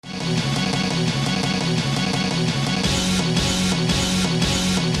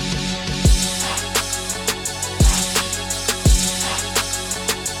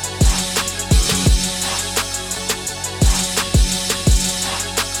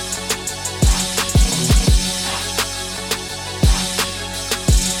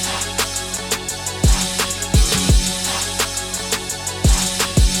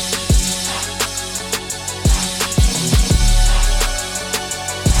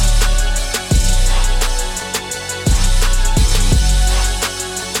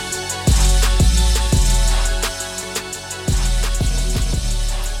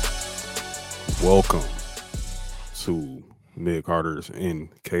Welcome to Mid Carter's in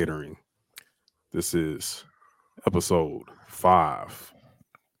Catering. This is episode 5.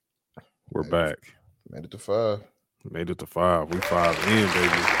 We're back. Made it to 5. Made it to 5. We 5 in,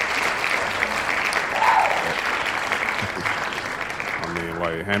 baby. I mean,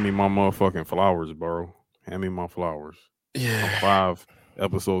 like, hand me my motherfucking flowers, bro. Hand me my flowers. Yeah. I'm 5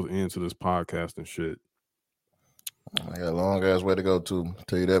 episodes into this podcast and shit. I got a long ass way to go too.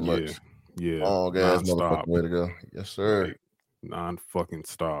 Tell you that much. Yeah. Long ass motherfucking way to go. Yes, sir. Like, non-fucking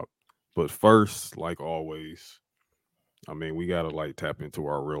stop. But first, like always, I mean, we gotta like tap into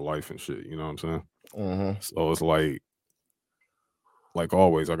our real life and shit. You know what I'm saying? Mm-hmm. So it's like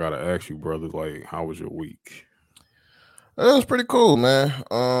always, I gotta ask you, brother. Like, how was your week? It was pretty cool, man.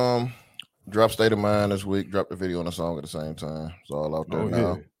 Dropped State of Mind this week. Dropped the video and the song at the same time. It's all out there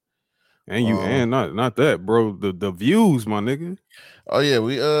now. Yeah. And you and not that, bro. The views, my nigga. Oh yeah,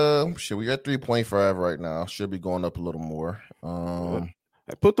 we got 3.5 right now. Should be going up a little more. Hey,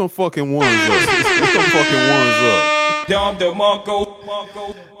 put them fucking ones up. Put them fucking ones up.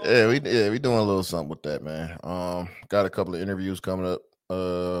 Yeah, we doing a little something with that, man. Got a couple of interviews coming up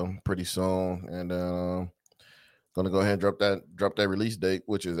pretty soon, and gonna go ahead and drop that release date,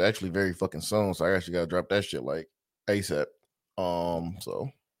 which is actually very fucking soon. So I actually gotta drop that shit like ASAP. So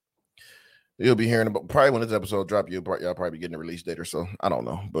you'll be hearing about probably when this episode drop. Y'all probably be getting a release date or so. I don't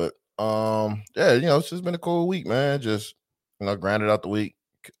know, but yeah, it's just been a cool week, man. Just grinded out the week.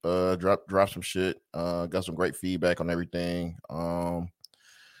 Drop some shit. Got some great feedback on everything. So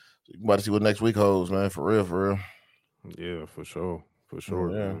you about to see what next week holds, man. For real. Yeah, for sure,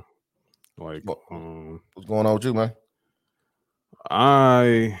 Yeah. man. Like, what's going on with you, man?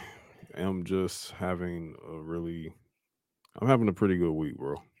 I am just having I'm having a pretty good week,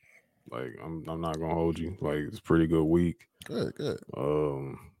 bro. Like, I'm not gonna hold you. Like, it's a pretty good week. Good.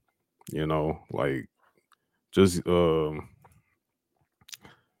 Like, just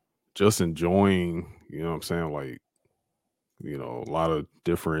enjoying, you know what I'm saying? Like, a lot of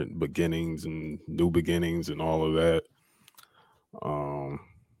different beginnings and new beginnings and all of that.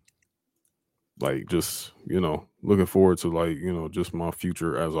 Like, just, looking forward to, like, just my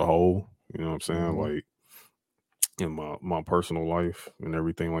future as a whole, you know what I'm saying? Mm-hmm. Like, in my personal life and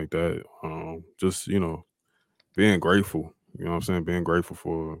everything like that. Just, being grateful, you know what I'm saying? Being grateful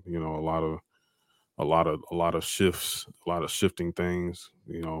for, a lot of shifts, a lot of shifting things,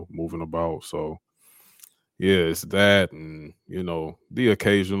 moving about. So yeah, it's that, and the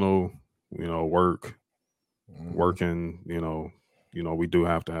occasional, working, we do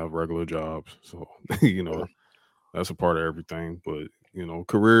have to have regular jobs. So, that's a part of everything. But,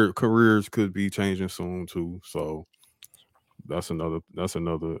 careers could be changing soon too. So that's another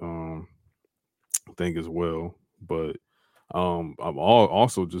thing as well. But I'm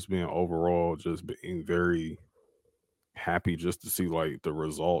also just being overall just being very happy just to see like the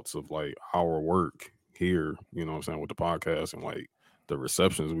results of like our work here, you know what I'm saying, with the podcast, and like the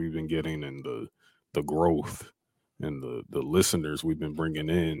receptions we've been getting, and the growth and the listeners we've been bringing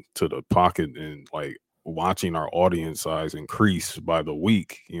in to the pocket, and like watching our audience size increase by the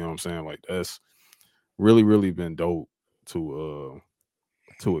week, you know what I'm saying? Like, that's really been dope to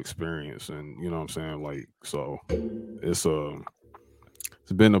experience. And you know what I'm saying, like, so it's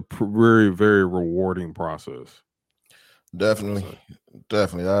been a very, very rewarding process. Definitely. I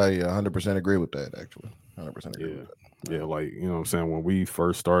 100% agree with that. Actually, 100% agree with that. Yeah, like, you know what I'm saying, when we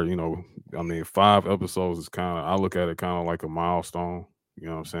first started, I mean, 5 episodes is I look at it kind of like a milestone, you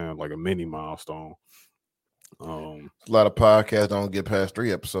know what I'm saying, like a mini milestone. A lot of podcasts don't get past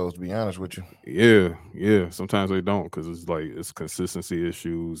 3 episodes, to be honest with you. Yeah, sometimes they don't, because it's like it's consistency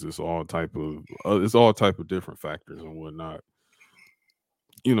issues, it's all type of different factors and whatnot,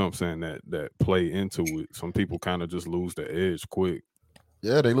 you know what I'm saying, that play into it. Some people kind of just lose the edge quick.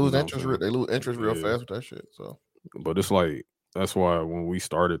 Yeah, they lose interest. They lose interest real fast with that shit. So, but it's like, that's why when we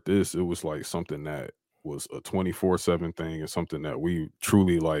started this, it was like something that was a 24/7 thing, and something that we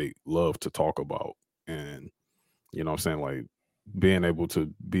truly like love to talk about. And you know what I'm saying, like, being able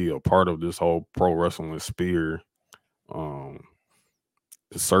to be a part of this whole pro wrestling sphere,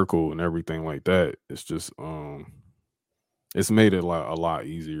 circle and everything like that, it's just it's made it like a lot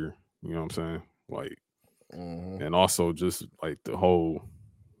easier, you know what I'm saying, like, and also just like the whole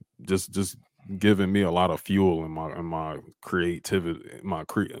just giving me a lot of fuel in my creativity, my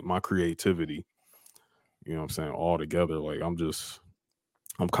creativity, you know what I'm saying, all together. Like, I'm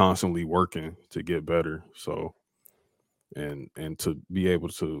constantly working to get better. So, and to be able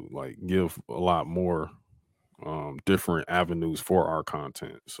to like give a lot more different avenues for our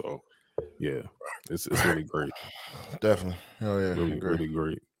content. So yeah, it's really great. Definitely. Oh yeah, really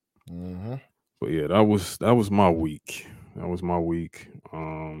great. But yeah, that was my week. That was my week.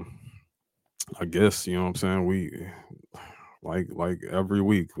 I guess you know what I'm saying. We like every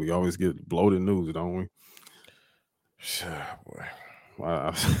week we always get bloated news, don't we? Boy.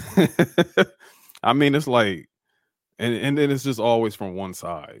 Wow. I mean, it's like, and then it's just always from one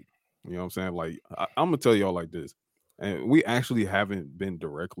side. You know what I'm saying? Like, I'm gonna tell y'all like this, and we actually haven't been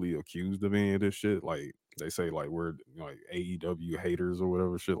directly accused of any of this shit. Like they say, like we're like AEW haters or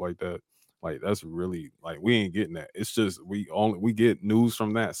whatever shit like that. Like that's really like we ain't getting that. It's just we get news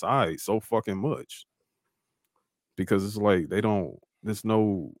from that side so fucking much because it's like they don't. There's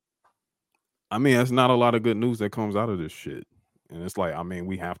no. I mean, that's not a lot of good news that comes out of this shit. And it's like, I mean,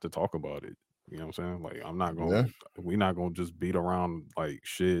 we have to talk about it. You know what I'm saying? Like, Yeah, we're not gonna just beat around like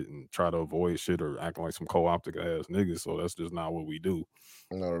shit and try to avoid shit or act like some co-optic ass niggas. So that's just not what we do.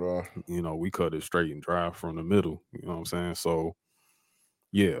 not at all. You know, we cut it straight and dry from the middle. You know what I'm saying? So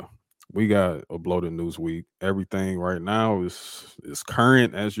yeah, we got a bloated news week. Everything right now is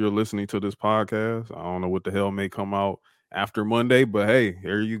current as you're listening to this podcast. I don't know what the hell may come out after Monday, but hey,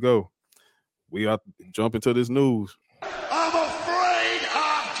 here you go. We got jump into this news. I'm afraid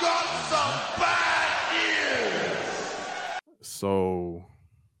I've got some bad news. So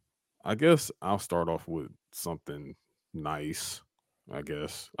I guess I'll start off with something nice. I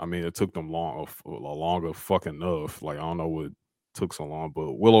guess. I mean, it took them longer fucking enough. Like I don't know what took so long,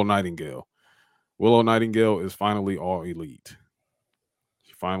 but Willow Nightingale. Willow Nightingale is finally all elite.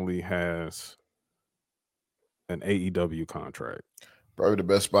 She finally has an AEW contract. Probably the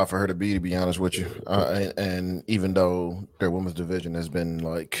best spot for her to be honest with you. And even though their women's division has been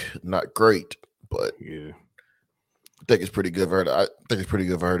like not great, but Yeah. I think it's pretty good for her. I think it's pretty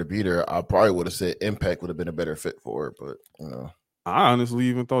good for her to be there. I probably would have said Impact would have been a better fit for her, but you know, I honestly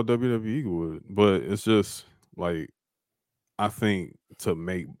even thought WWE would, but it's just like I think to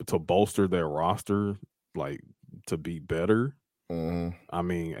bolster their roster, like to be better. mhm. I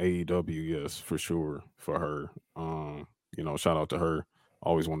mean AEW, yes, for sure for her. You know, shout out to her.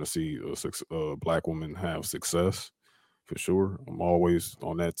 Always want to see a black woman have success for sure. I'm always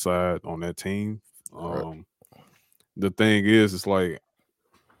on that side, on that team. Right. The thing is, it's like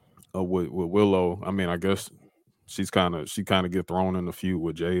with Willow. I mean, I guess she kind of get thrown in the feud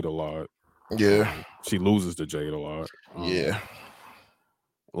with Jade a lot. Yeah, She loses to Jade a lot. yeah.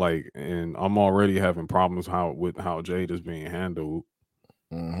 Like, and I'm already having problems with how Jade is being handled.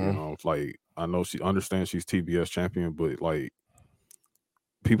 You Hmm. know, like I know she understands she's TBS champion, but like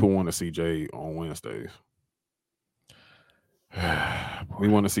people want to see Jade on Wednesdays. We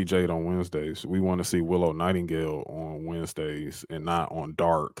want to see Jade on Wednesdays. We want to see Willow Nightingale on Wednesdays and not on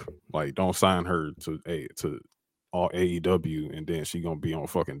Dark. Like, don't sign her to all AEW and then she gonna be on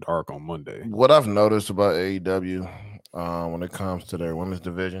fucking Dark on Monday. What I've noticed about AEW when it comes to their women's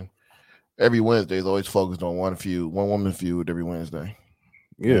division, every Wednesday is always focused on one woman feud every Wednesday.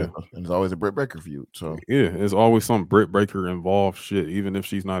 Yeah, And it's always a Britt Baker feud. So yeah. There's always some Britt Baker involved shit, even if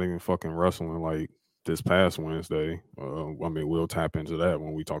she's not even fucking wrestling. Like this past Wednesday, I mean, we'll tap into that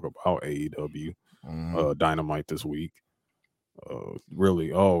when we talk about AEW mhm. Dynamite this week.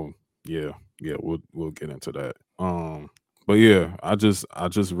 Really, oh yeah, yeah. We'll get into that. But yeah, I just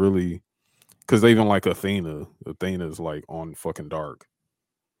really because even like Athena's like on fucking Dark,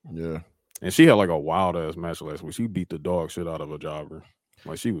 Yeah. and she had like a wild ass match last week. She beat the dog shit out of a jobber,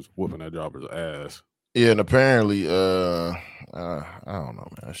 like she was whooping that jobber's ass. Yeah, and apparently, I don't know,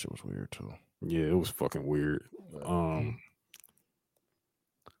 man. That shit was weird too. Yeah, it was fucking weird. Um,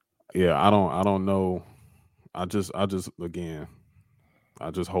 yeah, I don't know. I just again,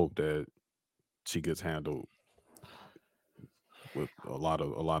 I just hope that she gets handled with a lot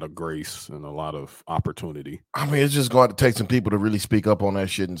of grace and a lot of opportunity. I mean, it's just going to take some people to really speak up on that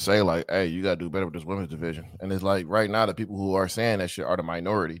shit and say, like, hey, you got to do better with this women's division. And it's like right now, the people who are saying that shit are the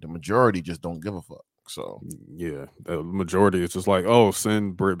minority. The majority just don't give a fuck. So, Yeah, the majority is just like, oh,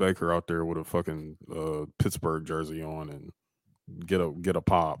 send Britt Baker out there with a fucking Pittsburgh jersey on and get a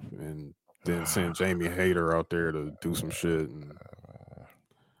pop, and then send Jamie Hayter out there to do some shit and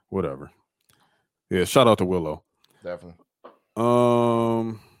whatever. Yeah, shout out to Willow. definitely.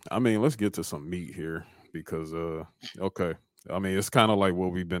 I mean, let's get to some meat here because okay. I mean, it's kind of like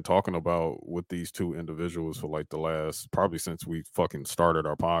what we've been talking about with these two individuals for like the last probably since we fucking started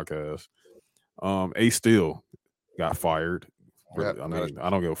our podcast. Ace Steel got fired. Yeah, I mean, I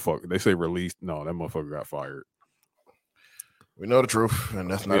don't give a fuck. They say released. No, that motherfucker got fired. we know the truth, and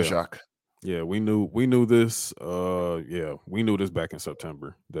that's not a Yeah. shock. Yeah, we knew this. Yeah, we knew this back in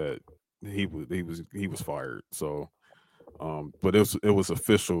September that he was fired. So, but it was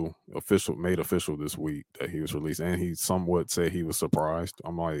made official this week that he was released, and he somewhat said he was surprised.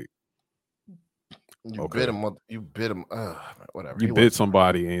 I'm like, You Okay. bit him. You bit him. Whatever. You bit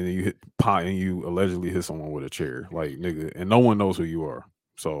somebody and you hit pot and you allegedly hit someone with a chair, like nigga, and no one knows who you are.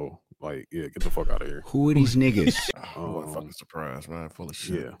 So like, yeah, get the fuck out of here. Who are these niggas? What a fucking surprise, man! Full of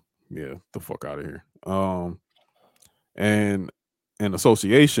shit. Yeah, the fuck out of here. And in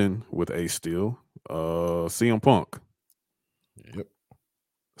association with Ace Steel, CM Punk. Yep.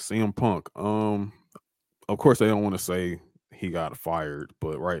 CM Punk. Of course they don't want to say he got fired,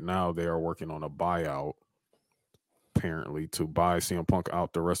 but right now they are working on a buyout, apparently, to buy CM Punk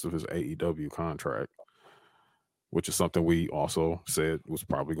out the rest of his AEW contract, which is something we also said was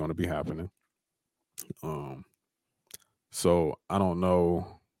probably going to be happening. So I don't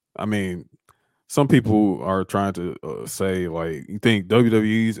know. I mean, some people are trying to say, like, you think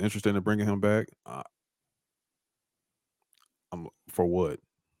WWE's interested in bringing him back? For what?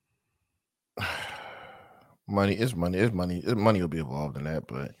 Money is money. Is money. Money will be involved in that.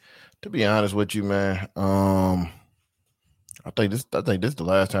 But to be honest with you, man, I think this is the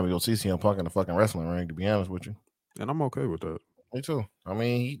last time we gonna see CM Punk in the fucking wrestling ring. To be honest with you, and I'm okay with that. Me too. I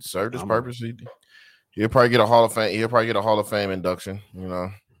mean, he served his purpose. He'll probably get a Hall of Fame. He'll probably get a Hall of Fame induction. You know,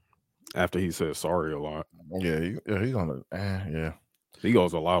 after he said sorry a lot. Yeah, he's gonna. Yeah, he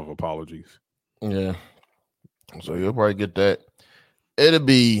owes a lot of apologies. Yeah, so you'll probably get that. It'll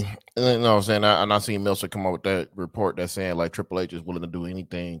be, you know what I'm saying? I seen Meltzer come up with that report that's saying like Triple H is willing to do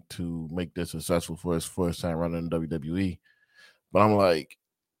anything to make this successful for his first time running in WWE. But I'm like,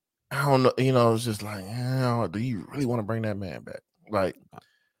 I don't know, you know, it's just like, do you really want to bring that man back? Like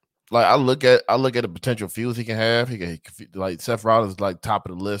I look at the potential feuds he can have. He can, like, Seth Rollins is like top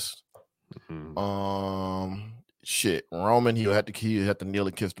of the list. Mm-hmm. Shit, Roman, he'll have to kneel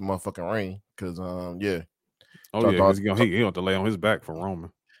and kiss the motherfucking ring because yeah. Oh yeah, because he have to lay on his back for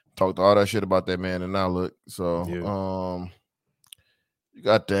Roman. Talked all that shit about that man, and now look. So you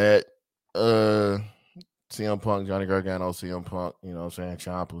got that. CM Punk, Johnny Gargano, CM Punk. You know what I'm saying?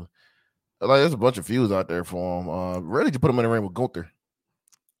 Ciampa. Like, there's a bunch of feuds out there for him. Ready to put him in the ring with Gunther.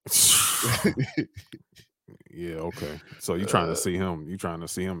 Yeah, okay. So you trying to see him? You trying to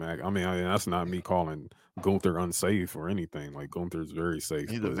see him act? I mean, that's not me calling Gunther unsafe or anything. Like, Gunther's very safe.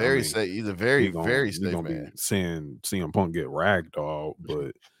 He's a very safe. He's a very very safe man. Be seeing CM Punk get ragdolled,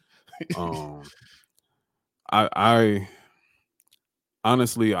 but I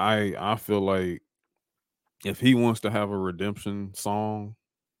honestly I feel like if he wants to have a redemption song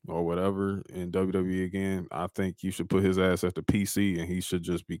or whatever in WWE again, I think you should put his ass at the PC and he should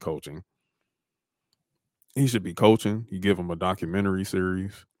just be coaching. He should be coaching. You give him a documentary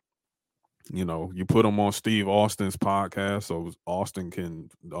series. You know, you put him on Steve Austin's podcast so Austin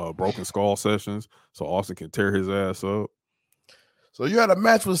can Broken Skull Sessions, so Austin can tear his ass up. So you had a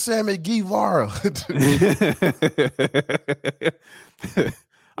match with Sammy Guevara.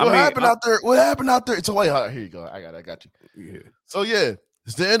 What happened out there? What happened out there? So wait, here you go. I got you. Yeah. So yeah,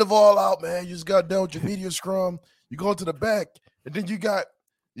 it's the end of All Out, man. You just got done with your media scrum. You go to the back, and then you got,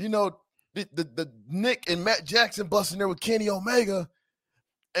 you know, the Nick and Matt Jackson busting there with Kenny Omega,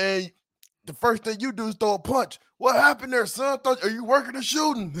 and the first thing you do is throw a punch. What happened there, son? Are you working or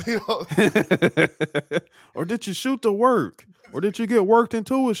shooting? Or did you shoot to work? Or did you get worked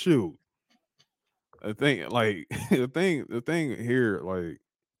into a shoot? The thing, like, the thing here, like,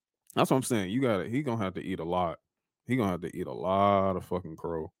 that's what I'm saying. He gonna have to eat a lot. He gonna have to eat a lot of fucking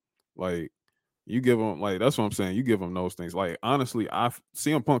crow. Like, you give him, like, that's what I'm saying. You give him those things. Like, honestly,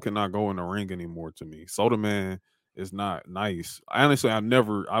 CM Punk cannot go in the ring anymore to me. Soda Man is not nice. Honestly, I've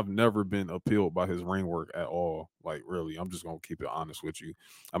never been appealed by his ring work at all. Like, really, I'm just gonna keep it honest with you.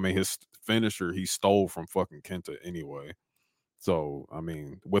 I mean, his finisher he stole from fucking Kenta anyway. So, I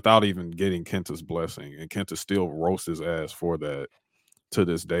mean, without even getting Kenta's blessing, and Kenta still roasts his ass for that to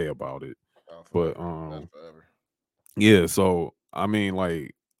this day about it. But yeah, so I mean,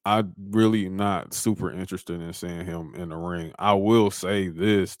 like, I'm really not super interested in seeing him in the ring. I will say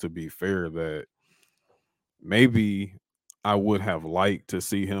this, to be fair, that maybe I would have liked to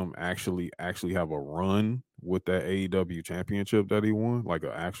see him actually have a run with that AEW championship that he won, like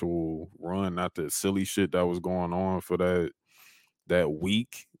an actual run, not the silly shit that was going on for that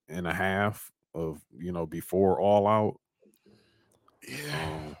week and a half of, you know, before All Out.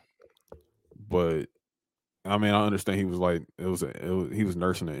 Yeah. But I mean, I understand he was like he was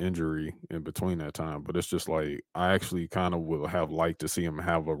nursing an injury in between that time, but it's just like I actually kind of would have liked to see him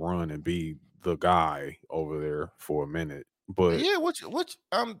have a run and be the guy over there for a minute. But yeah, which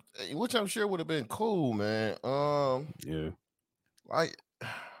I'm sure would have been cool, man. Yeah, like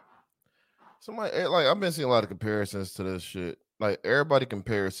somebody, like, I've been seeing a lot of comparisons to this shit. Like, everybody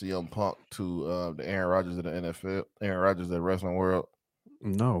compares CM Punk to the Aaron Rodgers of the NFL, Aaron Rodgers of the wrestling world.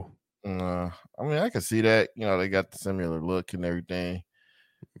 No. I mean, I can see that. You know, they got the similar look and everything,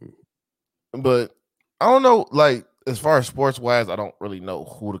 but I don't know. Like as far as sports wise, I don't really know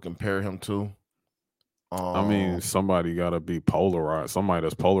who to compare him to. I mean, somebody got to be polarized. Somebody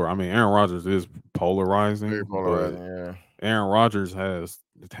that's polar. I mean, Aaron Rodgers is polarizing, very polarizing. Yeah, Aaron Rodgers has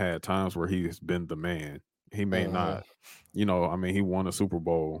had times where he's been the man. He may not, I mean, he won a Super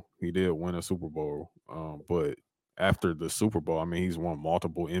Bowl. He did win a Super Bowl. But after the Super Bowl, I mean, he's won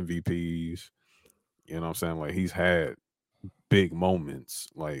multiple MVPs. You know what I'm saying? Like, he's had big moments.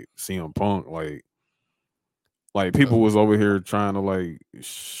 Like, CM Punk, like people was over here trying to like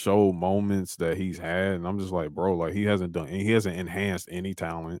show moments that he's had, and I'm just like, bro, like he hasn't enhanced any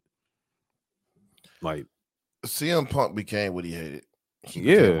talent. Like CM Punk became what he hated. He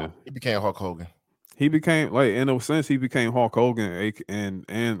became Hulk Hogan. He became, like, in a sense, he became Hulk Hogan,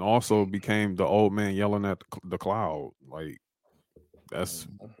 and also became the old man yelling at the cloud. Like that's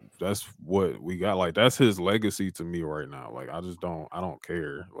what we got. Like that's his legacy to me right now. Like I don't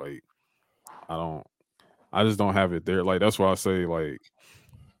care. Like I just don't have it there. Like that's why I say, like,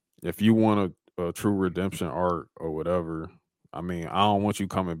 if you want a true redemption arc or whatever, I mean, I don't want you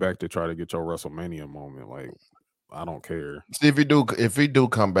coming back to try to get your WrestleMania moment. Like, I don't care. See, if he do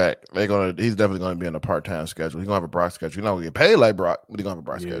come back, he's definitely gonna be in a part-time schedule. He's gonna have a Brock schedule. He's not gonna get paid like Brock, but he's gonna have a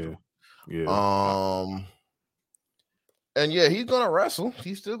Brock schedule. Yeah. And yeah, he's gonna wrestle.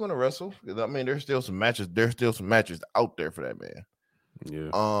 He's still gonna wrestle. I mean, there's still some matches. There's still some matches out there for that man.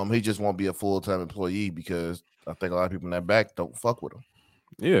 Yeah. He just won't be a full-time employee because I think a lot of people in that back don't fuck with him.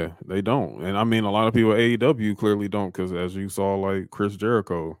 Yeah, they don't. And I mean, a lot of people at AEW clearly don't, because as you saw, like Chris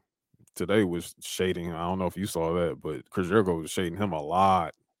Jericho today was shading. I don't know if you saw that, but Chris Jericho was shading him a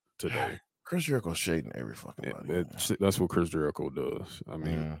lot today. Chris Jericho's shading every fucking body. That's what Chris Jericho does. I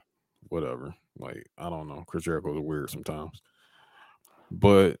mean, whatever. Like, I don't know. Chris Jericho is weird sometimes.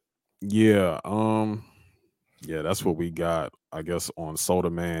 But yeah, that's what we got, I guess, on Soda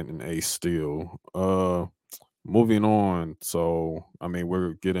Man and Ace Steel. Moving on. So, I mean,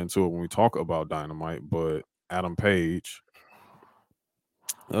 we'll get into it when we talk about Dynamite, but Adam Page,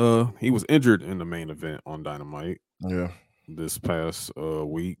 he was injured in the main event on Dynamite. Yeah. This past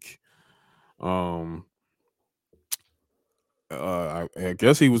week. I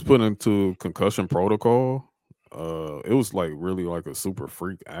guess he was put into concussion protocol. It was like really like a super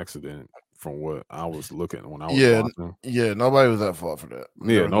freak accident from what I was looking when I was watching. Yeah, nobody was at fault for that.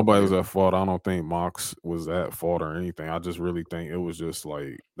 Yeah, nobody was at fault. I don't think Mox was at fault or anything. I just really think it was just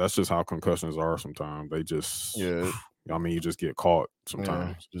like, that's just how concussions are sometimes. They just, I mean, you just get caught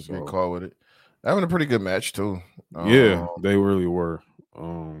sometimes. Yeah, get caught with it. Having a pretty good match too. Yeah, they really were.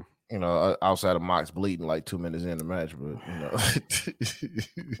 Outside of Mox bleeding like 2 minutes in the match, but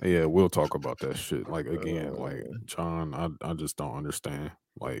yeah, we'll talk about that shit. Like again, like John, I just don't understand.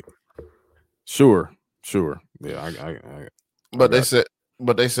 Like, sure, yeah, they said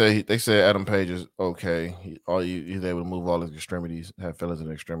Adam Page is okay. He's able to move all his extremities, have fillers in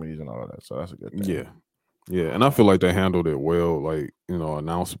extremities and all of that. So that's a good thing. Yeah, and I feel like they handled it well. Like,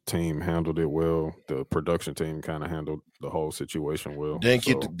 announce team handled it well. The production team kind of handled the whole situation well.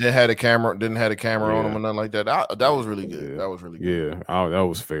 Didn't have a camera on him or nothing like that. That was really good. That was really good. Yeah, that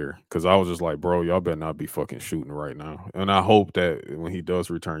was fair, because I was just like, bro, y'all better not be fucking shooting right now. And I hope that when he does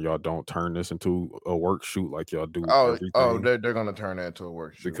return, y'all don't turn this into a work shoot like y'all do. They're gonna turn that into a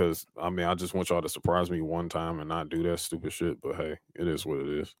work shoot. Because I mean, I just want y'all to surprise me one time and not do that stupid shit. But hey, it is what it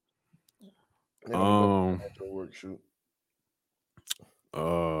is.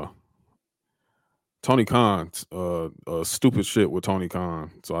 Tony Khan, stupid shit with Tony Khan,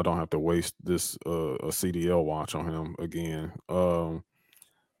 so I don't have to waste this a CDL watch on him again.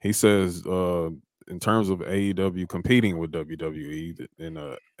 He says in terms of AEW competing with WWE in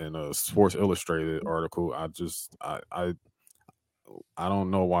a Sports Illustrated article, I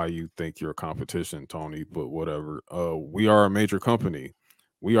don't know why you think you're a competition, Tony, but whatever. We are a major company.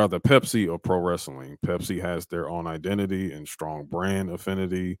 We are the Pepsi of pro wrestling. Pepsi has their own identity and strong brand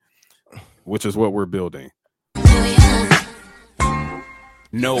affinity, which is what we're building.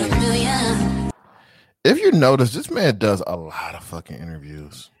 No. If you notice, this man does a lot of fucking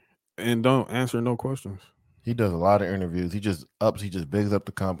interviews. And don't answer no questions. He does a lot of interviews. He just bigs up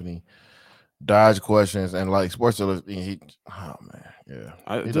the company, dodge questions, and like Sports Illustrated. Oh man, yeah.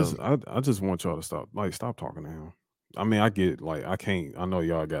 I just want y'all to stop talking to him. I mean, I get, like, I know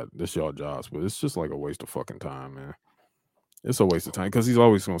y'all got this y'all jobs, but it's just like a waste of fucking time, man. It's a waste of time, because he's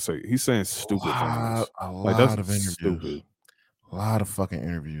always gonna he's saying stupid things. A lot of interviews. Stupid. A lot of fucking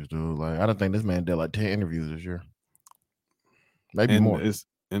interviews, dude. Like, I don't think this man did like 10 interviews this year. Maybe more. It's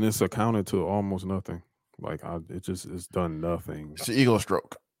accounted to almost nothing. Like, it's done nothing. It's an ego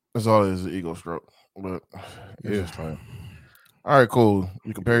stroke. That's all it is, an ego stroke. But it's Yeah. just fine. All right, cool.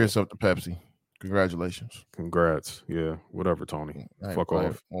 You compare yourself to Pepsi. Congratulations. Congrats. Yeah. Whatever, Tony. Fuck Like,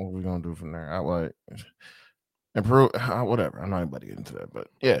 off. what are we gonna do from there? I like improve. Whatever. I'm not even about to get into that, but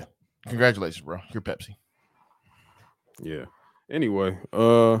yeah, congratulations, bro. You're Pepsi. Yeah. Anyway,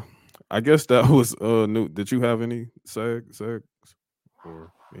 I guess that was new. Did you have any segs or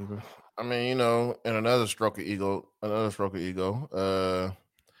anything? I mean, you know, in another stroke of ego,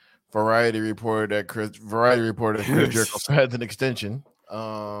 Variety reported that Chris Jericho had an extension.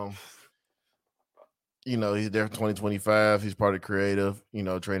 You know, he's there for 2025. He's part of creative, you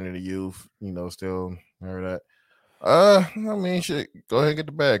know, training the youth, you know, still heard that. I mean, shit, go ahead and get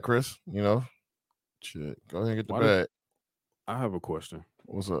the bag, Chris. You know, shit, go ahead and get the bag. I have a question.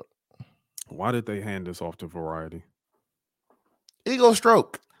 What's up? Why did they hand this off to Variety? Ego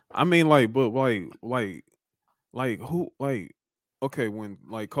stroke. I mean, like, but who, like, okay, when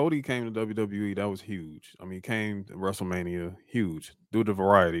like Cody came to WWE, that was huge. I mean, came to WrestleMania, huge. Do the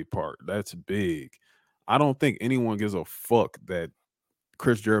Variety part, that's big. I don't think anyone gives a fuck that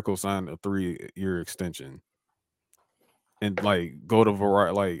Chris Jericho signed a 3-year extension and like go to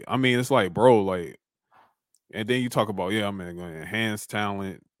Variety. Like, I mean, it's like, bro, like, and then you talk about, yeah, I'm gonna enhance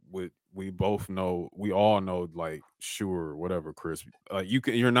talent with. We all know, like, sure, whatever, Chris.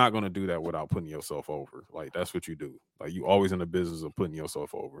 You're not gonna do that without putting yourself over. Like, that's what you do. Like, you always in the business of putting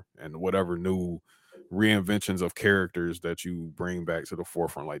yourself over, and whatever new reinventions of characters that you bring back to the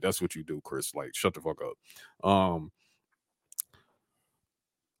forefront, like, that's what you do, Chris. Like, shut the fuck up.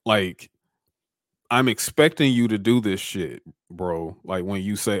 Like, I'm expecting you to do this shit, bro. Like, when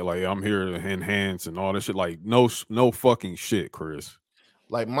you say, like, I'm here to enhance and all this shit, like, no fucking shit, Chris.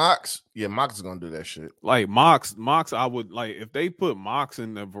 Like Mox, yeah, Mox is gonna do that shit. Like Mox, I would like if they put Mox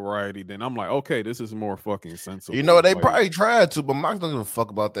in the Variety, then I'm like, okay, this is more fucking sensible. You know, they like, probably tried to, but Mox doesn't give a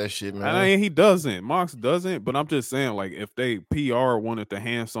fuck about that shit, man. I mean, he doesn't. Mox doesn't, but I'm just saying, like, if they PR wanted to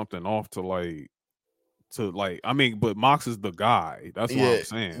hand something off to I mean, but Mox is the guy. That's what I'm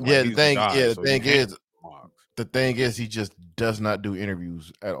saying. Like, Yeah, the thing is, he just does not do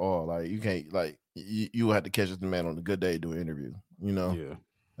interviews at all. Like, you can't, like, you have to catch this man on a good day to do an interview, you know? Yeah.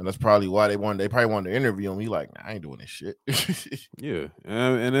 And that's probably why they probably wanted to interview him. He like, nah, I ain't doing this shit. Yeah,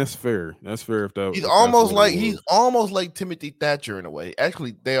 and that's fair. That's fair. He's almost like Timothy Thatcher in a way.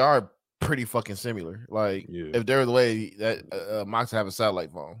 Actually, they are pretty fucking similar. Like, if they're the way that Mox have a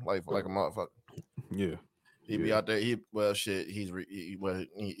satellite phone, like a motherfucker. Yeah, he'd be out there. He no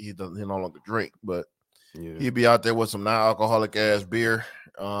longer drink, but yeah, he'd be out there with some non-alcoholic ass beer,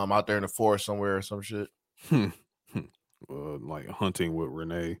 out there in the forest somewhere or some shit. Like hunting with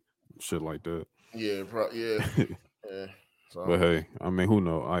Renee, shit like that. Yeah, yeah. So. But hey, I mean, who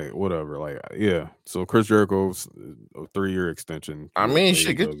knows? Whatever. Like, yeah. So Chris Jericho's a 3-year extension. I mean,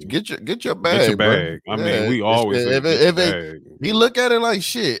 shit. Get your bag. Get your bag. Bro. I mean, we always he look at it like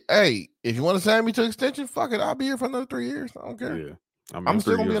shit. Hey, if you want to sign me to extension, fuck it. I'll be here for another 3 years. I don't care. Yeah. I mean, I'm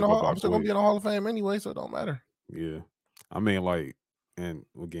still gonna be in the Hall of Fame anyway, so it don't matter. Yeah. I mean, like, and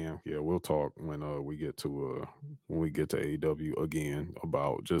again, yeah, we'll talk when we get to AEW again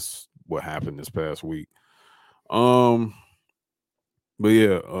about just what happened this past week. But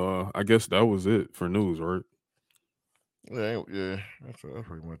yeah, I guess that was it for news, right? Yeah, that's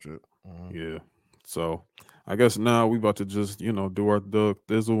pretty much it. Yeah. So I guess now we about to just, do our Doug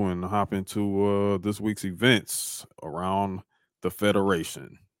Thizzle and hop into this week's events around the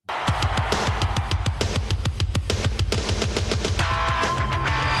Federation.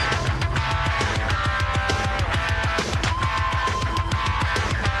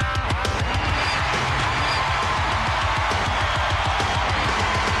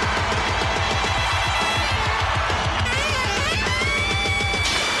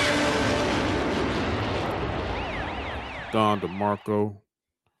 Don DeMarco.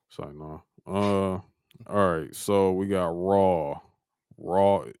 Sorry, no. All right. So we got Raw,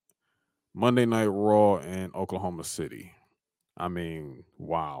 Monday Night Raw in Oklahoma City. I mean,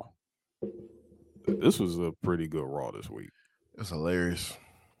 wow. This was a pretty good Raw this week. It's hilarious.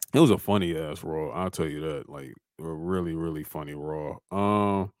 It was a funny ass Raw. I'll tell you that. Like, a really, really funny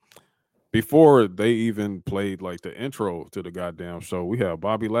Raw. Before they even played like the intro to the goddamn show, we have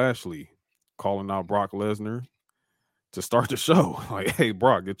Bobby Lashley calling out Brock Lesnar to start the show. Like, hey,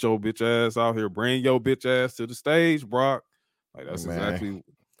 Brock, get your bitch ass out here. Bring your bitch ass to the stage, Brock. Like, that's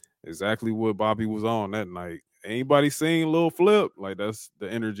exactly what Bobby was on that night. Anybody seen Lil Flip? Like, that's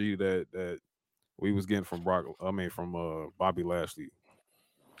the energy that we was getting from Bobby Lashley.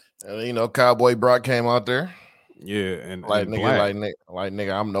 And Cowboy Brock came out there. Yeah, and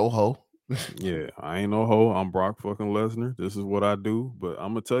nigga, I'm no hoe. Yeah, I ain't no hoe. I'm Brock fucking Lesnar. This is what I do. But I'm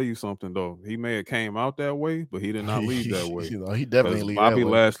gonna tell you something though. He may have came out that way, but he did not leave that way. You know, he definitely Because leave Bobby that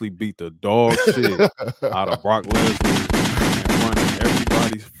way. Lashley beat the dog shit out of Brock Lesnar in front of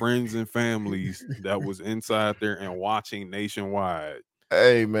everybody's friends and families that was inside there and watching nationwide.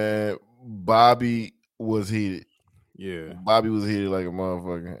 Hey man, Bobby was heated. Yeah, Bobby was heated like a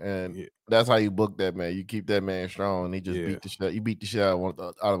motherfucker, and yeah, that's how you book that man. You keep that man strong, and he just yeah. beat the shit. You beat the shit out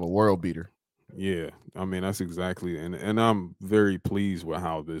of a world beater. Yeah, I mean that's exactly, and I'm very pleased with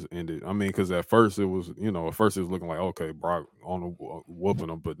how this ended. I mean, because at first it was, at first it was looking like okay, Brock on the whooping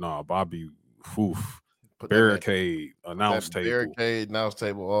him, but nah, Bobby, oof, Put that man, barricade, that announce table, barricade, announce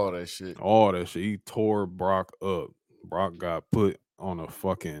table, all that shit. all that shit. He tore Brock up. Brock got put on a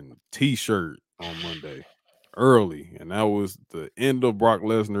fucking t-shirt on Monday early, and that was the end of Brock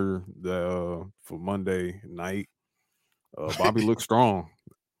Lesnar. For Monday night, Bobby looked strong.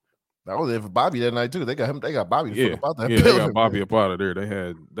 That was it for Bobby that night too. They got him. They got Bobby the fuck up out that Yeah, building. they got Bobby man. up out of there.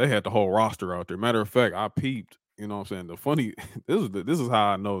 They had the whole roster out there. Matter of fact, I peeped. You know what I'm saying? The funny this is how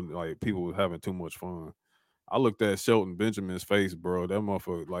I know like people was having too much fun. I looked at Shelton Benjamin's face, bro. That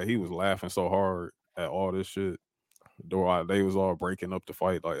motherfucker, like he was laughing so hard at all this shit. They was all breaking up the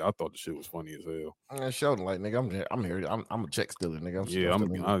fight. Like I thought the shit was funny as hell. And Sheldon, like nigga, I'm here. I'm a check stealer,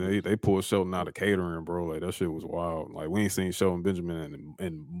 nigga. They pulled Shelton out of catering, bro. Like that shit was wild. Like we ain't seen Shelton Benjamin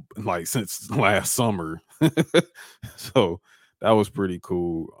in like since last summer. So that was pretty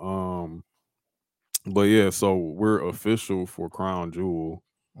cool. But yeah, so we're official for Crown Jewel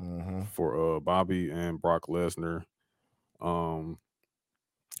for Bobby and Brock Lesnar.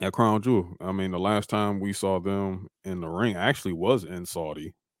 At Crown Jewel. I mean, the last time we saw them in the ring actually was in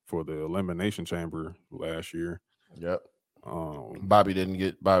Saudi for the Elimination Chamber last year. Yep. Bobby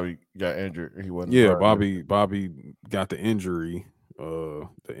got injured. He wasn't. Yeah, Bobby got the injury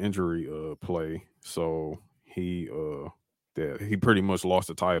play. So he pretty much lost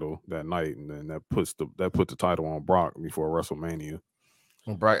the title that night, and then that put the title on Brock before WrestleMania.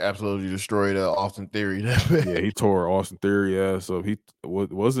 Brock absolutely destroyed Austin Theory. Yeah, he tore Austin Theory ass up. He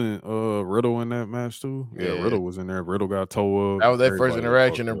wasn't Riddle in that match too. Yeah, Riddle was in there. Riddle got toe up. That was their first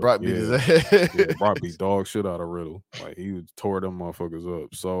interaction, and Brock beat his ass. Yeah, Brock beat dog shit out of Riddle. Like he tore them motherfuckers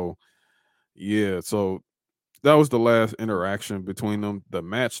up. So yeah, so that was the last interaction between them. The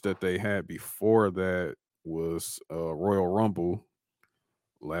match that they had before that was Royal Rumble.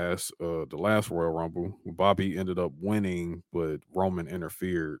 The last Royal Rumble, Bobby ended up winning, but Roman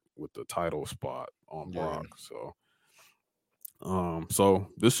interfered with the title spot on Brock. So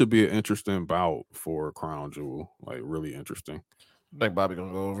this should be an interesting bout for Crown Jewel, like really interesting. I think Bobby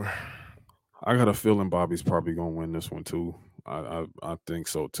gonna go over. I got a feeling Bobby's probably gonna win this one too. I think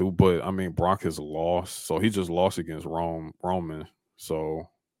so too. But I mean, Brock has lost, so he just lost against Roman. So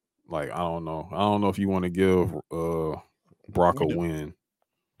like, I don't know if you want to give Brock a win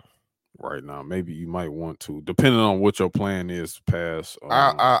right now. Maybe you might want to, depending on what your plan is past.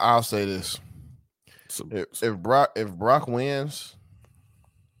 I'll say this: if Brock wins,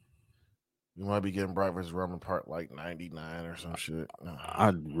 you might be getting Brock versus Roman Part like 99 or some shit.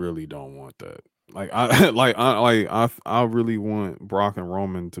 I really don't want that. I really want Brock and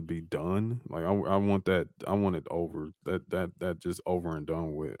Roman to be done. Like I want that. I want it over. That just over and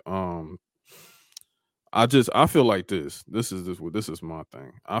done with. I feel like this is my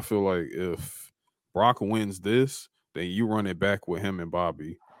thing. I feel like if Brock wins this, then you run it back with him and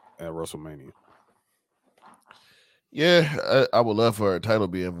Bobby at WrestleMania. Yeah, I would love for a title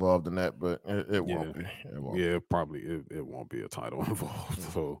to be involved in that, but it won't be. Yeah, probably it won't be a title involved.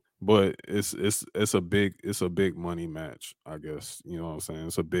 So, but it's a big money match, I guess. You know what I'm saying?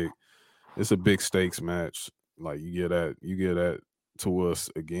 It's a big stakes match. Like you get that to us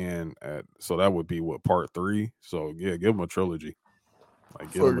again so that would be what, part 3. So yeah, give them a trilogy.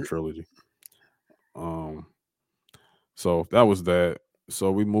 Like give them a trilogy. So that was that.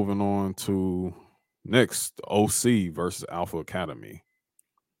 So we moving on to next, OC versus Alpha Academy.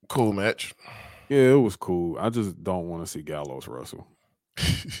 Cool match. Yeah, it was cool. I just don't want to see Gallows wrestle.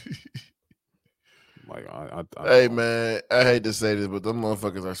 Like hey man, I hate to say this, but them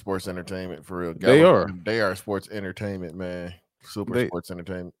motherfuckers are sports entertainment for real. They are sports entertainment, man. Sports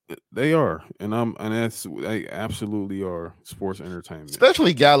entertainment. They are, and they absolutely are sports entertainment.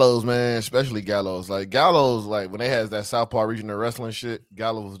 Especially Gallows, man. Especially Gallows. Like Gallows, like when they has that Southpaw regional wrestling shit,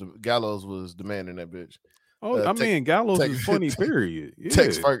 Gallows was demanding that bitch. Oh, I mean, Gallows Tex- is funny. Period. Yeah,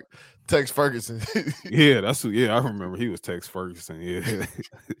 Tex Ferguson. yeah, that's I remember he was Tex Ferguson. Yeah,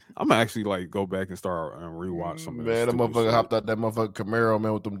 I'm actually like go back and start and rewatch some of this Man, that stupid motherfucker shit. hopped out that motherfucker Camaro,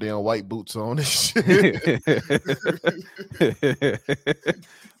 man, with them damn white boots on and shit.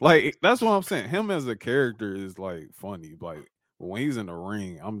 Like that's what I'm saying. Him as a character is like funny. Like when he's in the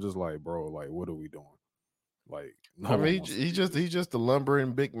ring, I'm just like, bro, like what are we doing? Like no I one mean, wants to he's see just this. he's just a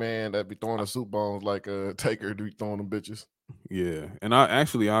lumbering big man that be throwing the soup bones like Taker be throwing them bitches. Yeah, and I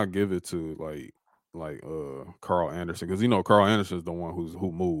give it to Carl Anderson, because Carl Anderson is the one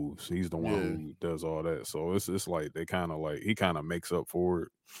who moves. He's the one who does all that. So it's like they kind of like he kind of makes up for it.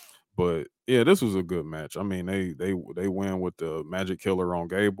 But yeah, this was a good match. I mean, they win with the Magic Killer on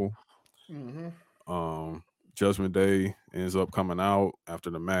Gable. Judgment Day ends up coming out after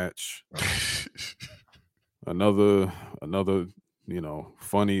the match. Another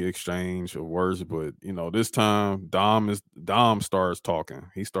funny exchange of words, but this time Dom starts talking.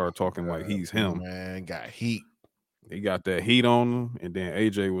 He started talking like he's him. Man, got heat. He got that heat on him, and then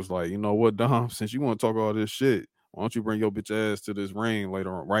AJ was like, "You know what, Dom? Since you want to talk all this shit, why don't you bring your bitch ass to this ring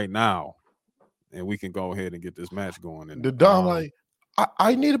later on, right now, and we can go ahead and get this match going." And the Dom like,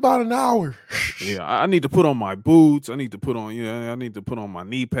 I need about an hour. Yeah, I need to put on my boots. I need to put on my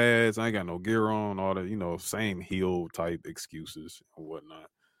knee pads. I ain't got no gear on. All the same heel type excuses and whatnot.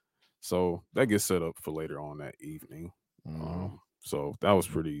 So that gets set up for later on that evening. So that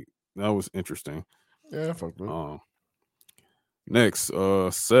was interesting. Yeah, fuck that. Next,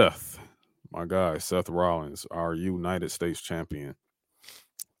 Seth, my guy, Seth Rollins, our United States champion,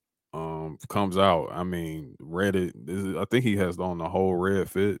 comes out. I mean, I think he has on the whole red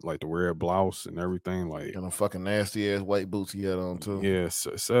fit, like the red blouse and everything, like and the fucking nasty ass white boots he had on too. Yeah,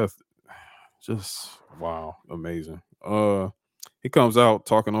 Seth, just wow, amazing. He comes out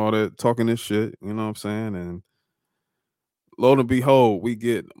talking this shit, you know what I'm saying? And lo and behold, we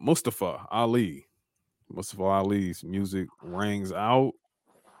get Mustafa Ali. Mustafa Ali's music rings out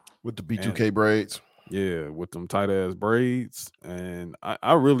with the B2K braids. Yeah, with them tight ass braids. And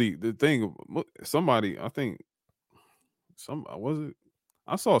I really, the thing, somebody, I think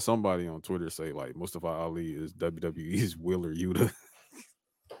I saw somebody on Twitter say like Mustafa Ali is WWE's Wheeler Yuta.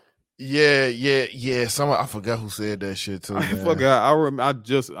 Yeah. I forgot who said that shit too. I forgot.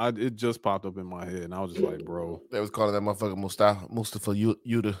 It just popped up in my head, and I was just like, bro, they was calling that motherfucker Mustafa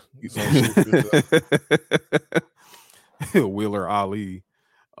Yuta. Wheeler Ali.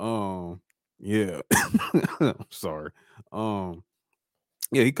 Yeah. Sorry. Yeah,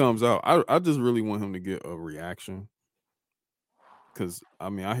 he comes out. I just really want him to get a reaction. Cause I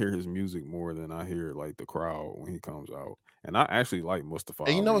mean, I hear his music more than I hear like the crowd when he comes out. And I actually like Mustafa.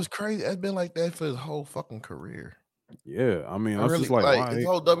 And it's crazy. It's been like that for his whole fucking career. Yeah, I mean, I was just like his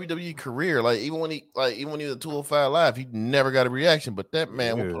whole WWE career. Like even when he was at 205 Live, he never got a reaction. But that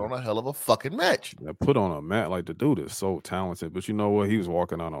man will put on a hell of a fucking match. Put on a match. Like the dude is so talented. But you know what? He was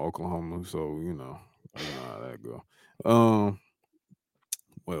walking out of Oklahoma, so you know how that go.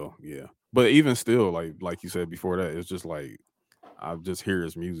 Well, yeah. But even still, like you said before that, it's just like I just hear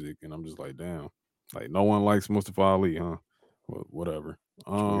his music and I'm just like, damn. Like no one likes Mustafa Ali, huh? Well, whatever.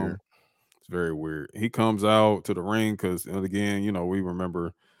 It's very weird. He comes out to the ring because, again, we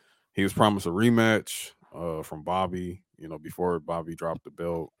remember he was promised a rematch from Bobby, before Bobby dropped the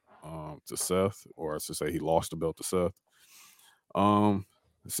belt to Seth, or I should say he lost the belt to Seth.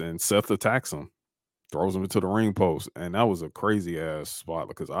 And Seth attacks him, throws him into the ring post, and that was a crazy ass spot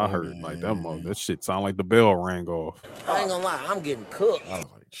because I heard like that shit sound like the bell rang off. I ain't gonna lie, I'm getting cooked. I was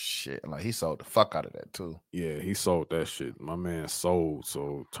like, shit. Like he sold the fuck out of that too. Yeah, he sold that shit. My man sold.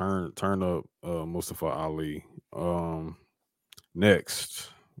 So turn up Mustafa Ali. Next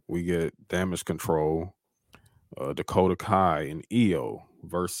we get Damage Control, Dakota Kai and Io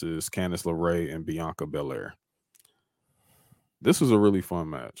versus Candice LeRae and Bianca Belair. This was a really fun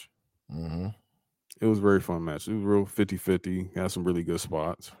match. It was a very fun match. It was real 50-50. Had some really good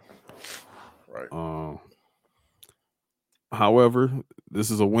spots. Right. However, this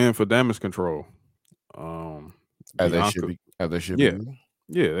is a win for Damage Control. As they should be.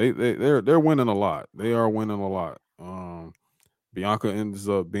 Yeah, they're winning a lot. They are winning a lot. Bianca ends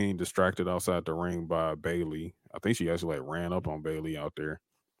up being distracted outside the ring by Bayley. I think she actually ran up on Bayley out there.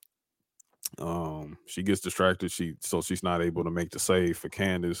 She gets distracted. She's not able to make the save for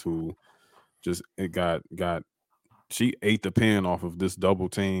Candice, who she ate the pin off of this double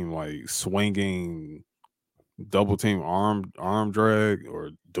team, like swinging double team arm drag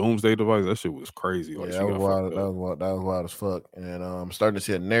or doomsday device. That shit was crazy. Like, that was wild. That was wild as fuck. And I'm starting to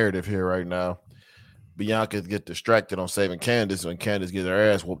see a narrative here right now. Bianca get distracted on saving Candice, and Candice get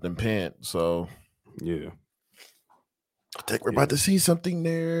her ass whooped and pinned. So yeah, I think we're about to see something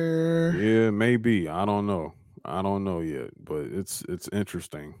there. Yeah, maybe. I don't know. I don't know yet, but it's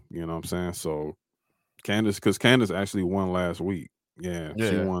interesting. You know what I'm saying? So because Candace actually won last week. Yeah, she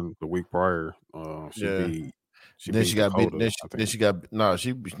Yeah. won the week prior. She Yeah. beat Then she got beat. Dakota, I Then think. she got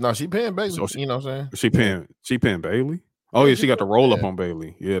she paying Bailey. So You know what I'm saying? she pinned Bailey. Oh Yeah, yeah, she got the roll up yeah. on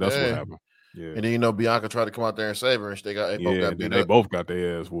Bailey. Yeah, that's what Yeah. happened. Yeah. And then Bianca tried to come out there and save her, and they both got beat then they up. both got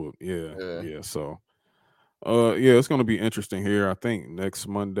their ass whooped. Yeah. So yeah, it's gonna be interesting here. I think next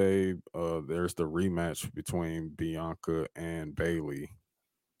Monday, there's the rematch between Bianca and Bailey.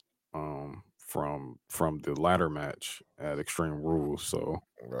 From the ladder match at Extreme Rules. So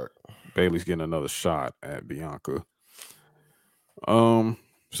Right. Bailey's getting another shot at Bianca.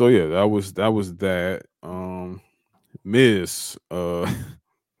 So yeah, that was that. Miz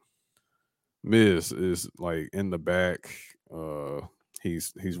Miz is like in the back.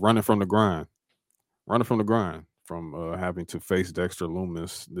 He's running from the grind. From having to face Dexter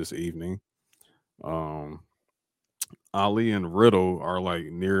Lumis this evening. Ali and Riddle are like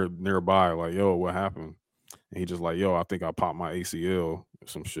nearby, like, yo, what happened? And he just like, yo, I think I popped my ACL or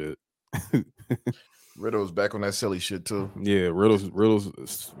some shit. Riddle's back on that silly shit too. Yeah, Riddle's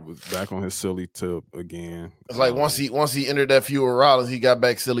was back on his silly tip again. It's like once he entered that feud with Rollins, he got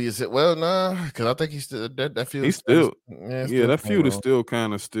back silly and said, "Well, nah," because I think he's still that feud. He's still that feud is on. still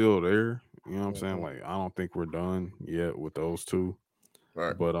kind of still there. You know what I'm saying? Like, I don't think we're done yet with those two.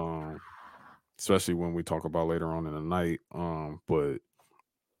 Right. But especially when we talk about later on in the night. But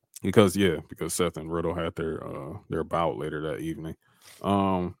because Seth and Riddle had their bout later that evening.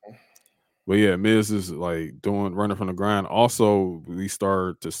 But yeah, Miz is like running from the grind. Also, we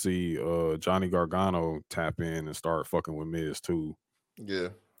start to see Johnny Gargano tap in and start fucking with Miz too. Yeah.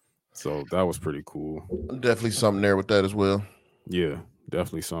 So that was pretty cool. Definitely something there with that as well. Yeah,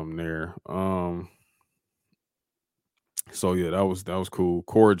 definitely something there. So yeah, that was cool.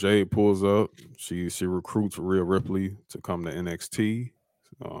 Cora Jade pulls up. She recruits Rhea Ripley to come to NXT.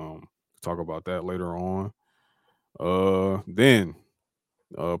 Talk about that later on. Then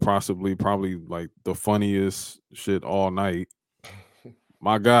probably like the funniest shit all night.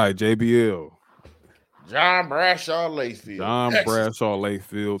 My guy JBL, John Bradshaw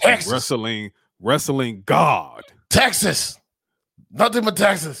Layfield, Texas. wrestling god. Texas, nothing but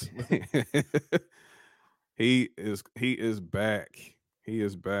Texas. He is back. He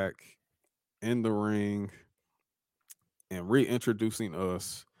is back in the ring and reintroducing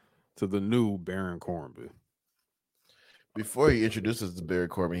us to the new Baron Corbin. Before he introduces the Baron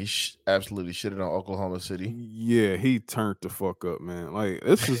Corbin, he absolutely shitted on Oklahoma City. Yeah, he turned the fuck up, man. Like,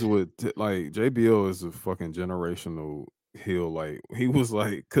 this is what like JBL is a fucking generational heel. Like, he was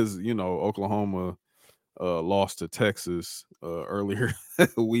like, because Oklahoma lost to Texas earlier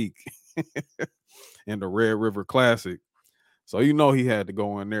week in the Red River Classic. So he had to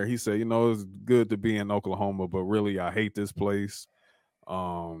go in there. He said, it's good to be in Oklahoma, but really I hate this place.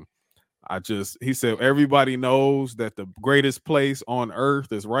 He said everybody knows that the greatest place on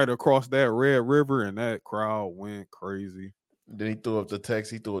earth is right across that Red River, and that crowd went crazy. Then he threw up the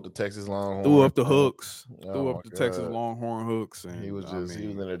Texas Longhorn. Threw up the hooks. Texas Longhorn hooks. And he was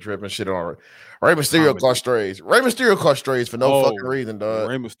in there tripping shit on Rey Mysterio caught strays. Rey Mysterio caught strays for no fucking reason, dog.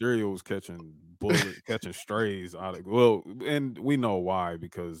 Rey Mysterio was catching strays out of and we know why,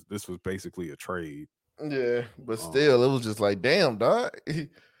 because this was basically a trade. Yeah, but still, it was just like, damn, dog.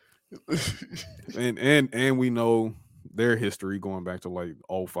 and we know their history going back to like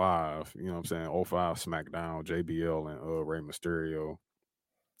 05, you know what I'm saying? 05 SmackDown, JBL and Rey Mysterio.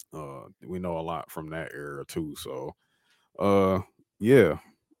 We know a lot from that era too. So yeah,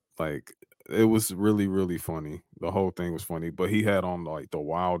 like it was really, really funny. The whole thing was funny, but he had on like the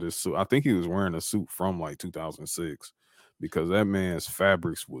wildest suit. I think he was wearing a suit from like 2006 because that man's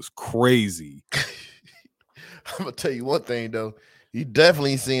fabrics was crazy. I'm gonna tell you one thing though. He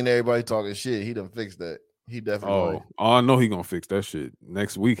definitely seen everybody talking shit. He done fixed that. He definitely. I know he gonna fix that shit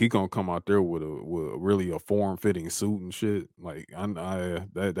next week. He gonna come out there with really a form fitting suit and shit. Like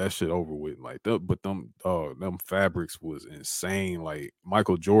that shit over with. Like them fabrics was insane. Like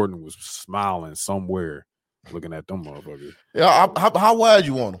Michael Jordan was smiling somewhere looking at them motherfuckers. Yeah, how wide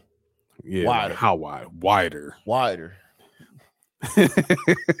you want them? Yeah, wider. Like how wide? Wider.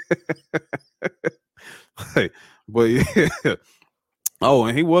 But yeah. Oh,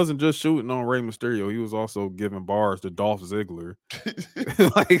 and he wasn't just shooting on Rey Mysterio. He was also giving bars to Dolph Ziggler.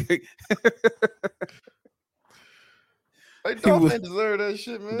 Dolph ain't deserve that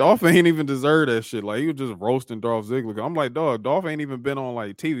shit, man. Dolph ain't even deserve that shit. Like, he was just roasting Dolph Ziggler. I'm like, dog, Dolph ain't even been on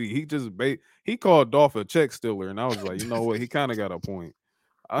like TV. He just he called Dolph a check stealer, and I was like, you know what? He kind of got a point.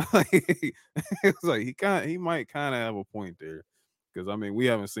 It's like he might kind of have a point there, because I mean we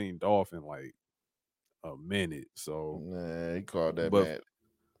haven't seen Dolph in like a minute, so Nah, he called that but man.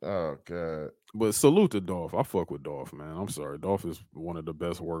 Oh god. but salute to Dolph. I fuck with Dolph, man. I'm sorry, Dolph is one of the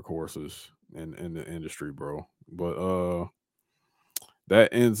best workhorses in the industry, bro. But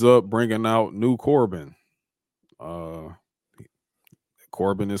that ends up bringing out new Corbin. Uh,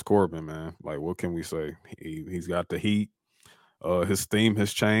 Corbin is Corbin, man. Like, what can we say? He's got the heat. His theme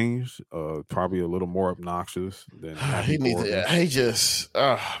has changed. Probably a little more obnoxious than Happy He needs Corbin. to. He just.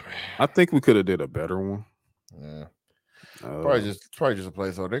 Oh man. I think we could have did a better one. Yeah. Uh, Probably just a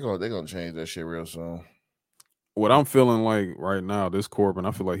placeholder. They're gonna change that shit real soon. what I'm feeling like right now, this Corbin,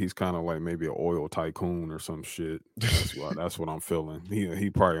 I feel like he's kind of like maybe an oil tycoon or some shit. That's what I'm feeling. He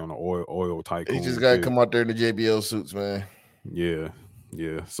probably on an oil tycoon. He just gotta shit. come out there in the JBL suits, man. Yeah.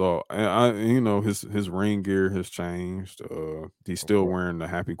 So I his ring gear has changed. He's still wearing the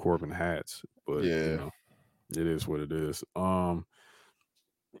Happy Corbin hats, but Yeah. it is what it is. That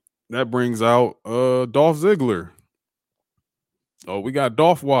brings out Dolph Ziggler. Oh, we got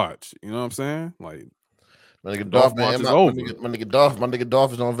Dolph watch. You know what I'm saying? Like, My nigga Dolph Dolph, man. watch is My over. nigga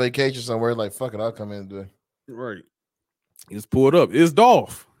Dolph is on vacation somewhere. Like, fuck it, I'll come in today. Right. He's pulled up. It's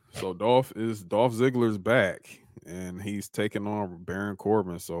Dolph. So Dolph Ziggler's back, and he's taking on Baron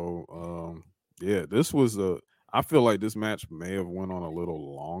Corbin. So yeah, this was I feel like this match may have went on a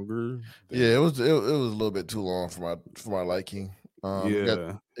little longer. Yeah, it was a little bit too long for my liking.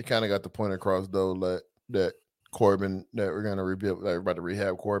 Yeah. It kind of got the point across though that Corbin, that we're gonna rebuild, like we're about to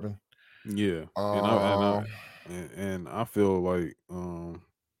rehab Corbin. Yeah. And I feel like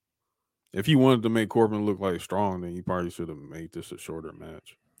if you wanted to make Corbin look like strong, then you probably should have made this a shorter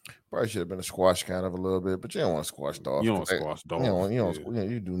match. Probably should have been a squash kind of a little bit, but you don't want to squash Dolph. You don't squash Dolph.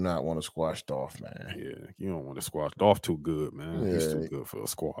 You do not want to squash Dolph, man. Yeah, you don't want to squash Dolph. Too good, man. Yeah. He's too good for a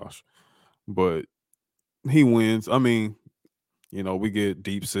squash. But he wins. I mean, we get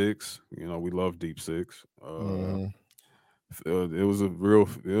Deep Six. We love Deep Six. It was a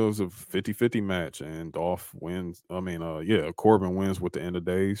 50-50 match, and Dolph wins. I mean, Corbin wins with the end of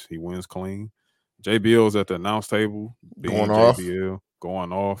days. He wins clean. JBL's at the announce table,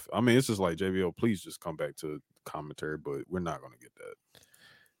 Going off. I mean, it's just like, JBL, please just come back to commentary, but we're not gonna get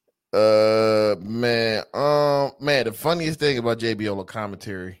that. Man, the funniest thing about JBL on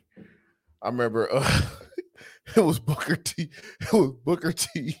commentary, I remember it was Booker T.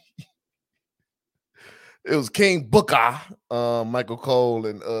 It was King Booker, Michael Cole,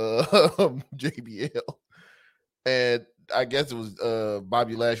 and JBL. And I guess it was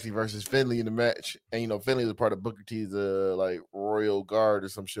Bobby Lashley versus Finley in the match. And Finley was a part of Booker T's like Royal Guard or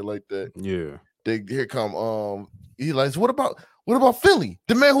some shit like that. Yeah. Here come he like, what about Finley,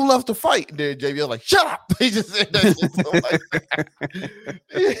 the man who loves to fight? And then JBL like, shut up. He just said that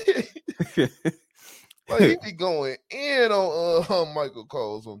shit. Like, he be going in on Michael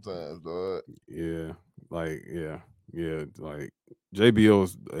Cole sometimes, dog. Yeah. Like, like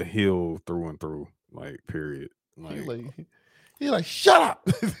JBL's a heel through and through, like, period. He like, shut up.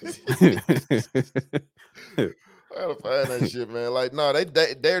 I gotta find that shit, man. Like, no,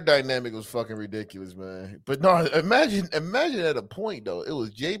 their dynamic was fucking ridiculous, man. But no, imagine at a point though, it was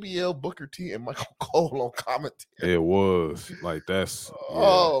JBL, Booker T, and Michael Cole on commentary. It was like that's.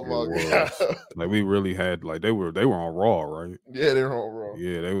 Oh my god! Like, we really had, like, they were on Raw, right? Yeah, they were on Raw.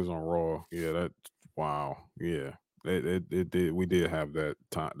 Yeah, they was on Raw. Yeah, that. Wow. Yeah, it did. We did have that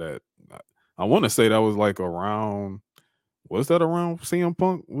time. That I want to say that was like around. Was that around CM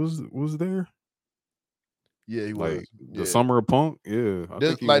Punk was there? Yeah, he like was. The summer of Punk. Yeah, no.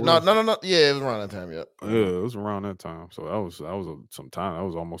 Yeah, it was around that time. Yep. Yeah, it was around that time. So that was some time. That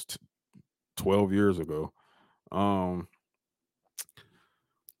was almost 12 years ago.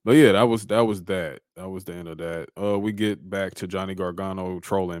 But yeah, that was that. That was the end of that. We get back to Johnny Gargano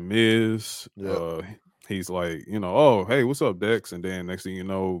trolling Miz. Yep. He's like, oh, hey, what's up, Dex? And then next thing you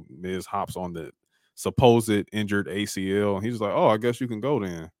know, Miz hops on the supposed injured ACL, and he's like, oh, I guess you can go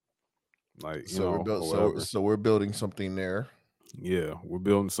then. Like, so we're building something there. Yeah, we're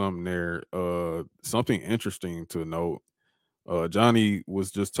building something there. Something interesting to note. Johnny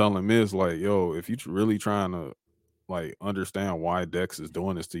was just telling Miz, like, yo, if you really trying to, like, understand why Dex is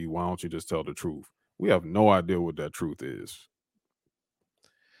doing this to you, why don't you just tell the truth? We have no idea what that truth is.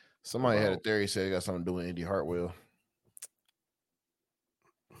 Somebody had a theory, said it got something to do with Indy Hartwell.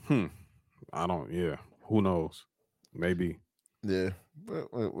 I don't. Yeah, who knows? Maybe. Yeah, we're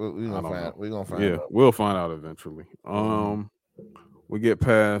gonna find out. We'll find out eventually. We get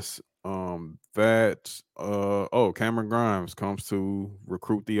past that. Cameron Grimes comes to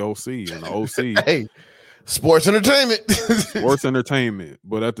recruit the OC, and the OC. Hey, Sports entertainment. Sports entertainment.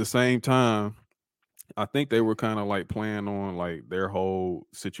 But at the same time, I think they were kind of like playing on like their whole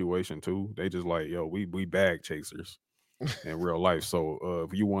situation too. They just like, yo, we bag chasers in real life. So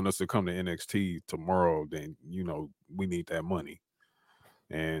if you want us to come to NXT tomorrow, then you know we need that money.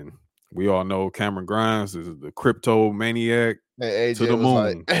 And we all know Cameron Grimes is the crypto maniac And to the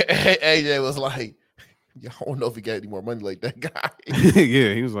moon. AJ was like, I don't know if he got any more money like that guy.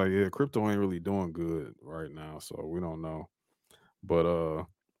 Yeah, he was like, yeah, crypto ain't really doing good right now, so we don't know. But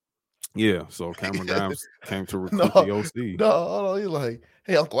yeah, so Cameron Grimes came to recruit the OC. No, hold on. He's like,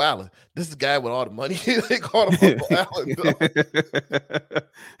 hey, Uncle Allen, this is the guy with all the money. They called him Uncle Allen.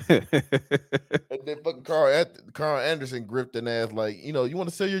 And then fucking Carl Anderson gripped an ass like, you know, you want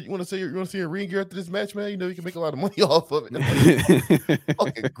to sell your ring gear after this match, man? You know, you can make a lot of money off of it.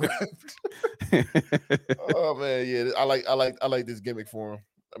 Fucking gripped. Oh man, yeah, I like this gimmick for him.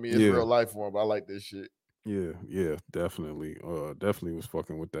 I mean, it's real life for him, but I like this shit. Yeah, definitely. Definitely was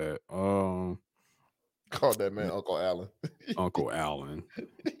fucking with that. Called that man Uncle Allen. Uncle Allen.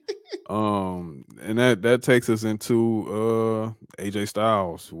 And that takes us into AJ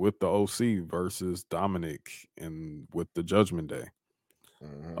Styles with the OC versus Dominic and with the Judgment Day.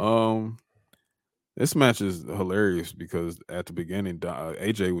 Mm-hmm. This match is hilarious because at the beginning,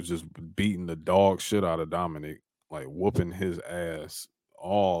 AJ was just beating the dog shit out of Dominic, like whooping his ass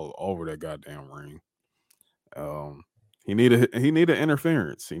all over that goddamn ring. He needed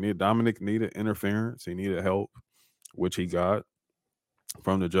interference. Dominic needed interference. He needed help, which he got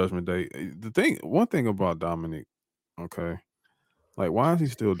from the Judgment Day. One thing about Dominic, okay, like why is he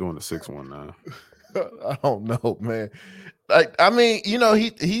still doing the 619? I don't know, man. Like, I mean, you know,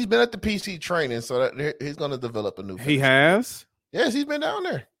 he's been at the PC training, so that he's going to develop a new. He has. Yes, he's been down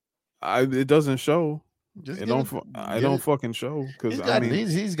there. It doesn't show. It don't fucking show because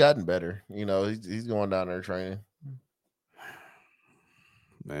he's gotten better. You know, he's going down there training.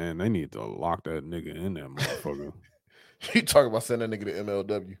 Man, they need to lock that nigga in there, motherfucker. You talking about sending that nigga to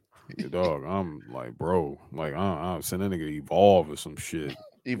MLW? Dog, I'm like, bro, like I'm sending that nigga to Evolve or some shit.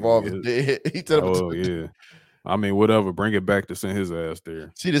 Evolve is dead. He said, oh yeah. I mean, whatever. Bring it back to send his ass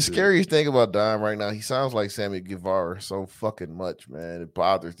there. See, the scariest thing about Dime right now, he sounds like Sammy Guevara so fucking much, man. It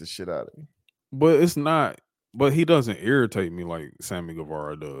bothers the shit out of me. But it's not. But he doesn't irritate me like Sammy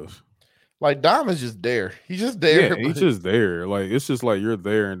Guevara does. Like Dime is just there. He's just there. Yeah, he's just there. Like it's just like you're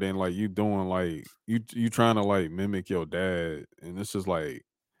there, and then like you doing like you trying to like mimic your dad, and it's just like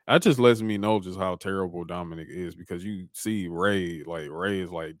that just lets me know just how terrible Dominic is because you see Ray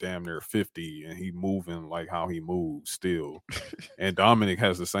is like damn near 50 and he moving like how he moves still. And Dominic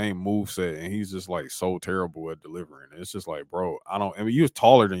has the same move set and he's just like so terrible at delivering. It's just like, bro, I mean you're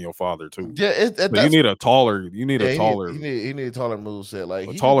taller than your father too. Yeah, you need a taller he need a taller move set, like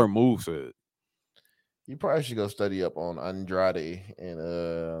a taller move set. You probably should go study up on Andrade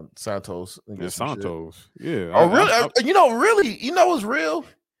and Santos. And Santos, yeah. Oh, really? You know what's real?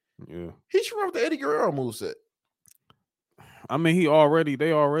 Yeah, he should remember the Eddie Guerrero moveset. I mean,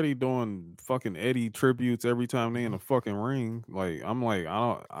 they already doing fucking Eddie tributes every time they in a fucking ring. Like, I'm like,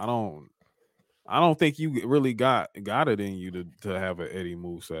 I don't think you really got it in you to have an Eddie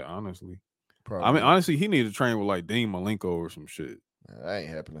moveset, honestly. Probably. I mean, honestly, he need to train with like Dean Malenko or some shit. That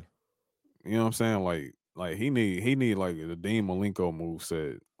ain't happening. You know what I'm saying? Like he need like the Dean Malenko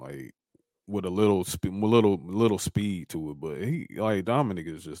moveset, like with a little speed to it, but he like Dominic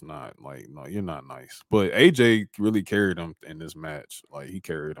is just not like, no, you're not nice. But AJ really carried him in this match. Like he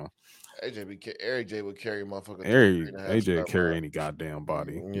carried him. AJ would carry motherfucker. AJ carry any goddamn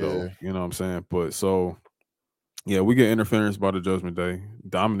body. Yeah, though, you know what I'm saying. But so yeah, we get interference by the Judgment Day.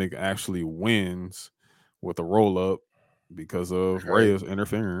 Dominic actually wins with a roll up because of Rey's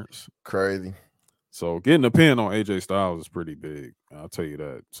interference. Crazy. So getting a pin on AJ Styles is pretty big. I'll tell you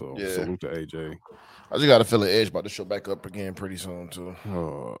that. So salute to AJ. I just got a feeling Edge about to show back up again pretty soon too.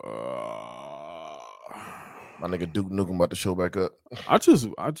 My nigga Duke Nukem about to show back up. I just,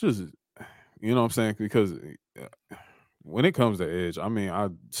 you know what I'm saying? Because when it comes to Edge, I mean, I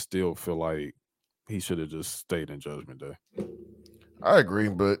still feel like he should have just stayed in Judgment Day. I agree,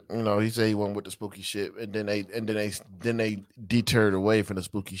 but you know, he said he went with the spooky shit, and then they deterred away from the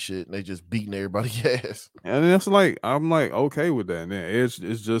spooky shit, and they just beating everybody's ass. And it's like I'm like okay with that. And then Edge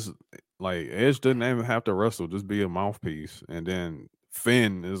is just like Edge didn't even have to wrestle, just be a mouthpiece. And then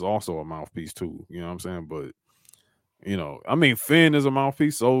Finn is also a mouthpiece too. You know what I'm saying? But you know, I mean, Finn is a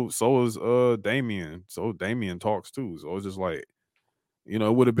mouthpiece. So is Damian. So Damian talks too. So it's just like, you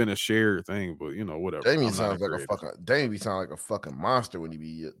know, it would have been a shared thing, but you know, whatever. Damian sounds like a fucking monster when he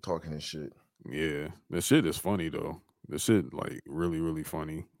be talking and shit. Yeah, the shit is funny though. The shit like really, really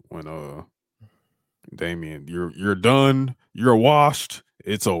funny when Damien, you're done. You're washed.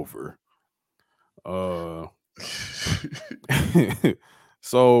 It's over.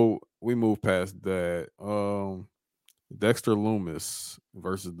 So we move past that. Dexter Loomis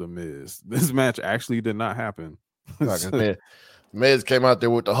versus The Miz. This match actually did not happen. Miz came out there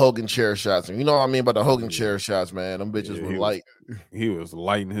with the Hogan chair shots, and you know what I mean by the Hogan chair shots, man. Them bitches were light. He was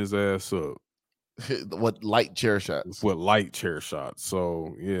lighting his ass up. What light chair shots? With light chair shots.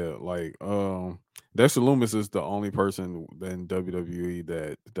 So yeah, like Dexter Loomis is the only person in WWE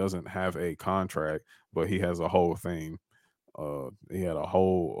that doesn't have a contract, but he has a whole thing. He had a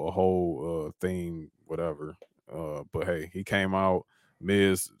whole theme, whatever. But hey, he came out.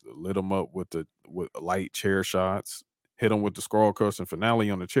 Miz lit him up with light chair shots, hit him with the Skull Crushing finale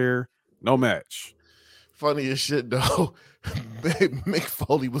on the chair. No match. Funny as shit though. Mick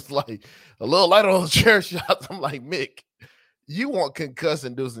Foley was like a little light on those chair shots. I'm like, Mick, you want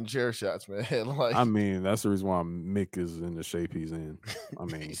concuss-inducing chair shots, man. Like, I mean, that's the reason why Mick is in the shape he's in. I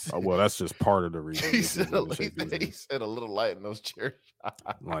mean, well, that's just part of the reason. He said a little light in those chair shots.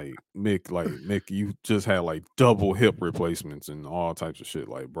 Like Mick, you just had like double hip replacements and all types of shit.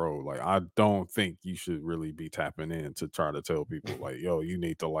 Like, bro, like I don't think you should really be tapping in to try to tell people like, yo, you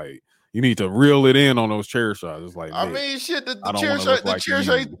need to reel it in on those chair shots. It's like, I mean, shit,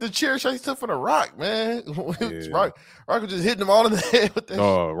 the chair shot he took from the Rock, man. Yeah. Rock was just hitting him all in the head with that.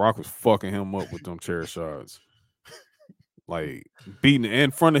 Rock was fucking him up with them chair shots. Like beating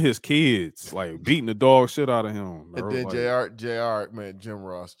in front of his kids, like beating the dog shit out of him. And then like, JR, man, Jim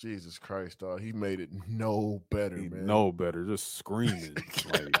Ross, Jesus Christ, dog, he made it no better, man. No better, just screaming.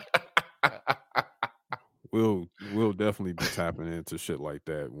 Like, we'll definitely be tapping into shit like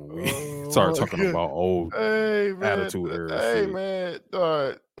that when we start talking about old Attitude Era. Hey, shit. Man,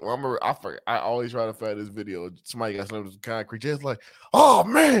 dog. I always try to find this video. Somebody got slammed to the concrete. Just like, oh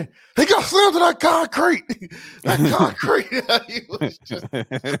man, he got slammed to that concrete. That concrete. He was just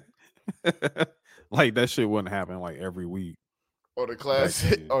like that shit wouldn't happen like every week. Or the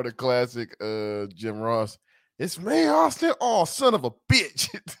classic Jim Ross. It's me, Austin. Oh, son of a bitch.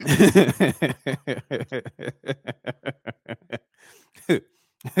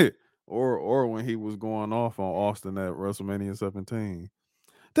 or when he was going off on Austin at WrestleMania 17.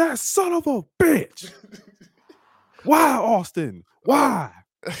 That son of a bitch. Why, Austin? Why?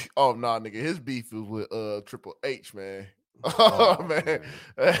 Oh, nah, nigga. His beef was with Triple H, man. Oh, man.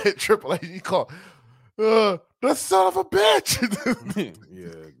 Triple H, he called that son of a bitch.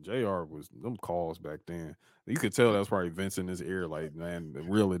 Yeah, JR was them calls back then. You could tell that's probably Vince in his ear, like, man,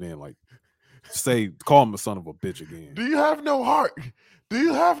 reel it in, like, call him a son of a bitch again. Do you have no heart? Do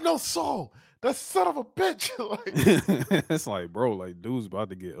you have no soul? That son of a bitch. Like, it's like, bro, like, dude's about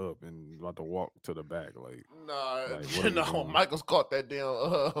to get up and about to walk to the back. Like, no, Michael's caught that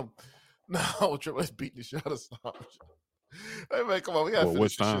damn. No, Triple H beating the shit out of Savage. Hey man, come on, we gotta finish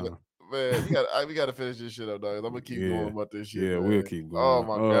which this time? shit up. Man, we gotta finish this shit up, dog. I'm gonna keep going about this shit. Yeah, man. we'll keep going. Oh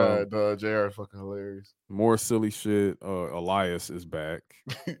my god, dog. JR is fucking hilarious. More silly shit. Elias is back.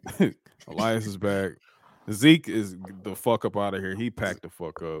 Elias is back. Zeke is the fuck up out of here. He packed the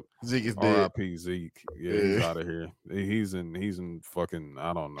fuck up. Zeke is dead. R.I.P. Zeke. Yeah, he's out of here. He's in fucking,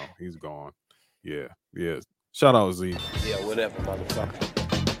 I don't know. He's gone. Yeah. Shout out Zeke. Yeah, whatever,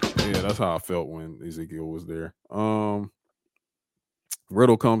 motherfucker. Yeah, that's how I felt when Ezekiel was there.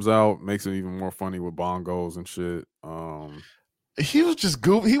 Riddle comes out, makes it even more funny with bongos and shit. He was just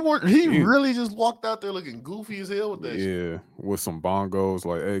goofy. He really just walked out there looking goofy as hell with that shit. Yeah, with some bongos,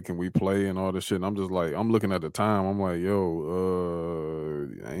 like, hey, can we play and all this shit? And I'm just like, I'm looking at the time. I'm like, yo,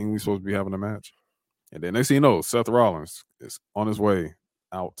 ain't we supposed to be having a match? And then next thing you know, Seth Rollins is on his way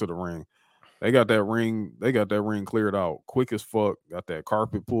out to the ring. They got that ring cleared out quick as fuck. Got that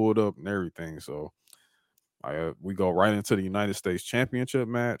carpet pulled up and everything. So we go right into the United States Championship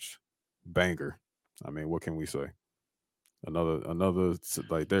match. Banger. I mean, what can we say? Another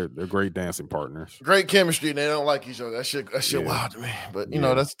like they're great dancing partners. Great chemistry, and they don't like each other. That shit wild to me. But you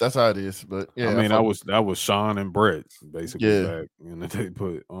know, that's how it is. But yeah, I mean, that was Sean and Brett basically back. And they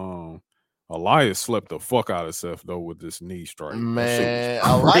put Elias slept the fuck out of Seth though with this knee strike. Man,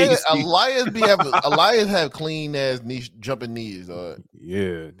 Elias have clean ass knee jumping knees.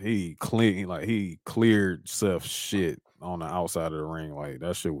 Yeah, he cleared Seth's shit on the outside of the ring. Like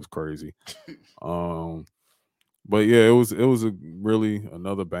that shit was crazy. But yeah, it was a really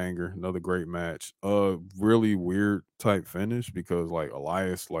another banger, another great match. Really weird type finish because like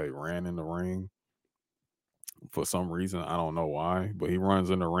Elias like ran in the ring for some reason. I don't know why, but he runs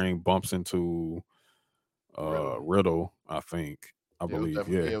in the ring, bumps into Riddle, I believe.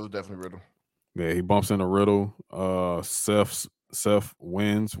 It was definitely Riddle. Yeah, he bumps into Riddle. Seth Seth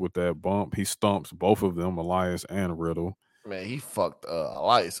wins with that bump. He stumps both of them, Elias and Riddle. Man, he fucked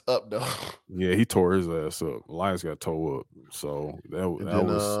Elias up though. Yeah, he tore his ass up. Elias got tore up. So that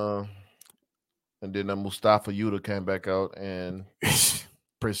was. And then Mustafa Yuta came back out and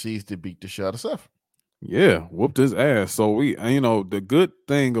proceeds to beat the shit out of Seth. Yeah, whooped his ass. So the good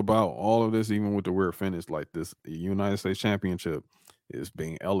thing about all of this, even with the weird finish like this, the United States Championship is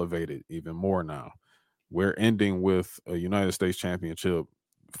being elevated even more now. We're ending with a United States Championship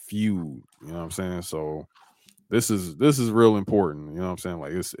feud. You know what I'm saying? So this is real important. You know what I'm saying?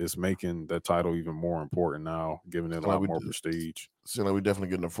 Like it's making that title even more important now, giving it a lot more prestige. So like we definitely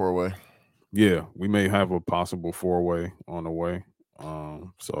getting a 4-way. Yeah, we may have a possible 4-way on the way.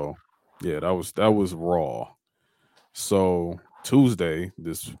 So yeah, that was Raw. So Tuesday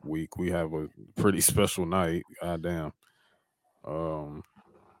this week we have a pretty special night. Goddamn.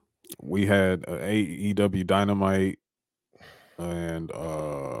 We had AEW Dynamite and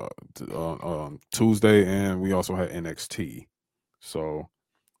Tuesday, and we also had NXT. So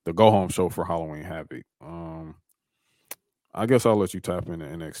the go home show for Halloween Havoc. I guess I'll let you tap into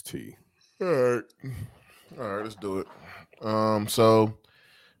NXT. All right, let's do it. So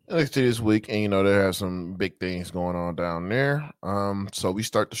NXT this week, and they have some big things going on down there. So we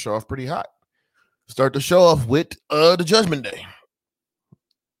start the show off pretty hot. Start the show off with the Judgment Day.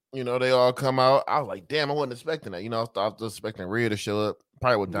 They all come out. I was like, damn, I wasn't expecting that. I was expecting Rhea to show up,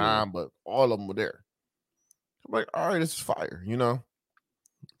 probably with Dom, but all of them were there. I'm like, all right, this is fire.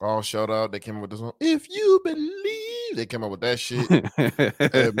 All showed out. They came up with this one. If you believe. They came up with that shit.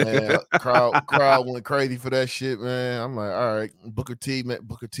 Hey, man, crowd went crazy for that shit, man. I'm like, all right, Booker T, man,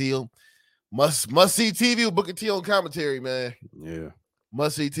 Booker T, must see TV with Booker T on commentary, man. Yeah,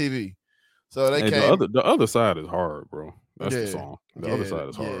 must see TV. So they came. The other side is hard, bro. That's the song. The other side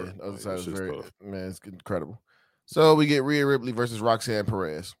is hard. Yeah, the other side is very tough. Man, it's incredible. So we get Rhea Ripley versus Roxanne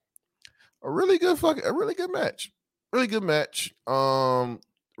Perez. A really good match. Really good match.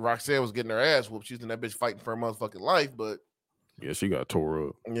 Roxanne was getting her ass whooped. She was in that bitch fighting for her motherfucking life, but yeah, she got tore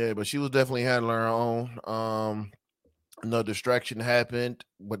up. Yeah, but she was definitely handling her own. No distraction happened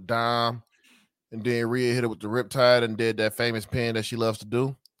with Dom, and then Rhea hit it with the Riptide and did that famous pin that she loves to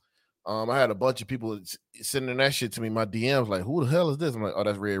do. I had a bunch of people sending that shit to me. My DMs like, who the hell is this? I'm like, oh,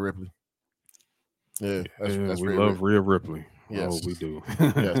 that's Rhea Ripley. Yeah, that's we love Rhea Ripley. Yes. Oh, we do.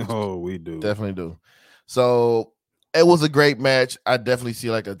 Yes. Oh, we do. Definitely do. So it was a great match. I definitely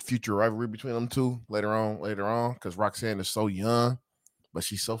see like a future rivalry between them two later on, because Roxanne is so young, but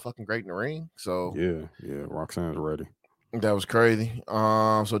she's so fucking great in the ring. So yeah, Roxanne's ready. That was crazy.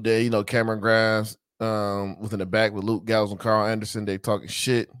 So there, Cameron Grimes was in the back with Luke Gallows and Carl Anderson. They talking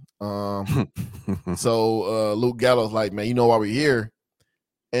shit. So Luke Gallows like, man, you know why we're here?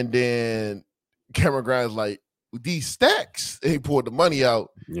 And then Cameron Grimes like, with these stacks, and he pulled the money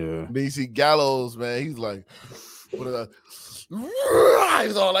out. Yeah. Then you see Gallows, man, he's like, he's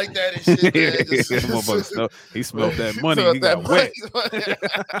all like that and shit. Man. He smelled that money. He got wet.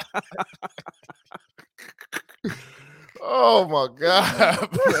 Oh my God,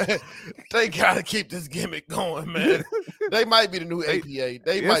 man. They gotta keep this gimmick going, man. They might be the new APA.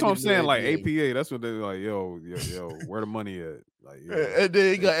 That's what I'm saying. Like APA, that's what they're like, yo, where the money at? Like, and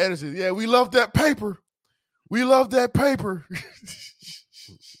then he got Anderson. Yeah, we love that paper. We love that paper.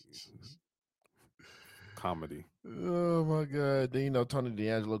 Comedy. Oh my God. Then Tony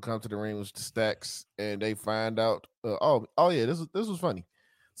D'Angelo comes to the ring with the stacks, and they find out. Oh yeah, this was funny.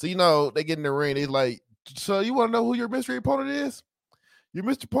 So they get in the ring. They like, so you want to know who your mystery opponent is? Your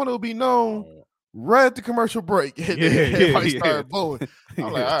mystery opponent will be known right at the commercial break. Everybody started booing.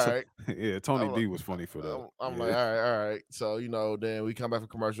 I'm like, all right. Yeah, Tony D was funny for that. I'm like, all right. So then we come back from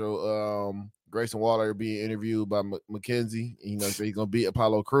commercial. Grayson Waller being interviewed by McKenzie. So he's gonna beat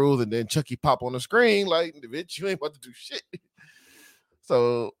Apollo Crews, and then Chucky pop on the screen like, bitch, you ain't about to do shit.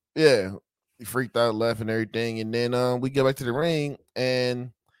 So yeah, he freaked out, left and everything, and then we get back to the ring,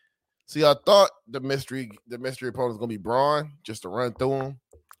 and see, I thought the mystery opponent was gonna be Braun just to run through him.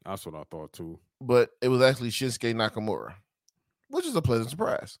 That's what I thought too. But it was actually Shinsuke Nakamura, which is a pleasant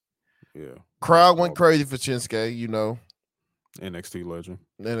surprise. Yeah, crowd went crazy for Shinsuke. NXT legend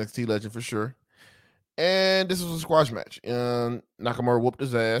for sure. And this was a squash match. Nakamura whooped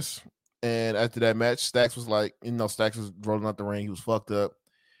his ass. And after that match, Stacks was like, Stacks was rolling out the ring. He was fucked up.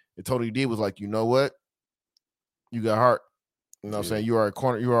 And Tony D was like, you know what? You got heart. What I'm saying? You are a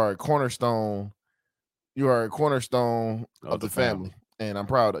cornerstone. You are a cornerstone of the family. And I'm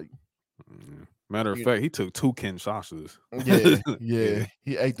proud of you. Matter of fact, he took 2 Kinshasas. Yeah.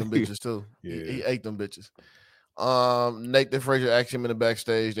 He ate them bitches too. Yeah. He ate them bitches. Nathan Frazier asked him in the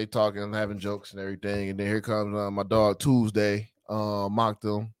backstage. They talking and having jokes and everything. And then here comes my dog Tuesday. mocked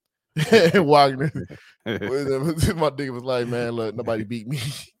him. And Wagner, my nigga was like, man, look, nobody beat me.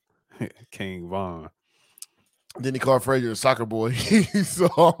 King Von. Then he called Frazier a soccer boy. So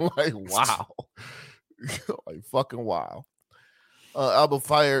I'm like, wow. Like fucking wow. Alba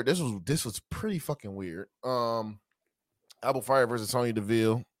Fire. This was pretty fucking weird. Alba Fire versus Sonya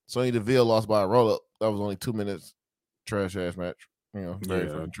Deville. Sonya Deville lost by a roll up. That was only 2 minutes. Trash ass match. You know, very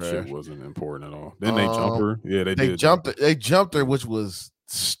fucking trash. Shit wasn't important at all. Then they jump her. Yeah, they did. They jumped her, which was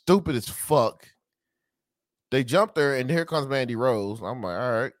stupid as fuck. They jumped her, and here comes Mandy Rose. I'm like,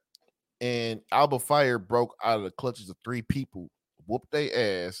 all right. And Alba Fire broke out of the clutches of 3 people, whooped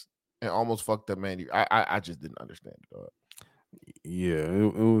their ass, and almost fucked up Mandy. I just didn't understand it, dog. Yeah,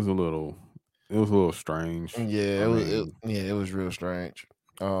 it was a little strange. Yeah, it was real strange.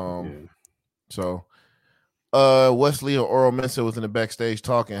 So Wesley and Oral Mensah was in the backstage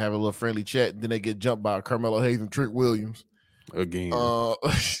talking, having a little friendly chat. Then they get jumped by Carmelo Hayes and Trick Williams again.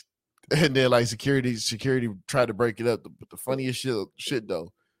 And then like security tried to break it up. But the funniest shit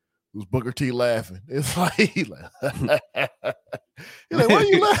though was Booker T laughing. It's like he's like, why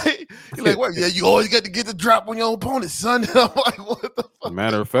you laughing? He's like, what? Yeah, you always got to get the drop on your opponent, son. I'm like, what the fuck?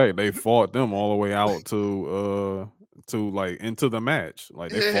 Matter of fact, they fought them all the way out to like into the match.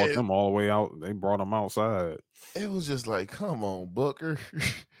 Like they fought them all the way out. They brought them outside. It was just like, come on, Booker.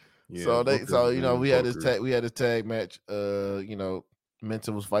 Yeah, we had this tag match.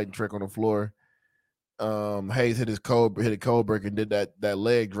 Mensah was fighting Trick on the floor. Hayes hit a code breaker and did that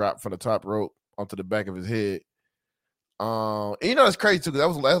leg drop from the top rope onto the back of his head. And it's crazy too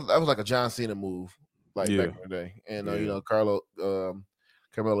because that was like a John Cena move, back in the day. And Carmelo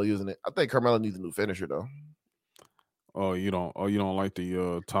using it. I think Carmelo needs a new finisher though. Oh, you don't like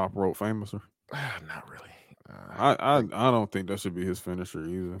the top rope famouser? Not really. I don't think that should be his finisher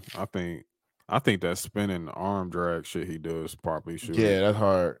either. I think that spinning arm drag shit he does probably should. Yeah, that's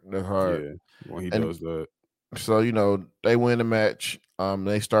hard. Yeah, when he does that. So they win the match.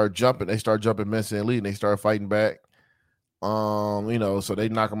 They start jumping. Mensah and Lee, and they start fighting back. So they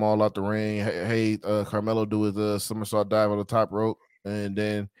knock them all out the ring. Carmelo do his somersault dive on the top rope, and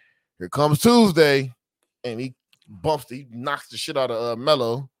then here comes Tuesday, and he knocks the shit out of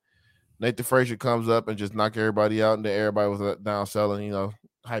Mello. Nathan Frazier comes up and just knock everybody out, and then everybody was down selling,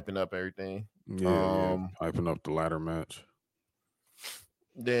 hyping up everything. Hyping up the ladder match.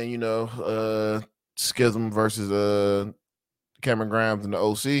 Then Schism versus Cameron Grimes and the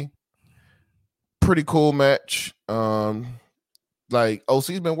OC. Pretty cool match. OC's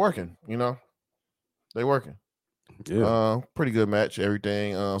been working, they working. Yeah. Pretty good match,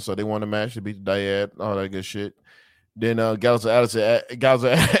 everything. So they won the match, they beat the Dyad, all that good shit. Then Gallows Anderson asked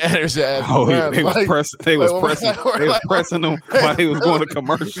they was pressing him while he was going to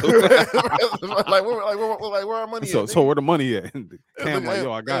commercial. where our money at? So where the money at? Cam like,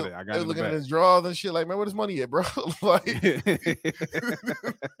 yo, I got it. I was looking at his drawers and shit. Like, man, where his money at, bro?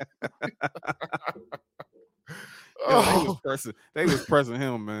 They was pressing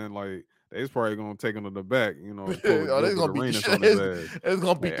him, man. Like they was probably gonna take him to the back. They gonna beat the shit. It's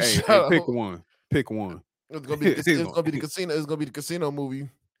gonna beat the shit. Pick one. It's gonna be the casino. It's gonna be the casino movie,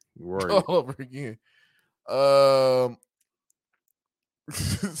 right? All over again.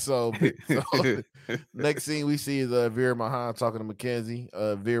 So next scene we see is Veer Mahan talking to Mackenzie.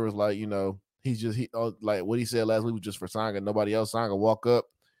 Veer was like, like what he said last week was just for Sanga. Nobody else. Sanga walking up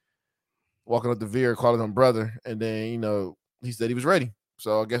to Veer, calling him brother, and then he said he was ready.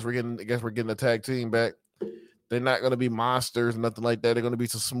 So I guess we're getting a tag team back. They're not gonna be monsters, nothing like that. They're gonna be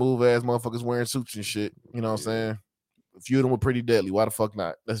some smooth ass motherfuckers wearing suits and shit. You know what I'm saying? A few of them were Pretty Deadly. Why the fuck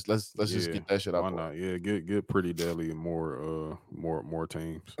not? Let's just get that shit out. Why not? Yeah, get Pretty Deadly and more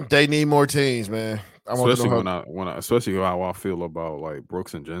teams. They need more teams, man. Especially how I feel about like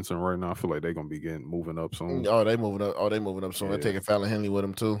Brooks and Jensen right now. I feel like they're gonna be moving up soon. Oh, they moving up soon. They're taking Fallon Henley with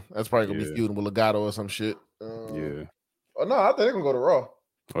them too. That's probably gonna be feuding with Legato or some shit. Yeah. Oh no, I think they're gonna go to Raw.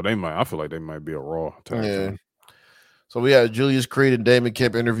 Oh, they might. I feel like they might be a Raw tag team. So we had Julius Creed and Damon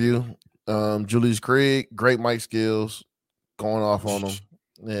Kemp interview. Julius Creed, great mic skills, going off on him.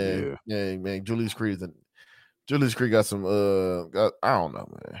 Yeah, man. Julius Creed got some. I don't know,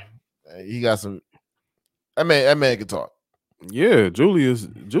 man. He got some. That man can talk. Yeah, Julius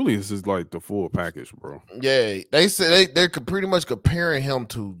is like the full package, bro. Yeah, they said they're pretty much comparing him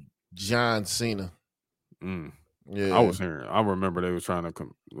to John Cena. Yeah, I remember they was trying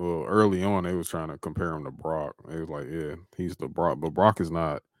to early on they was trying to compare him to Brock. They was like, yeah, he's the Brock, but Brock is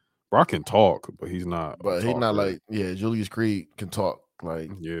not. Brock can talk, but he's not. But he's not like Julius Creed can talk. Like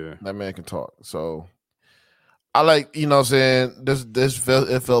that man can talk. So I like what I'm saying.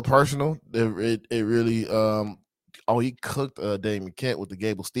 It felt personal. It really cooked Damon Kent with the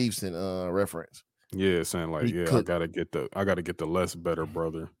Gable Steveson reference. Yeah, saying like, He I cooked. gotta get the less better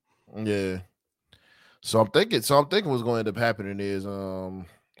brother. Yeah. So I'm thinking what's going to end up happening is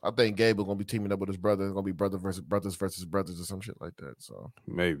I think Gable gonna be teaming up with his brother. It's gonna be brother versus brothers or some shit like that. So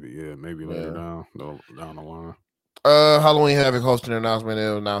Maybe later down the line. Halloween Havoc hosting an announcement. They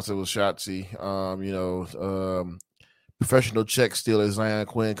announced it was Shotzi. Professional check stealer Zion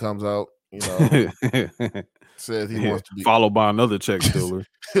Quinn comes out. Says he wants to be followed by another check stealer.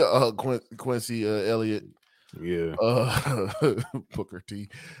 Quincy Elliott. Yeah. Booker T.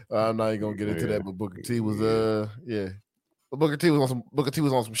 I'm not even gonna get into that, but Booker T was But Booker T was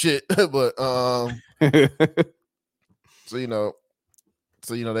on some shit. But so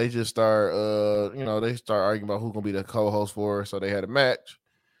they just start they start arguing about who's gonna be the co-host for her. So they had a match.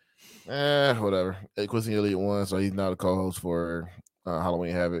 Whatever. Quincy Elliott won, so he's now the co-host for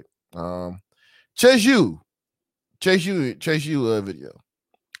Halloween Havoc. Chase U video.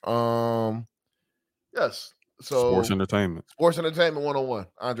 Yes. So Sports Entertainment 101.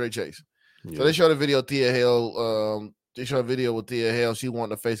 Andre Chase. Yeah. So they showed a video of Thea Hale. They showed a video with Thea Hale. She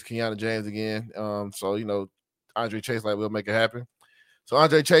wanted to face Kiana James again. So Andre Chase like, we'll make it happen. So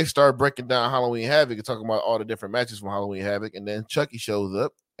Andre Chase started breaking down Halloween Havoc and talking about all the different matches from Halloween Havoc. And then Chucky shows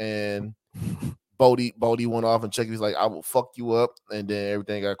up and Bodie went off and Chucky was like, I will fuck you up. And then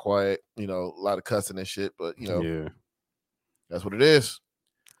everything got quiet. A lot of cussing and shit. But that's what it is.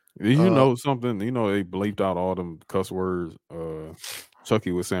 Did you know something? They bleeped out all them cuss words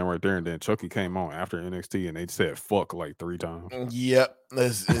Chucky was saying right there, and then Chucky came on after NXT and they said fuck like 3 times. Yep.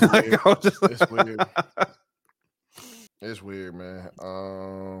 It's weird. It's weird. It's weird, man.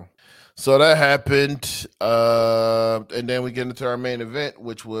 So that happened. And then we get into our main event,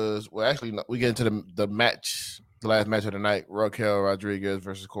 which was we get into the match, the last match of the night, Raquel Rodriguez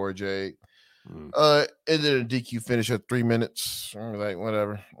versus Cora Jade. Ended a DQ finish at 3 minutes. Like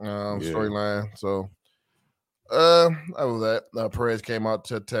whatever. Storyline. So that was that. Perez came out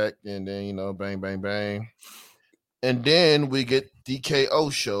to attack, and then bang, bang, bang. And then we get the KO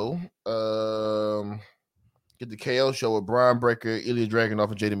show. Get the KO show with Brian Breaker, Ilya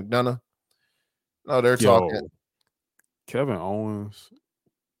Dragunov, and JD McDonough. No, they're talking. Kevin Owens.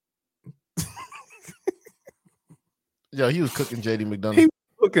 Yo, he was cooking JD McDonough. He was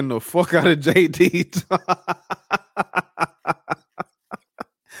cooking the fuck out of JD.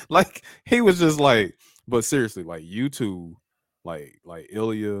 Like he was just like, but seriously, like you two, like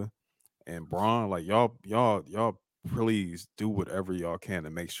Ilya and Braun, like y'all please do whatever y'all can to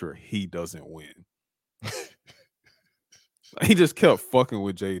make sure he doesn't win. He just kept fucking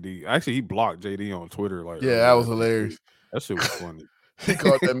with JD. Actually, he blocked JD on Twitter. Like, that was hilarious. That shit was funny. He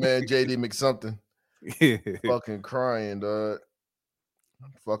called that man JD McSomething. Yeah. Fucking crying, dog.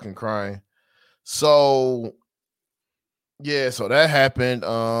 Fucking crying. So so that happened.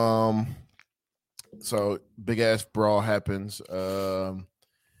 So big ass brawl happens.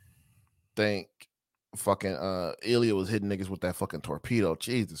 Think fucking Ilya was hitting niggas with that fucking torpedo.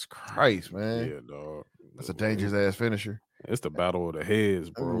 Jesus Christ, man. Yeah, dog. That's a dangerous ass finisher. It's the battle of the heads,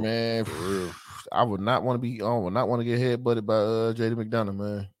 bro. Man, for real. I would not want to get headbutted by JD McDonough,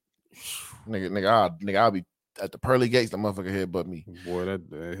 man. Nigga, I'll be at the pearly gates. The motherfucker headbutt me. Boy, that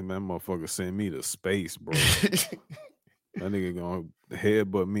motherfucker send me to space, bro. That nigga gonna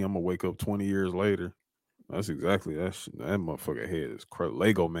headbutt me. I'm gonna wake up 20 years later. That's exactly that. That motherfucker head is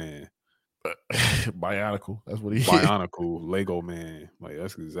Lego man. Bionicle. That's what he Bionicle Lego man. Like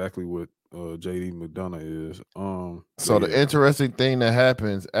that's exactly what JD McDonough is. So the interesting thing that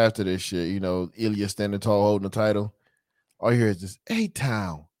happens after this shit, Ilya standing tall holding the title. All you hear is this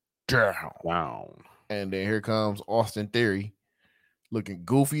A-Town down. And then here comes Austin Theory looking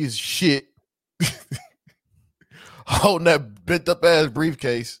goofy as shit. Holding that bent up ass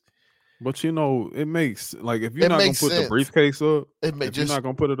briefcase. But it makes like if you're not gonna put the briefcase up, you're not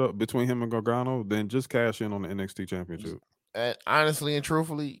gonna put it up between him and Gargano, then just cash in on the NXT Championship. And honestly and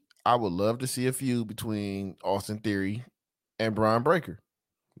truthfully, I would love to see a feud between Austin Theory and Brian Breaker.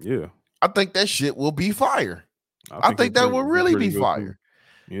 Yeah, I think that shit will be fire. I think that will really be fire.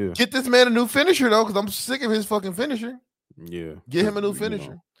 Too. Yeah, get this man a new finisher though, because I'm sick of his fucking finisher. Yeah, get him a new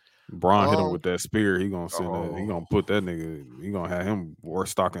finisher. Braun hit him with that spear. He gonna send he gonna put that nigga. He gonna have him worth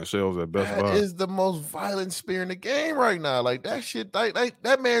stocking shelves at Best Buy. That is the most violent spear in the game right now. Like that shit. Like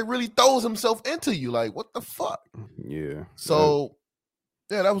that man really throws himself into you. Like what the fuck? Yeah. So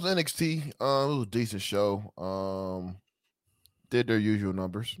that was NXT. It was a decent show. Did their usual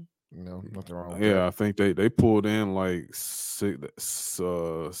numbers. Nothing wrong with that. I think they pulled in like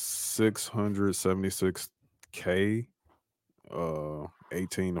 676K.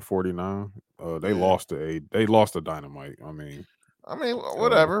 18-49. They Yeah. lost to Dynamite. I mean,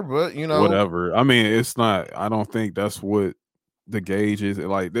 whatever, but whatever. I mean, it's not. I don't think that's what the gauge is.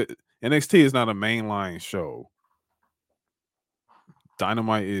 Like NXT is not a mainline show.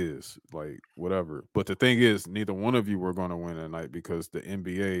 Dynamite is like whatever. But the thing is, neither one of you were going to win tonight because the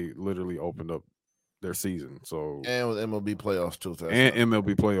NBA literally opened up their season. So and with MLB playoffs too. So and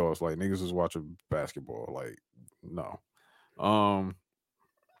MLB playoffs, like niggas is watching basketball. Like no.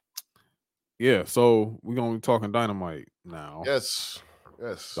 Yeah, so we're gonna be talking Dynamite now. Yes.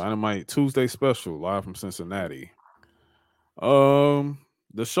 Dynamite Tuesday special live from Cincinnati.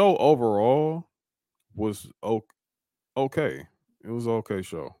 The show overall was okay. It was an okay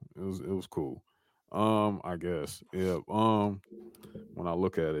show. It was cool. I guess. Yeah. When I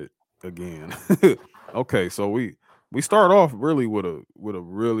look at it again. Okay, so we start off really with a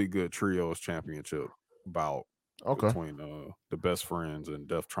really good trios championship bout between the Best Friends and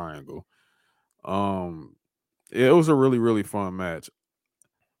Death Triangle. It was a really, really fun match.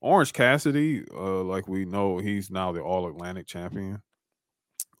 Orange Cassidy, like we know, he's now the All Atlantic champion.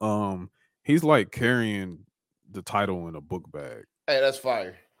 He's like carrying the title in a book bag. Hey, that's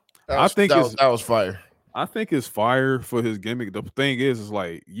fire. That was fire. I think it's fire for his gimmick. The thing is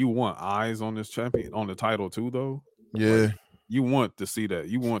like you want eyes on this champion on the title too, though. Yeah, like, you want to see that.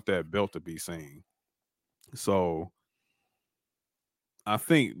 You want that belt to be seen. So I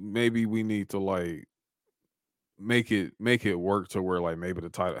think maybe we need to like make it work to where like maybe the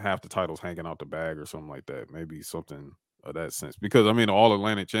title half the title's hanging out the bag or something like that. Maybe something of that sense. Because I mean the All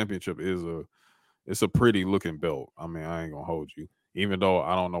Atlantic Championship it's a pretty looking belt. I mean, I ain't gonna hold you. Even though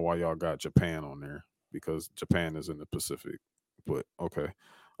I don't know why y'all got Japan on there because Japan is in the Pacific. But okay.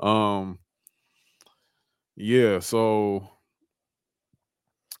 Yeah, so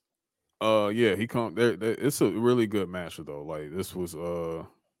yeah, he come there. It's a really good match though. Like this was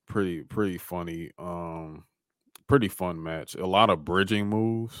pretty funny. Pretty fun match. A lot of bridging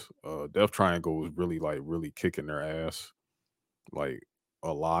moves. Death Triangle was really kicking their ass like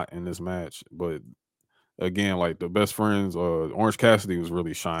a lot in this match. But again, like the Best Friends, Orange Cassidy was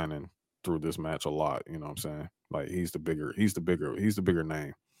really shining through this match a lot. You know what I'm saying? Like he's the bigger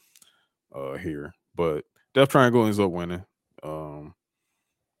name here. But Death Triangle ends up winning.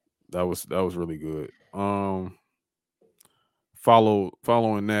 That was really good.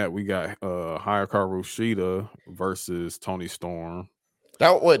 Following that, we got Hikaru Shida versus Tony Storm.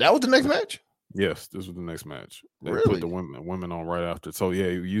 That was the next match? Yes, this was the next match. They really? put the women on right after. So yeah,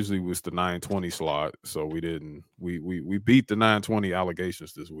 it usually was the 920 slot. So we didn't we beat the 920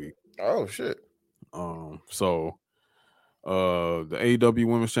 allegations this week. Oh shit. So the AEW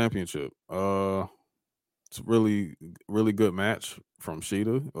Women's Championship. It's a really good match from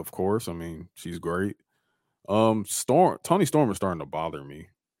Shida, of course. I mean, she's great. Tony Storm is starting to bother me.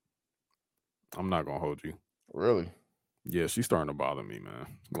 I'm not gonna hold you. Really? Yeah, she's starting to bother me, man.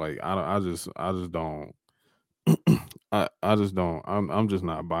 Like I just don't. I just don't. I'm just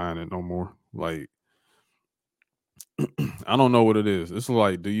not buying it no more. Like I don't know what it is. It's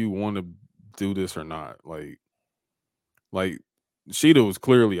like, do you want to do this or not? Like Sheeta was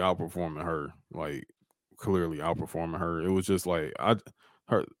clearly outperforming her. Like clearly outperforming her. It was just like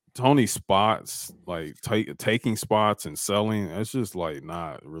her Tony spots, like taking spots and selling. It's just like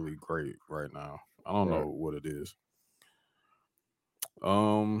not really great right now. I don't know what it is.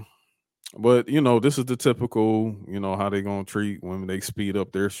 But you know, this is the typical, you know, how they gonna treat when they speed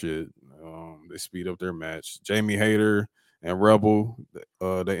up their shit. They speed up their match. Jamie Hayter and Rebel,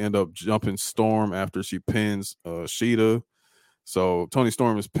 they end up jumping Storm after she pins Sheeta. So Tony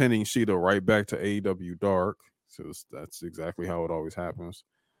Storm is pinning Sheeta right back to AEW Dark. So that's exactly how it always happens.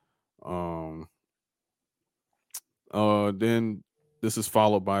 Then this is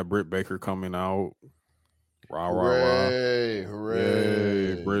followed by Britt Baker coming out. Rah, hooray, rah, rah.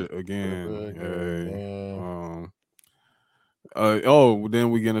 hooray. Yay, Britt again. Yay.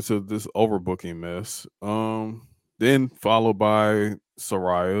 Then we get into this overbooking mess. Then followed by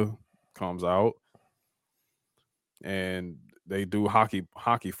Saraya comes out. And they do hockey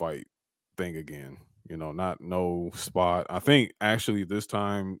fight thing again. You know, no spot. I think actually this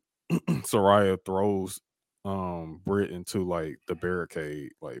time Saraya throws Britt into like the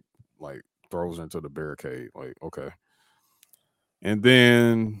barricade, like throws her into the barricade. Like, okay. And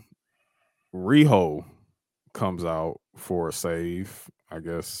then Riho comes out for a save, I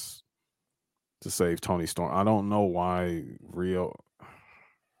guess, to save Tony Storm. I don't know why Riho.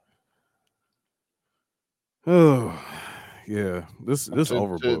 Oh, yeah. This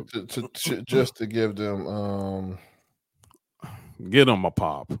overbooked. Just to give them get them a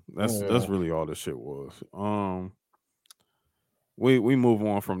pop. That's really all this shit was. we move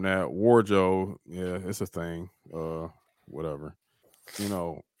on from that. Warjo, yeah, it's a thing. Whatever. You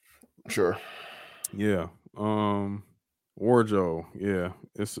know, Sure. yeah. Warjo, yeah,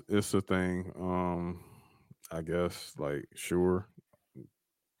 it's a thing. I guess like sure,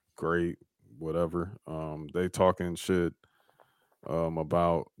 great, whatever. They talking shit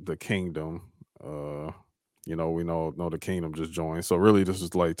about the kingdom. We know the kingdom just joined. So really this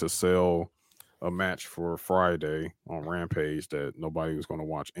is like to sell a match for Friday on Rampage that nobody was gonna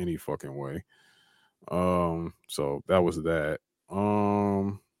watch any fucking way. So that was that.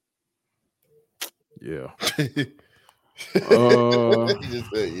 Yeah. He just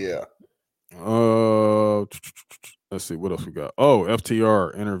said, yeah. Let's see what else we got. Oh,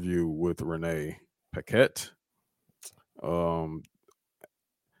 FTR interview with Renee Paquette. They're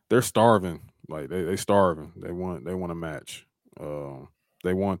starving. Like they starving. They want a match.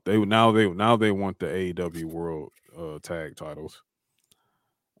 They want the AEW World Tag titles.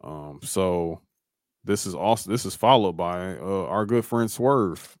 So this is followed by our good friend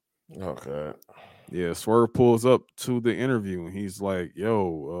Swerve. Okay. Yeah, Swerve pulls up to the interview and he's like,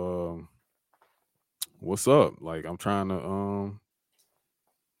 "Yo, what's up? Like, I'm trying to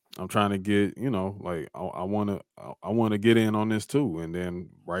get, like I want to get in on this too." And then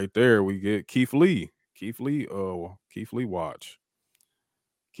right there we get Keith Lee. Keith Lee watch.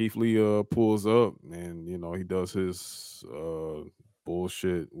 Keith Lee pulls up and he does his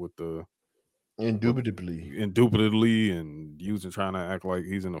bullshit with the indubitably and trying to act like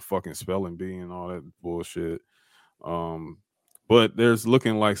he's in a fucking spelling bee and all that bullshit. But there's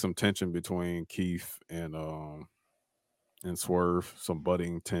looking like some tension between Keith and Swerve, some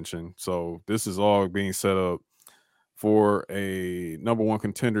budding tension. So this is all being set up for a number one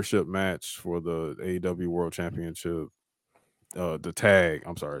contendership match for the AEW World Championship, the tag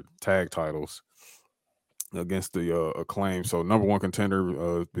titles against the Acclaim. So number one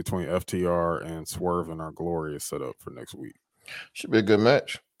contender between FTR and Swerve and Our Glory is set up for next week. Should be a good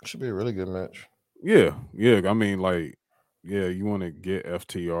match. Should be a really good match. Yeah. I mean, like, yeah, you want to get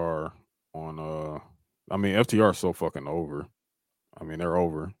FTR on FTR is so fucking over. I mean, they're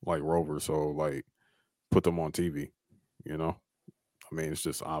over like Rover, so like put them on TV, I mean, it's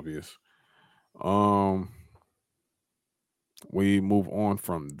just obvious. We move on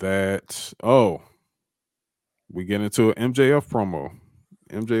from that. Oh, we get into an MJF promo.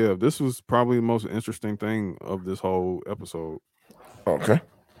 MJF, this was probably the most interesting thing of this whole episode. Okay.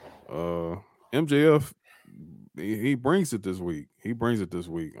 MJF, he brings it this week. It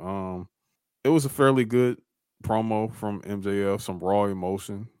was a fairly good promo from MJF, some raw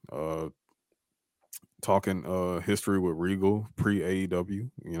emotion. Talking history with Regal pre AEW.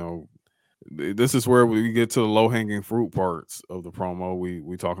 This is where we get to the low hanging fruit parts of the promo.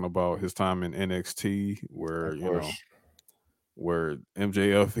 We talking about his time in NXT, where where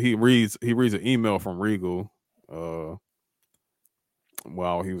MJF he reads an email from Regal while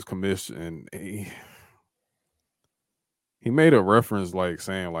he was commissioned, and he made a reference like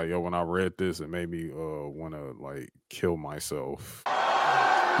saying like, "Yo, when I read this, it made me want to like kill myself."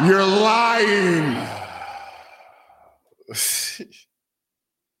 You're lying.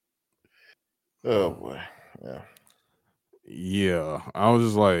 Oh boy. Yeah, I was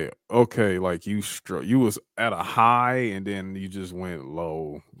just like, okay, like you was at a high and then you just went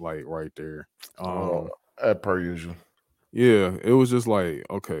low, like right there. Per usual. Yeah, it was just like,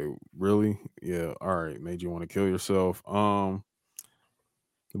 okay, really? Yeah, all right, made you want to kill yourself.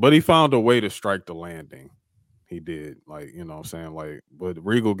 But he found a way to strike the landing. He did, like, what I'm saying, like, but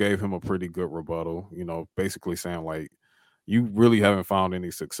Regal gave him a pretty good rebuttal, basically saying like, you really haven't found any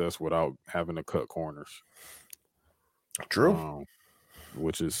success without having to cut corners. True.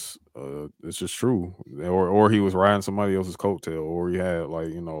 Which is it's just true. Or he was riding somebody else's coattail, or he had like,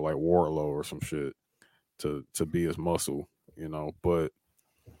 like Wardlow or some shit to be his muscle, but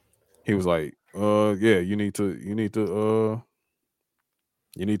he was like, yeah, you need to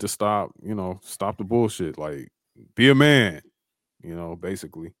stop, stop the bullshit, like be a man,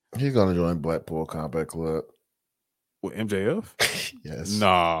 basically. He's gonna join Blackpool Combat Club. With MJF? Yes.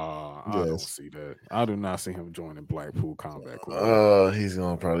 Nah, I don't see that. I do not see him joining Blackpool Combat Club. He's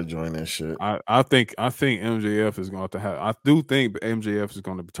gonna probably join that shit. I think MJF is going to have. I do think MJF is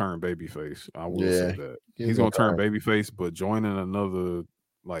going to turn babyface. I will say that he's going to turn babyface, but joining another,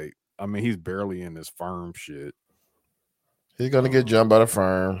 like, I mean, he's barely in this firm shit. He's gonna get jumped by the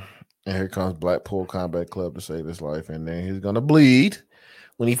firm, and here comes Blackpool Combat Club to save his life, and then he's gonna bleed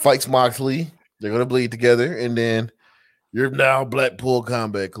when he fights Moxley. They're gonna bleed together, and then you're now Blackpool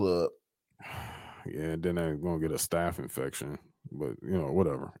Combat Club. Yeah, and then they're gonna get a staph infection. But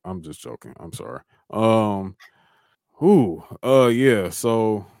whatever. I'm just joking. I'm sorry. Yeah.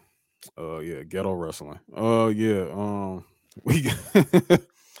 So, yeah, ghetto wrestling. Yeah. We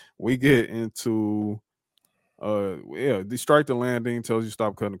we get into yeah, the strike the landing tells you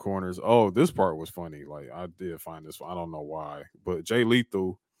stop cutting corners. Oh, this part was funny. Like I did find this. I don't know why, but Jay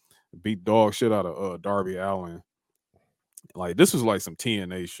Lethal beat dog shit out of Darby Allin. Like this was like some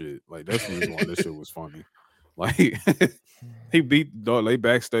TNA shit. Like that's the reason why this shit was funny. Like he beat the dog. They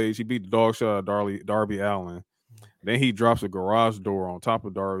backstage. He beat the dog shit out of Darby Allin. Then he drops a garage door on top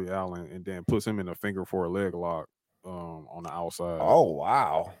of Darby Allin and then puts him in a finger for a leg lock on the outside. Oh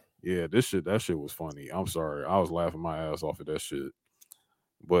wow. Yeah, that shit was funny. I'm sorry. I was laughing my ass off of that shit.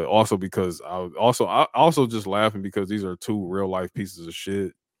 But also because I also just laughing because these are two real life pieces of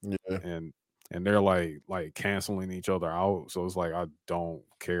shit. Yeah. And they're like canceling each other out. So it's like I don't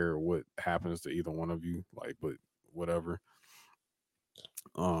care what happens to either one of you. Like, but whatever.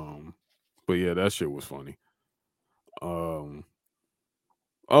 But yeah, that shit was funny. Oh,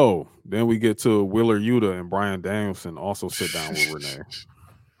 then we get to Wheeler Yuta and Bryan Danielson also sit down with Renee.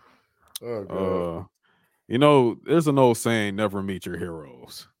 Oh god. You know, there's an old saying, never meet your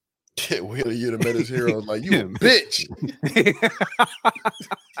heroes. Wheeler Yuta met his heroes like you a bitch.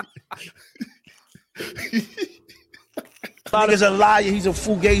 Nigga's a liar. He's a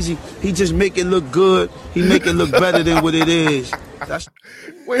fugazi. He just make it look good. He make it look better than what it is. That's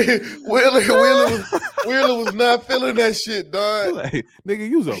Wheeler was not feeling that shit, dog. Like, nigga,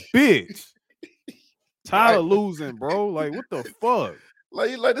 you's a bitch. Tired of losing, bro. Like, what the fuck?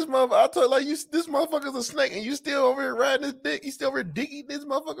 Like this motherfucker. I told like this motherfucker's a snake, and you still over here riding his dick. You still over here digging this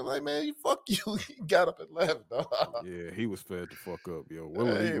motherfucker. Like, man, you fuck you. He got up and left, dog. Yeah, he was fed the fuck up, yo.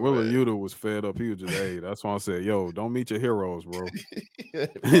 Willer Yuta was fed up. He was just, hey, that's why I said, yo, don't meet your heroes, bro. I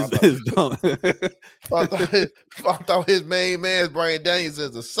thought his main man's Bryan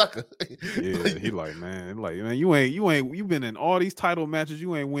Danielson is a sucker. Yeah, he like, man, you been in all these title matches,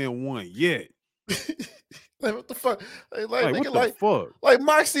 you ain't win one yet. Like what the fuck? What the fuck? Like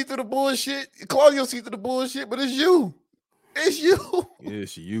Mark see through the bullshit, Claudio see through the bullshit, but it's you. It's you.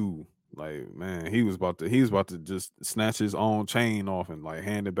 It's you. Like, man, he was about to just snatch his own chain off and like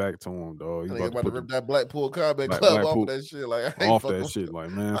hand it back to him, dog. He's about to rip that Blackpool Combat Club off of that shit. Like I ain't off that shit.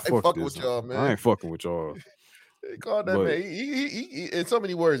 Like, man, fuck this. With y'all, man. I ain't fucking with y'all. He called that man. He in so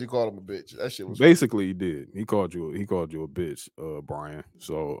many words he called him a bitch. That shit was basically funny. He did. He called you a bitch, Brian.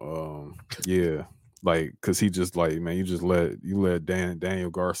 So yeah. Like, cause he just like, man, you let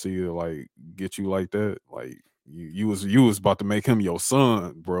Daniel Garcia like get you like that. Like you was about to make him your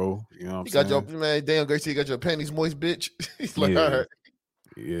son, bro. You know what I'm saying? Got your man, Daniel Garcia got your panties moist, bitch. He's like, all right.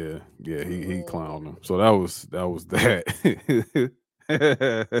 Yeah, he clowned him. So that was that.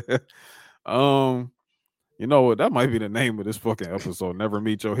 You know what? That might be the name of this fucking episode. Never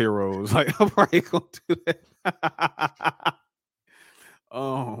meet your heroes. Like, I'm probably gonna do that.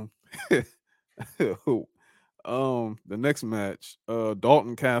 The next match,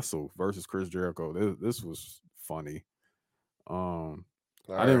 Dalton Castle versus Chris Jericho. This was funny. I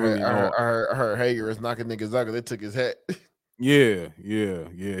didn't really know. I heard Hager is knocking niggas out because they took his hat. Yeah.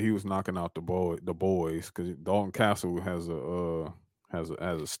 He was knocking out the boys because Dalton Castle has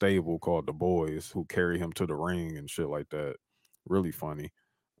a stable called the Boys who carry him to the ring and shit like that. Really funny.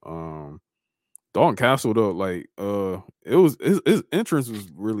 Dalton Castle though, like his entrance was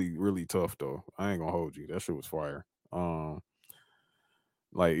really, really tough though. I ain't gonna hold you. That shit was fire.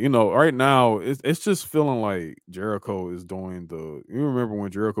 Like, you know, right now it's just feeling like Jericho is doing you remember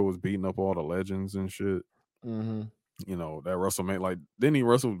when Jericho was beating up all the legends and shit? Mm-hmm. You know, that WrestleMania, like didn't he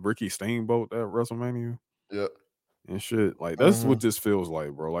wrestle with Ricky Steamboat at WrestleMania? Yep. And shit. Like that's what this feels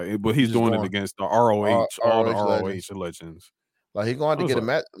like, bro. Like, but he's doing it against the ROH, all the ROH legends. Like he's going to get a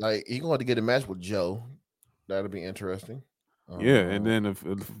match. Like he's going to get a match with Joe. That'll be interesting. Yeah, and then if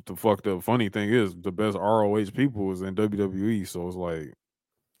the fucked up funny thing is the best ROH people is in WWE, so it's like,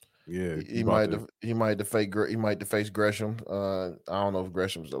 yeah, he might face Gresham. I don't know if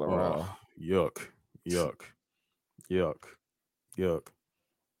Gresham's still around. Yuck. He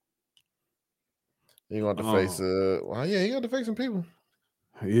going to face. He got to face some people.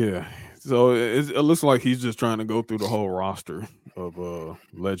 Yeah, so it looks like he's just trying to go through the whole roster of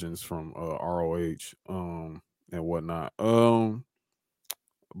legends from ROH and whatnot.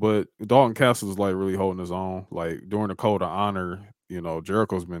 But Dalton Castle's like really holding his own. Like during the Code of Honor, you know,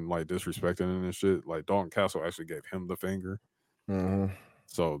 Jericho's been like disrespecting him and shit. Like Dalton Castle actually gave him the finger. Mm-hmm.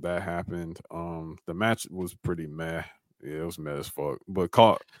 So that happened. The match was pretty meh. Yeah, it was meh as fuck. But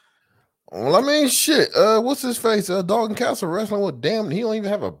Well, I mean, shit. What's his face? Dalton Castle wrestling with damn. He don't even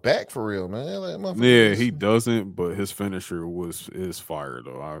have a back for real, man. Yeah, he doesn't, but his finisher is fire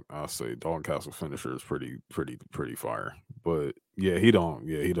though. I'll say Dalton Castle finisher is pretty fire. But yeah, he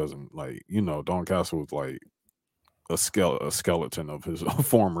doesn't like Dalton Castle was like a skeleton of his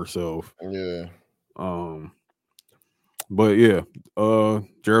former self. Yeah. But yeah,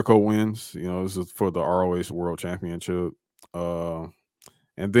 Jericho wins. This is for the ROH World Championship.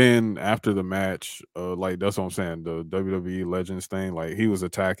 And then after the match, like that's what I'm saying, the WWE Legends thing, like he was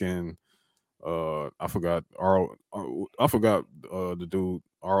attacking. I forgot the dude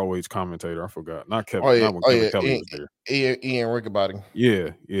ROH commentator. I forgot, not Kevin. Not when Kevin Kelly was there. Ian Riccaboni.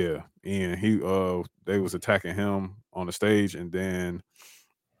 Yeah. Ian. He they was attacking him on the stage, and then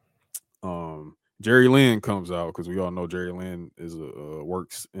Jerry Lynn comes out, because we all know Jerry Lynn is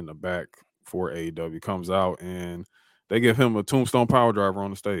works in the back for AEW. Comes out and they give him a tombstone power driver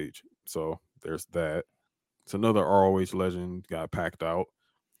on the stage. So there's that. It's another ROH legend got packed out.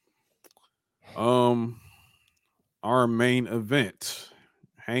 Our main event,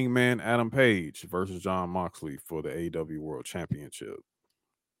 Hangman Adam Page versus Jon Moxley for the AEW World Championship.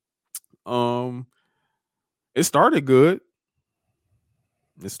 It started good.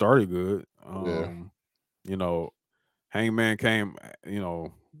 Hangman came,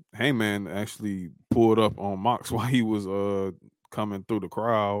 Hangman actually pulled up on Mox while he was coming through the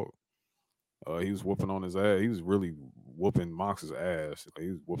crowd. He was whooping on his ass. He was really whooping Mox's ass. Like,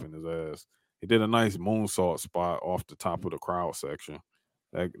 he was whooping his ass. He did a nice moonsault spot off the top of the crowd section.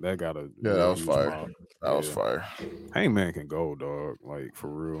 That got a that was fire. That was fire. Hangman can go, dog. Like, for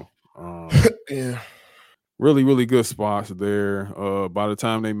real. Yeah. Really, really good spots there. By the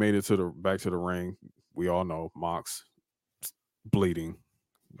time they made it back to the ring, we all know Mox bleeding.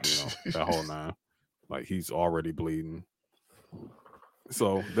 That whole nine. Like, he's already bleeding.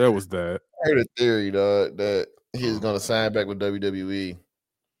 So there was that. I heard a theory, dog, that he's gonna sign back with WWE.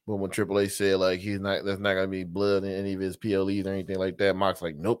 But when Triple H said like there's not gonna be blood in any of his PLEs or anything like that, Mox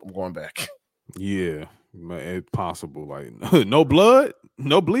like, nope, I'm going back. Yeah, it's possible. Like, no blood,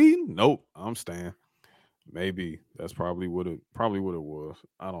 no bleeding, nope, I'm staying. Maybe that's probably what it was.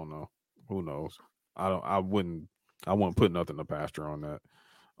 I don't know. Who knows? I wouldn't put nothing to pasture on that.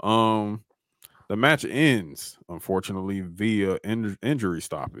 The match ends, unfortunately, via injury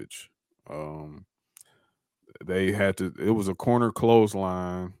stoppage. It was a corner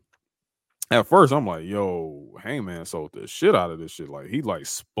clothesline. At first, I'm like, yo, Hangman sold the shit out of this shit. Like, he like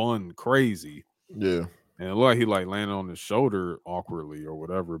spun crazy. Yeah. And it looked like he like landed on his shoulder awkwardly or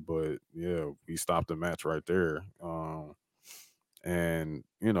whatever. But yeah, he stopped the match right there. And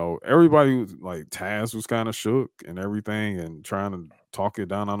everybody was like, Taz was kind of shook and everything and trying to talk it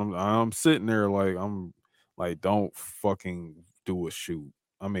down on him. I'm sitting there like, I'm like, don't fucking do a shoot.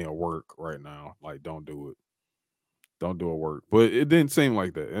 I mean, a work right now. Like, don't do it. Don't do a work. But it didn't seem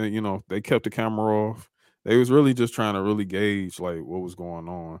like that. And, they kept the camera off. They was really just trying to really gauge like what was going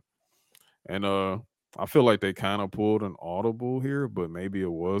on. And I feel like they kind of pulled an audible here, but maybe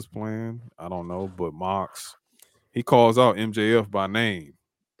it was planned. I don't know. But Mox, he calls out MJF by name.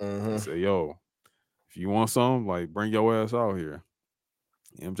 He say, yo, if you want something, like, bring your ass out here.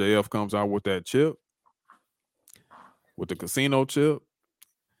 MJF comes out with that chip, with the casino chip,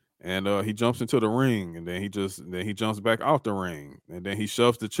 and he jumps into the ring, and then he jumps back out the ring, and then he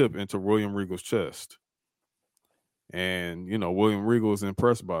shoves the chip into William Regal's chest. And William Regal is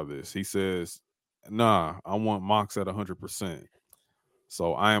impressed by this. He says, nah, I want Mox at 100%.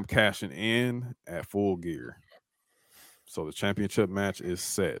 So I am cashing in at Full Gear. So the championship match is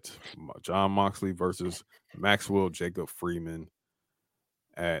set. Jon Moxley versus Maxwell Jacob Freeman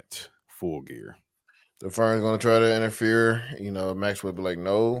at Full Gear. The firm's going to try to interfere. Maxwell be like,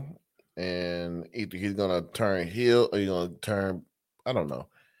 no. And either he's going to turn heel or he's going to turn, I don't know.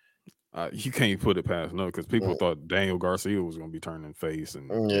 You can't put it past no, because people thought Daniel Garcia was going to be turning face. And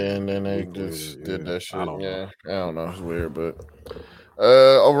then they just did that shit. I don't know. It's weird. But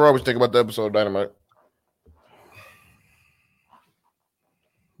overall, what you think about the episode of Dynamite?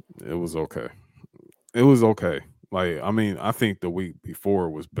 It was okay. Like, I mean, I think the week before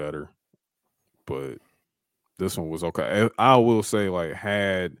was better, but this one was okay. I will say, like,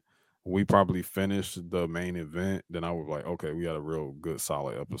 had we probably finished the main event, then I would be like, okay, we had a real good,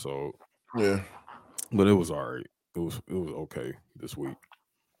 solid episode. Yeah. But it was all right. It was okay this week.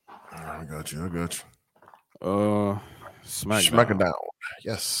 I got you. SmackDown.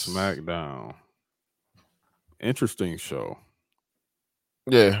 Yes. SmackDown. Interesting show.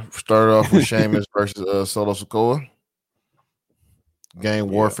 Yeah. Started off with Sheamus versus Solo Sikoa. Gang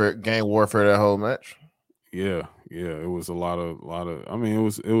warfare that whole match. Yeah. Yeah, it was a lot of. I mean, it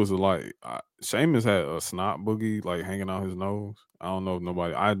was a lot. Sheamus had a snot boogie like hanging out his nose. I don't know if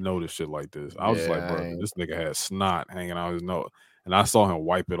nobody. I noticed shit like this. I was just like, Yeah, bro, this nigga had snot hanging out his nose, and I saw him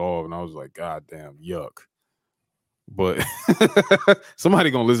wipe it off, and I was like, God damn, yuck. But somebody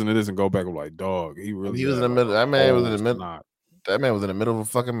gonna listen to this and go back and be like, dog, he really. he was in had, the middle. That man was in the middle. snot. That man was in the middle of a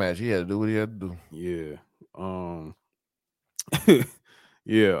fucking match. He had to do what he had to do. Yeah.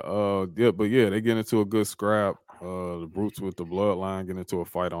 But yeah, they get into a good scrap. The Brutes with the Bloodline get into a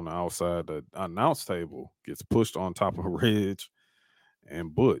fight on the outside. The announce table gets pushed on top of Ridge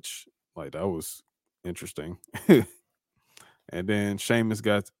and Butch. Like, that was interesting. And then Sheamus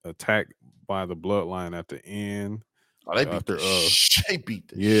got attacked by the Bloodline at the end. Oh, they beat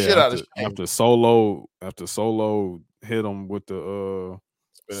the Yeah, shit out of Sheamus. after Solo hit him with the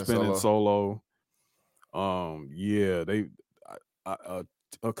spinning solo. Yeah, they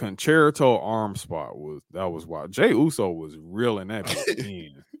a concerto arm spot was wild. Jey Uso was reeling that bitch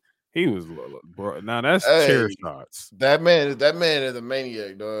in. He was, bro. Now that's chair shots. That man is a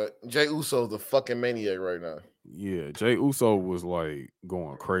maniac, dog. Jey Uso's the fucking maniac right now. Yeah, Jey Uso was like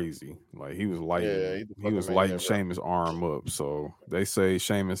going crazy. Like, he was lighting. He was lighting Sheamus' arm up. So they say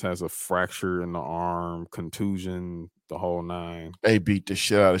Sheamus has a fracture in the arm, contusion, the whole nine. They beat the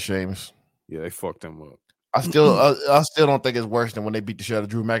shit out of Sheamus. Yeah, they fucked him up. I still don't think it's worse than when they beat the shit out of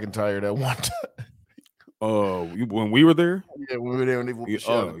Drew McIntyre that one time. When we were there? Yeah, when we were there when they whooped the shit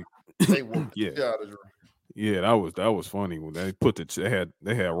out of him. They whooped the shit out of Drew. Yeah, that was funny when they put they had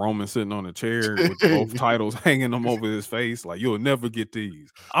Roman sitting on a chair with both titles hanging them over his face. Like, you'll never get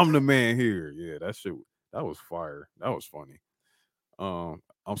these. I'm the man here. Yeah, that was fire. That was funny.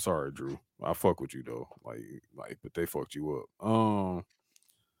 I'm sorry, Drew. I fuck with you though. Like, but they fucked you up.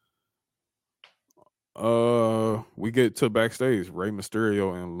 We get to backstage. Rey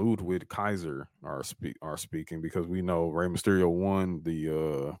Mysterio and Ludwig Kaiser are speaking because we know Rey Mysterio won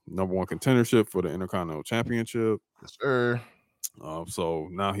the number one contendership for the Intercontinental Championship. Yes, sir. So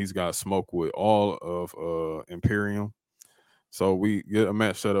now he's got smoke with all of Imperium. So we get a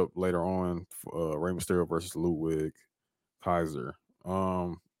match set up later on for Rey Mysterio versus Ludwig Kaiser.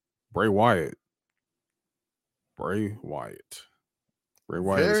 Bray Wyatt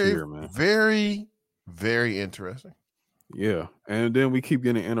is here, man. Very, very interesting. Yeah, and then we keep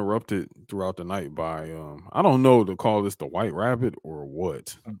getting interrupted throughout the night by I don't know to call this the White Rabbit or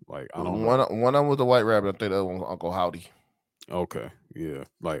what. Like, I don't know. One of them was the White Rabbit. I think the other one was Uncle Howdy. Okay, yeah.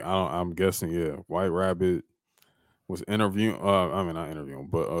 Like, I'm guessing, yeah. White Rabbit was interrupting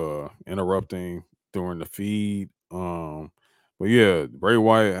during the feed. But yeah, Bray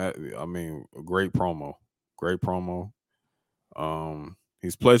Wyatt had, a great promo.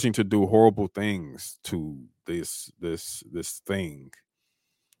 He's pledging to do horrible things to this thing.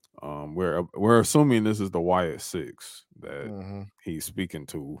 We're assuming this is the Wyatt Six that he's speaking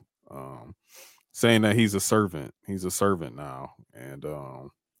to, saying that he's a servant. He's a servant now, and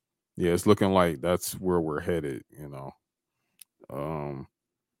yeah, it's looking like that's where we're headed.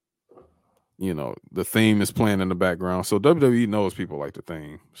 The theme is playing in the background, so WWE knows people like the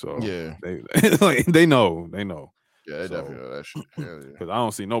theme. So yeah, they know. Yeah, they definitely know that shit. Yeah. Because I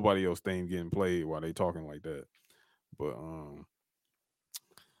don't see nobody else theme getting played while they talking like that. But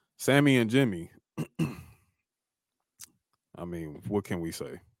Sammy and Jimmy, I mean, what can we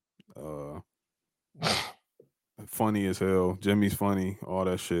say? Funny as hell. Jimmy's funny, all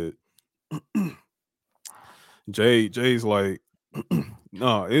that shit. Jay's like,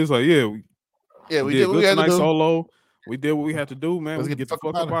 no, it was like, we did good tonight, Solo. We did what we had to do, man. Let's get the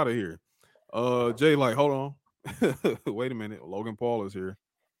fuck up out of here. Jay like, hold on. Wait a minute, Logan Paul is here.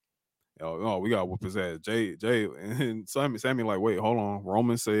 Oh, we gotta whoop his ass. Jay, and Sammy like, wait, hold on.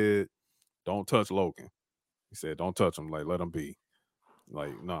 Roman said, don't touch Logan. He said, don't touch him. Like, let him be.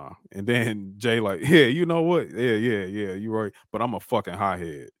 Like, nah. And then Jay like, yeah, you know what? Yeah, you right. But I'm a fucking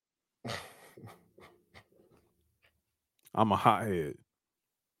hothead. I'm a hothead.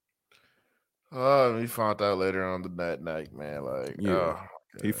 Oh, he found out later on that night, man. Like, yeah,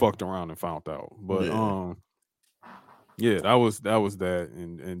 he fucked around and found out. But yeah, that was that.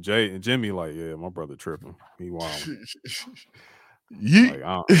 And Jay and Jimmy like, yeah, my brother tripping. He wild. Yeet.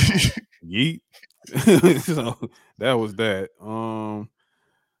 Like, yeet. So that was that.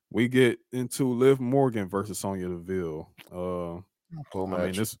 We get into Liv Morgan versus Sonya Deville. Cool match. I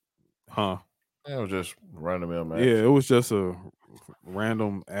mean, this, It was just random match. Yeah, it was just a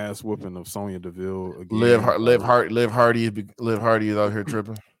random ass whooping of Sonya Deville again. Liv Hardy is out here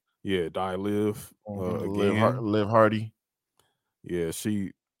tripping. Yeah, Liv again. Liv Hardy. Yeah,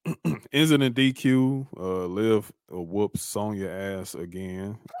 she ends it in DQ. Liv whoops Sonya ass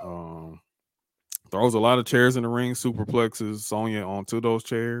again. Throws a lot of chairs in the ring, superplexes Sonya onto those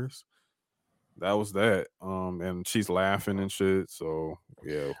chairs. That was that. And she's laughing and shit. So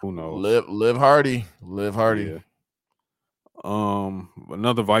yeah, who knows? Liv Hardy. Yeah.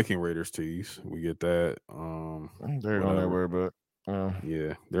 Another Viking Raiders tease. We get that. They're on their way back.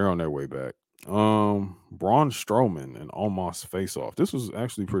 Yeah, they're on their way back. Braun Strowman and Omos face off. This was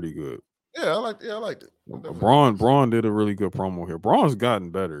actually pretty good. Yeah, I liked it. Braun did a really good promo here. Braun's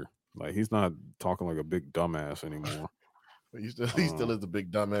gotten better. Like he's not talking like a big dumbass anymore. He still is a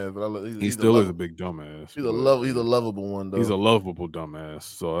big dumbass, but he still is a big dumbass. He's a lovable one though. He's a lovable dumbass.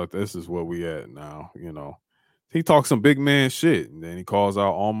 So this is where we at now. You know, he talks some big man shit, and then he calls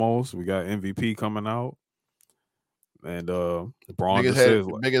out Almost. We got MVP coming out, and Braun says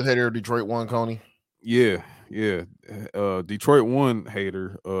biggest hater of Detroit won, Coney. Yeah. Detroit won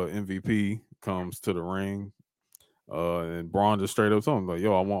hater. MVP comes to the ring, and Braun just straight up told him like,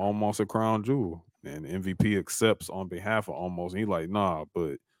 "Yo, I want Almost a crown jewel." And MVP accepts on behalf of Almost. And he like, nah,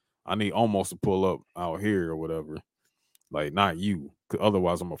 but I need Almost to pull up out here or whatever. Like, not you.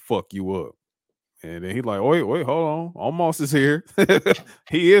 Otherwise, I'm going to fuck you up. And then he like, wait, hold on. Almost is here.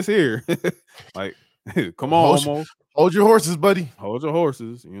 He is here. Like, come on, Almost. Hold your horses, buddy. Hold your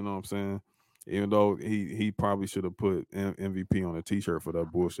horses. You know what I'm saying? Even though he probably should have put MVP on a t-shirt for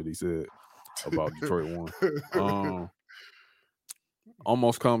that bullshit he said about Detroit one.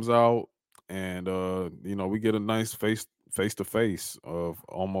 Almost comes out. And we get a nice face to face of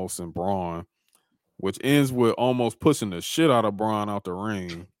Almost and Braun, which ends with Almost pushing the shit out of Braun out the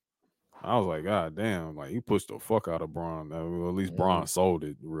ring. I was like, God damn, like he pushed the fuck out of Braun. At least Braun sold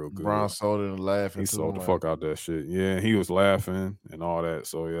it real good. Braun sold it and laughing. He sold the fuck out that shit. Yeah, he was laughing and all that.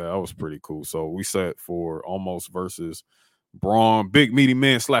 So yeah, that was pretty cool. So we set for Almost versus Braun, big meaty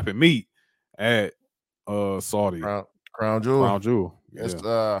man slapping meat at Saudi Crown Jewel. Crown Jewel. Yes,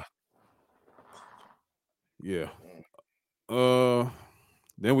 Yeah.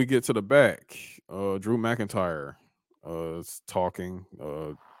 Then we get to the back. Drew McIntyre is talking.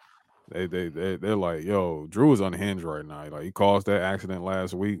 They're like, yo, Drew is unhinged right now. Like he caused that accident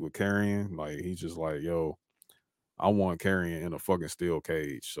last week with Karrion. Like he's just like, yo, I want Karrion in a fucking steel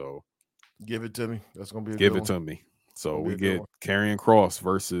cage. So give it to me. That's gonna be give it to me. So we get Karrion Kross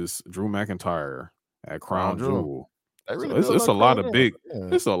versus Drew McIntyre at Crown Jewel. So it's a lot of big.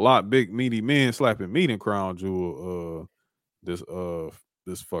 It's a lot big meaty men slapping meat in Crown Jewel.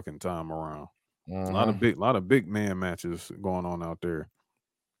 This fucking time around. A lot of big man matches going on out there.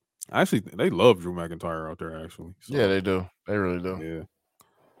 Actually, they love Drew McIntyre out there. Actually, so, yeah, they do. They really do.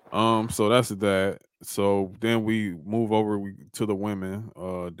 Yeah. So that's that. So then we move over to the women.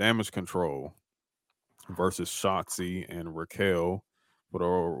 Damage Control versus Shotzi and Raquel for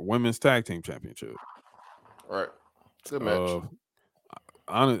the women's tag team championship. Right. Good match.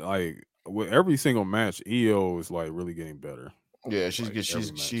 Like with every single match, EO is like really getting better. Yeah, she's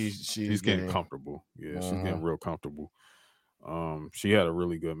getting comfortable. Yeah, she's getting real comfortable. She had a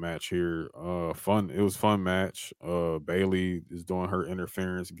really good match here. Fun. It was a fun match. Bailey is doing her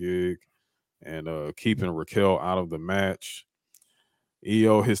interference gig and keeping Raquel out of the match.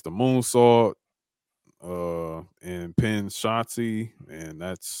 EO hits the moonsault and pins Shotzi,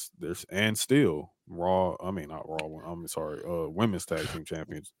 and still Raw. I mean, not Raw. I'm sorry. Women's tag team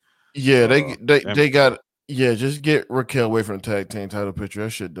champions. Yeah, they got. Yeah, just get Raquel away from the tag team title picture.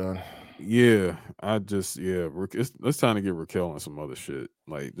 That shit done. Yeah, it's time to get Raquel on some other shit.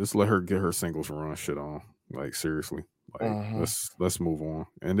 Like, just let her get her singles run shit on. Like, seriously. Like, let's move on,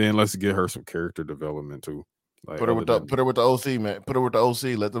 and then let's get her some character development too. Like, put her with the OC, man. Put her with the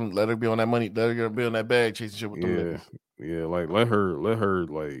OC. Let her be on that money. Let her be on that bag chasing shit with them. Yeah. Like, let her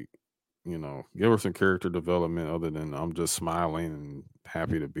like, give her some character development other than I'm just smiling and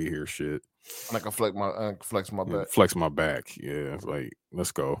happy to be here. Shit. And I can flex my back. Flex my back. Yeah. Like,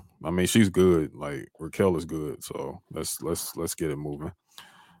 let's go. I mean, she's good. Like, Raquel is good. So let's get it moving.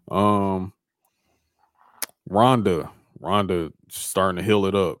 Ronda starting to heal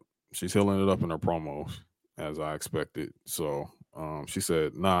it up. She's healing it up in her promos, as I expected. So she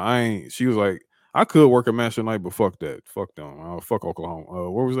said, nah, I ain't. She was like, I could work a match tonight, but fuck that. Fuck them. Fuck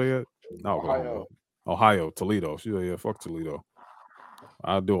Oklahoma. Where was they at? Not Oklahoma. Ohio, Toledo. She said, yeah, fuck Toledo.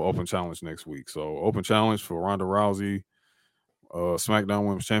 I'll do an open challenge next week. So open challenge for Ronda Rousey. SmackDown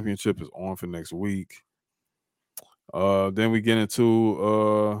Women's Championship is on for next week. Then we get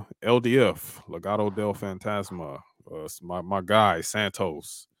into LDF, Legado del Fantasma. My guy,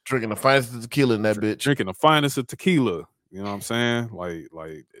 Santos. Drinking the finest of tequila in that bitch. Drinking the finest of tequila. You know what I'm saying?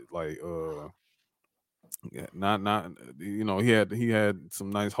 He had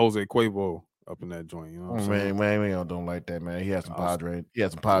some nice Jose Cuervo up in that joint. You know what I'm saying? Man, don't like that, man. He had some Padre. He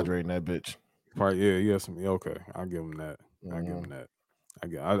had some Padre in that bitch. Probably, yeah, he has some. Okay, I'll give him that. I give him that.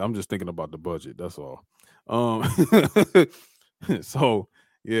 I'm just thinking about the budget. That's all. So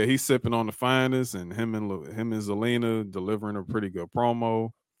yeah, he's sipping on the finest, and him and Zelina delivering a pretty good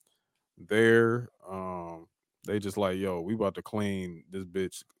promo there. They just like, yo, we about to clean this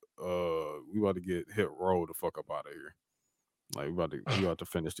bitch. We about to get Hit Row the fuck up out of here. Like we about to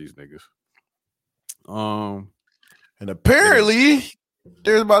finish these niggas. And apparently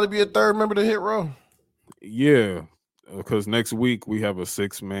there's about to be a third member to Hit Row. Yeah, because next week we have a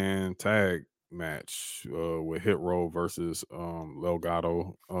 6-man tag match with Hit Row versus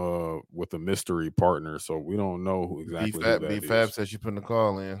Delgado with a mystery partner. So we don't know who exactly who that is. B-Fab said she putting the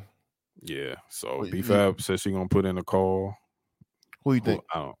call in. Yeah, so B-Fab said she gonna put in a call. Who you think?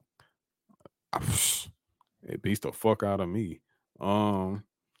 It beats the fuck out of me. I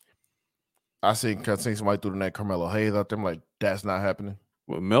seen somebody threw the name Carmelo Hayes out there. I'm like, that's not happening.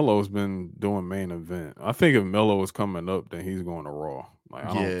 Well, Melo's been doing main event. I think if Melo was coming up, then he's going to Raw. Like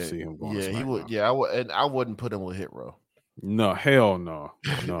I don't see him going. Yeah, he would. Yeah, I would. And I wouldn't put him with Hit Row. No, hell no,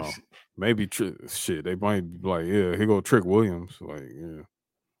 no. Maybe shit. They might be like, yeah, here go Trick Williams. Like, yeah,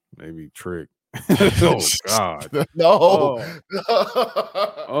 maybe Trick. Oh God, no.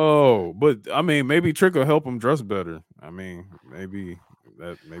 Oh, but I mean, maybe Trick will help him dress better. I mean, maybe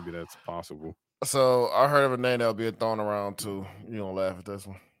that's possible. So I heard of a name that'll be thrown around too. You don't laugh at this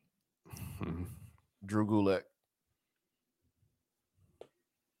one. Mm-hmm. Drew Gulak.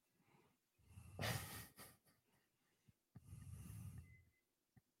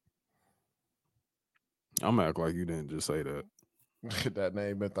 I'm act like you didn't just say that. That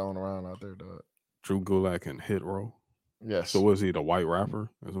name been thrown around out there, dog. Drew Gulak and Hit Row. Yes. So was he the white rapper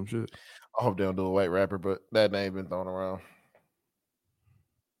or some shit? I hope they don't do a white rapper, but that name been thrown around.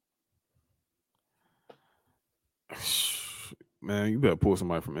 Man, you better pull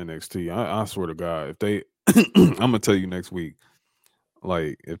somebody from NXT. I swear to God, if they, I'm gonna tell you next week.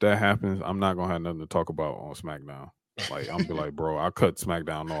 Like, if that happens, I'm not gonna have nothing to talk about on SmackDown. Like, I'm be like, bro, I cut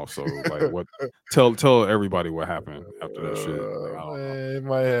SmackDown off. So, like, what? Tell everybody what happened after that shit. Like, I don't know. It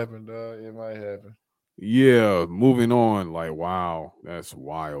might happen, dog. It might happen. Yeah, moving on. Like, wow, that's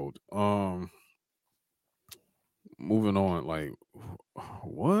wild. Moving on. Like,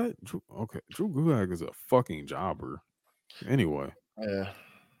 what? Okay, Drew Gulak is a fucking jobber. Anyway. Yeah.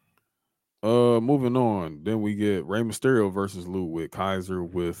 Moving on. Then we get Rey Mysterio versus Ludwig Kaiser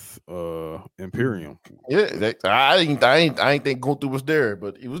with Imperium. Yeah, I ain't think Gunther was there,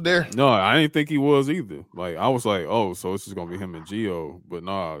 but he was there. No, I didn't think he was either. Like I was like, oh, so it's just gonna be him and Gio, but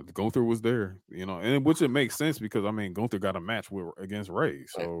nah, Gunther was there. You know, and which it makes sense because I mean Gunther got a match against Rey.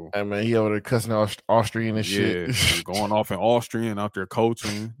 So I mean he over there cussing Austrian and shit. Going off in Austrian out there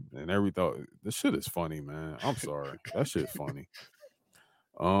coaching and everything. This shit is funny, man. I'm sorry, that shit's funny.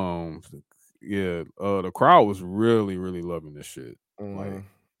 The crowd was really, really loving this shit.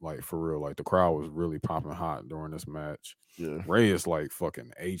 Like for real. Like the crowd was really popping hot during this match. Yeah. Rey is like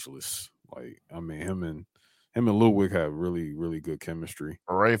fucking ageless. Like, I mean, him and Ludwig have really, really good chemistry.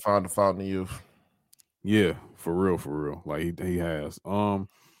 Rey found the fountain of youth. Yeah, for real. Like he has.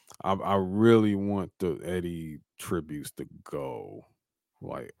 I really want the Eddie tributes to go.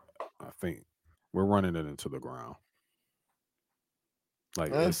 Like, I think we're running it into the ground.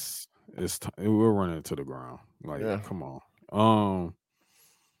 Like we're running it to the ground. Like, come on.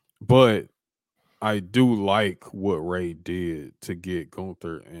 But I do like what Rey did to get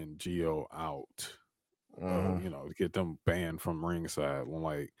Gunther and Gio out. You know, to get them banned from ringside. When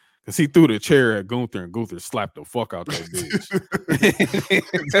like, cause he threw the chair at Gunther and Gunther slapped the fuck out that bitch.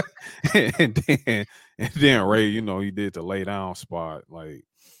 and then Rey, you know, he did the lay down spot. Like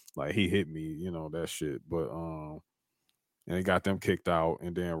he hit me, you know, that shit. But and he got them kicked out.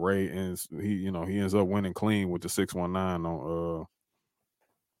 And then Rey he ends up winning clean with the 619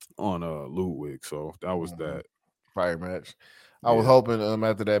 on Ludwig. So that was that fire match. I was hoping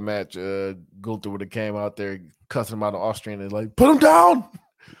after that match, Gunther would have came out there cussing him out of Austrian and like, put him down.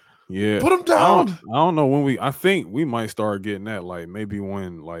 Yeah, put him down. I don't know when I think we might start getting that. Like maybe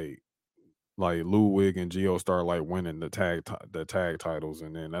when like Ludwig and Gio start like winning the tag titles,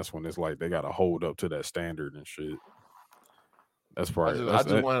 and then that's when it's like they got to hold up to that standard and shit. That's probably. I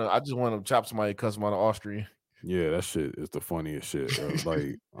just want to chop somebody cuss him out of Austrian. Yeah, that shit is the funniest shit.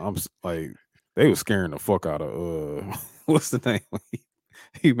 Like I'm like they was scaring the fuck out of what's the name?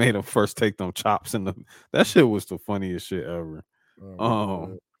 He made him first take them chops that shit was the funniest shit ever.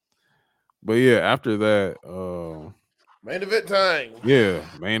 But yeah, after that, main event time. Yeah,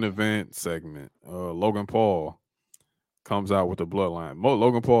 main event segment. Logan Paul comes out with the bloodline.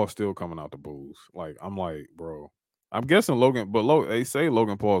 Logan Paul still coming out the booze. Like I'm like, bro, I'm guessing Logan, but they say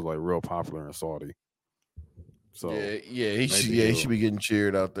Logan Paul is like real popular in Saudi. So he should be getting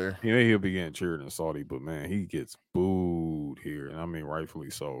cheered out there. Yeah, he'll be getting cheered in Saudi, but man, he gets booed here, and I mean rightfully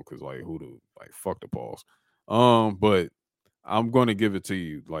so, because like fuck the Pauls. But I'm going to give it to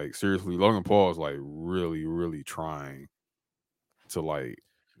you. Like seriously, Logan Paul is like really, really trying to like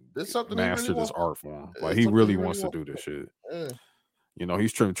master this art form. Like he really wants to do this shit. Yeah. You know,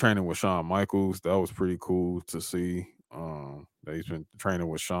 he's training with Shawn Michaels. That was pretty cool to see. That he's been training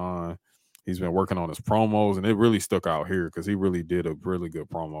with Shawn. He's been working on his promos, and it really stuck out here because he really did a really good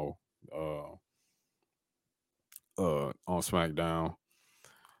promo on SmackDown.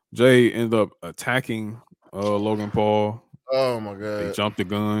 Jay ended up attacking Logan Paul. Oh my god! He jumped the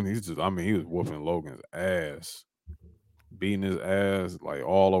gun. He was whooping Logan's ass, beating his ass like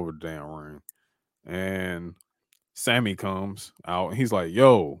all over the damn ring. And Sammy comes out and he's like,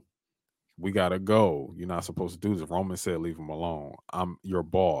 "Yo, we gotta go. You're not supposed to do this." Roman said, "Leave him alone. I'm your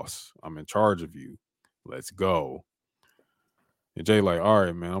boss. I'm in charge of you. Let's go." And Jay like, "All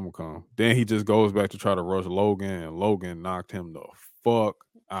right, man, I'm gonna come." Then he just goes back to try to rush Logan, and Logan knocked him the fuck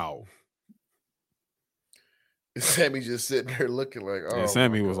out. Sammy just sitting there looking like, oh. And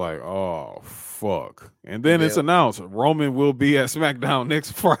Sammy was like, "Oh fuck!" And then it's announced Roman will be at SmackDown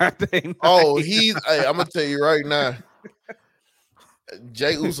next Friday night. Oh, hey, I'm gonna tell you right now,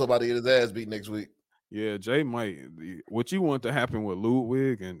 Jay Uso about to get his ass beat next week. Yeah, Jay might. What you want to happen with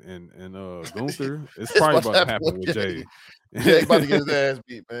Ludwig and Gunther, it's probably about to happen with Jay. Jay about to get his ass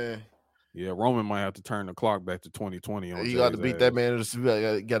beat, man. Yeah, Roman might have to turn the clock back to 2020. You got to beat that man.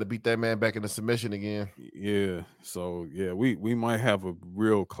 Got to beat that man back into submission again. Yeah. So yeah, we might have a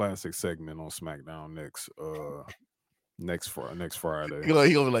real classic segment on SmackDown next Friday. He gonna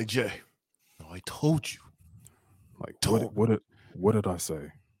be like, Jay, no, I told you. Like what did I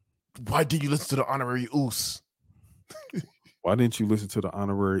say? Why did you listen to the honorary Oos? Why didn't you listen to the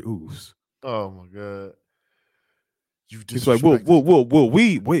honorary Oos? Oh my god. He's like, whoa,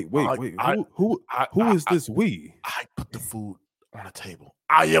 we wait. Who is this we? I put the food on the table.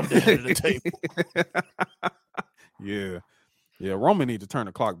 I am the head of the table. Yeah. Roman need to turn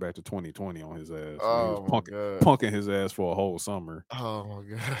the clock back to 2020 on his ass. Oh, he was punking his ass for a whole summer. Oh my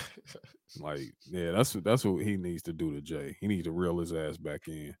god. Like, yeah, that's what he needs to do to Jay. He needs to reel his ass back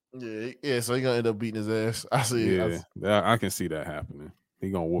in. Yeah. So he gonna end up beating his ass. I see. Yeah, I can see that happening. He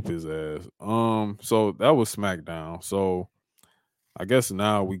gonna whoop his ass. So that was SmackDown. So I guess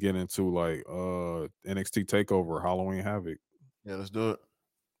now we get into like NXT TakeOver Halloween Havoc. Yeah, let's do it.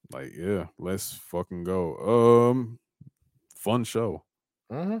 Like, yeah, let's fucking go. Fun show.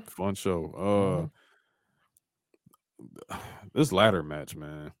 Mm-hmm. Fun show. This ladder match,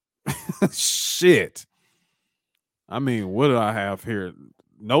 man. Shit. I mean, what did I have here?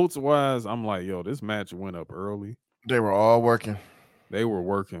 Notes wise, I'm like, yo, this match went up early. They were all working. They were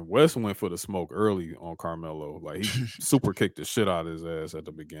working. Wes went for the smoke early on Carmelo. Like he super kicked the shit out of his ass at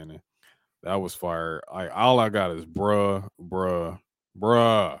the beginning. That was fire. All I got is bruh.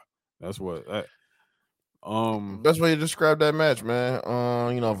 That's what that's why you described that match, man.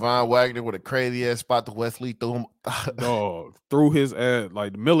 Von Wagner with a crazy ass spot to Wesley threw him. Dog threw his ass,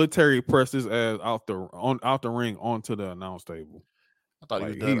 like the military pressed his ass out the ring onto the announce table. I thought he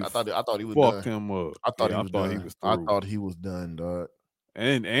was done. I thought he was fucked done. him up. I thought he was done. He was I thought he was done, dog.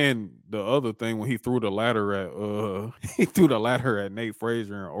 And the other thing, when he threw the ladder at Nate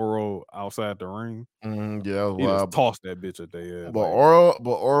Frazier and Oro outside the ring. He just tossed that bitch at their ass. But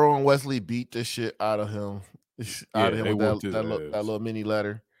Oro and Wesley beat the shit out of him. With that little mini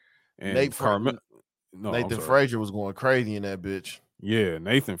ladder. And Nathan Frazier was going crazy in that bitch. Yeah,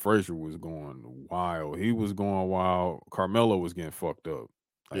 Nathan Frazier was going wild. He was going wild. Carmelo was getting fucked up.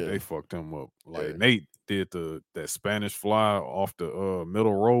 Like they fucked him up. Like Nate did that Spanish fly off the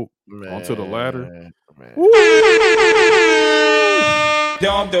middle rope onto the ladder. Nate Frazier,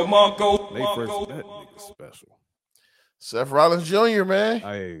 that nigga special. Seth Rollins Jr., man.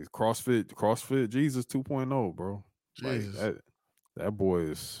 Hey, CrossFit Jesus 2.0, bro. Jesus. Like, that boy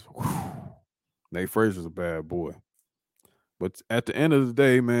is Nate Frazier's a bad boy. But at the end of the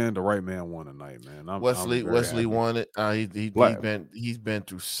day, man, the right man won tonight, man. Wesley won it. He's been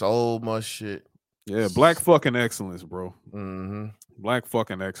through so much shit. Yeah, black fucking excellence, bro. Mm-hmm. Black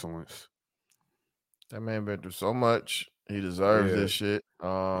fucking excellence. That man been through so much. He deserves this shit.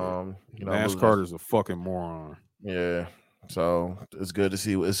 Nash Carter's a fucking moron. Yeah. So it's good to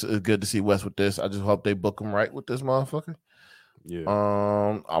see. It's good to see Wes with this. I just hope they book him right with this motherfucker. Yeah.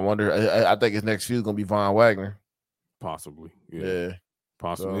 I wonder. I think his next feud is gonna be Von Wagner. Possibly. Yeah.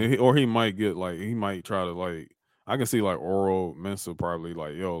 Possibly. So, or he might get he might try to I can see like Oro Mensa probably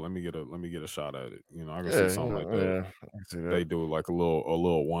like, yo, let me get a shot at it. You know, I can see something like that. Yeah, I can see that. They do like a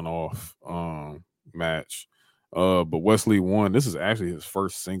little one-off match. But Wesley won. This is actually his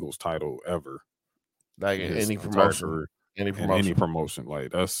first singles title ever. Like in his any entire promotion. career. Any In promotion. any promotion.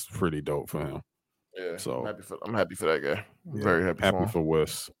 Like that's pretty dope for him. Yeah. So I'm happy for that guy. I'm very happy for him. for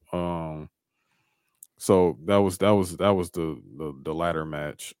Wes. So that was the ladder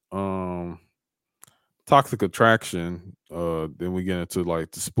match. Toxic Attraction. Then we get into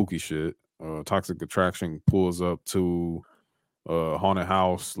like the spooky shit. Toxic Attraction pulls up to haunted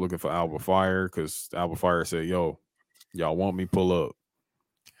house looking for Alba Fire because Alba Fire said, "Yo, y'all want me? Pull up."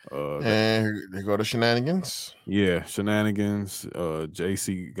 And they go to shenanigans. Yeah, shenanigans.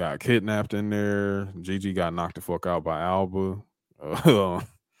 JC got kidnapped in there. Gigi got knocked the fuck out by Alba.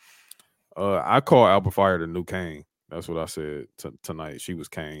 I call Alba Fire the new Kane. That's what I said tonight. She was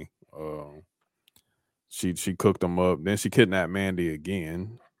Kane. She cooked him up. Then she kidnapped Mandy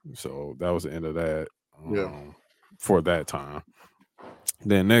again. So that was the end of that. For that time.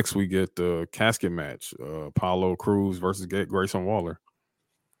 Then next we get the casket match. Apollo Crews versus Grayson Waller.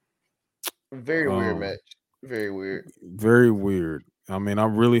 Very weird match. Very weird. Very weird. I mean, I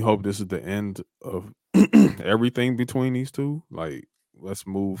really hope this is the end of everything between these two. Like, let's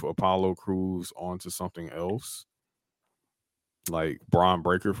move Apollo Crews onto something else. Like Braun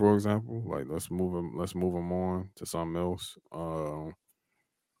Breaker, for example. Like, let's move him on to something else.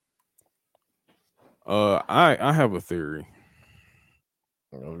 I have a theory.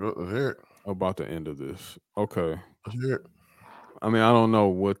 Let's hear it. About the end of this. Okay. Let's hear it. I mean, I don't know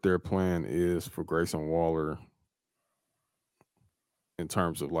what their plan is for Grayson Waller in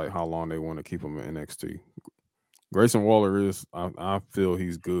terms of like how long they want to keep him in NXT. Grayson Waller is, I feel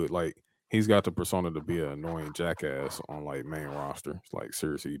he's good. Like he's got the persona to be an annoying jackass on like main roster. Like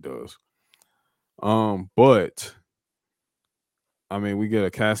seriously, he does. But I mean, we get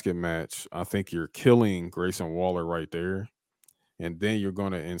a casket match. I think you're killing Grayson Waller right there, and then you're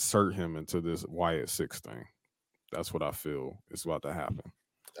going to insert him into this Wyatt 6 thing. That's what I feel is about to happen.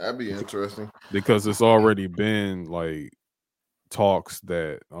 That'd be interesting. Because it's already been like talks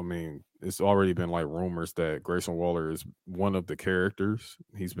that, I mean, it's already been like rumors that Grayson Waller is one of the characters.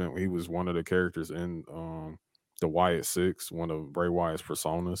 He was one of the characters in the Wyatt 6, one of Bray Wyatt's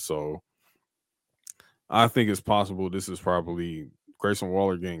personas. So I think it's possible this is probably Grayson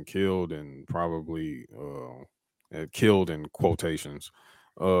Waller getting killed and probably killed in quotations.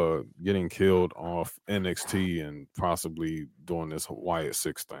 Getting killed off NXT and possibly doing this Wyatt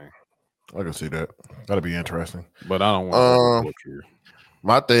 6 thing. I can see that. That'd be interesting. But I don't want to look here.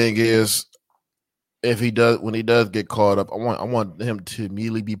 My thing is, when he does get caught up, I want him to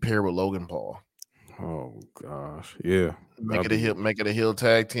immediately be paired with Logan Paul. Oh gosh, yeah. Make it a heel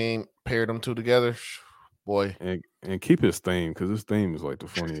tag team. Pair them two together, boy. And keep his theme because his theme is like the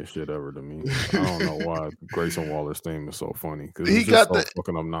funniest shit ever to me. I don't know why Grayson Waller's theme is so funny because he's just so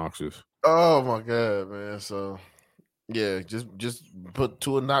fucking obnoxious. Oh my god, man! So yeah, just put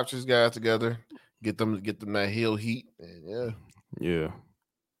two obnoxious guys together, get them that heel heat, and yeah.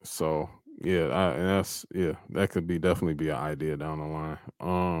 So yeah, that could definitely be an idea down the line.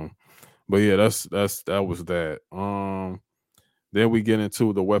 But yeah, that was that. Then we get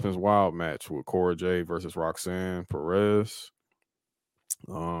into the Weapons Wild match with Cora Jade versus Roxanne Perez.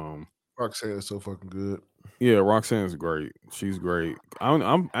 Roxanne is so fucking good. Yeah, Roxanne's great. She's great.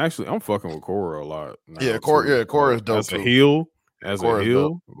 I'm fucking with Cora a lot. Yeah, Cora is dope. As a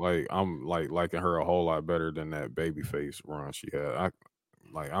heel, like I'm liking her a whole lot better than that babyface run she had.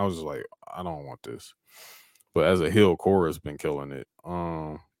 I was just like, I don't want this. But as a heel, Cora's been killing it.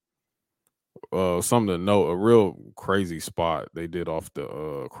 Something to note, a real crazy spot they did off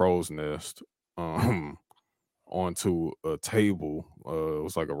the crow's nest onto a table. It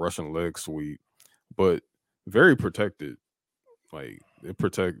was like a Russian leg sweep, but very protected. Like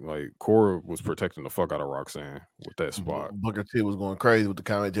Cora was protecting the fuck out of Roxanne with that spot. Booker T was going crazy with the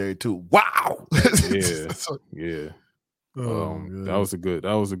commentary too. Wow. Yeah. That was a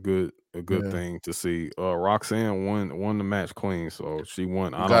good thing to see. Roxanne won the match clean, so she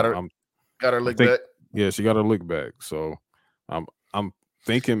won. Got her lick back. Yeah, she got her lick back. So I'm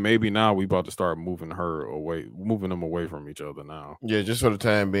thinking maybe now we about to start moving them away from each other now. Yeah, just for the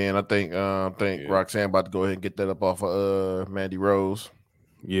time being. I think Roxanne about to go ahead and get that up off of Mandy Rose.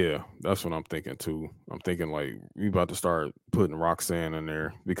 Yeah, that's what I'm thinking too. I'm thinking like we about to start putting Roxanne in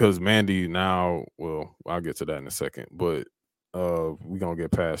there because Mandy now, well, I'll get to that in a second, but we gonna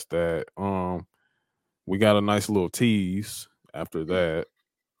get past that. We got a nice little tease after that.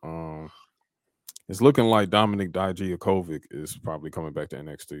 It's looking like Dominic Dijakovic is probably coming back to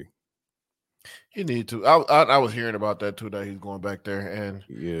NXT. He need to. I was hearing about that too, that he's going back there, and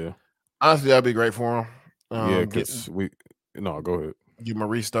Yeah, honestly, that'd be great for him. yeah, Get because go ahead. give him a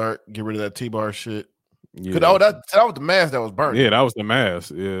restart, get rid of that T-bar shit. Yeah, That was the mask that was burnt. yeah, that was the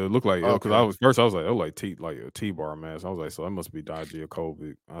mask. Yeah, it looked like because Okay. I was like, oh, like a T-bar mask. I was like, so that must be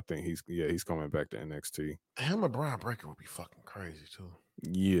Dijakovic. I think he's coming back to NXT. Him and Brian Breaker would be fucking crazy too.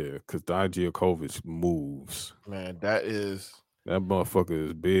 Yeah, because Dijakovic moves. Man, that motherfucker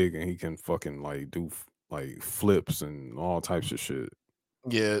is big and he can fucking like do like flips and all types of shit.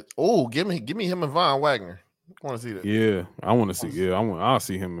 yeah. Oh, give me him and Von Wagner. I want to see that. Yeah, I want to see. Yeah, I'll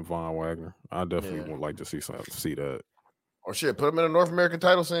see him and Von Wagner. I definitely would like to see that. Or shit, put him in a North American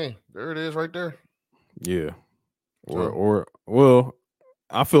title scene. There it is, right there. Yeah, or well,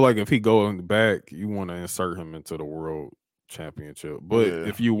 I feel like if he goes back, you want to insert him into the world championship. But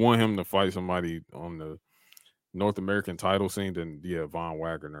if you want him to fight somebody on the North American title scene, then yeah, Von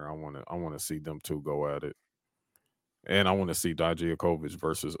Wagner. I want to see them two go at it, and I want to see Dijakovic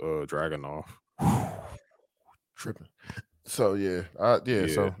versus Dragunov. Tripping. So yeah.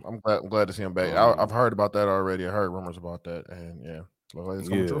 So I'm glad to see him back. I've heard about that already. I heard rumors about that, and yeah, looks like it's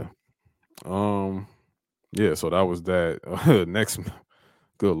coming true. Yeah. So that was that. Next,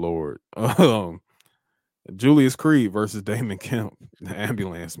 good lord, Julius Creed versus Damon Kemp, the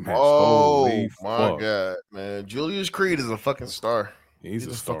ambulance match. Oh holy my fuck. god, man! Julius Creed is a fucking star. He's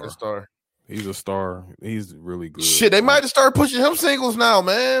a fucking star. He's a star. He's really good. Shit, they might have started pushing him singles now,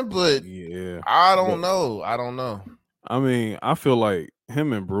 man. But yeah, I don't know. I mean, I feel like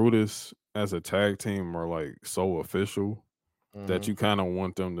him and Brutus as a tag team are like so official that you kind of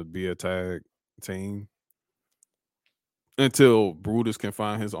want them to be a tag team until Brutus can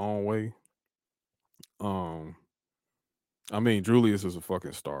find his own way. I mean, Julius is a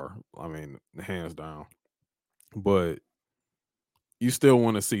fucking star. I mean, hands down. But you still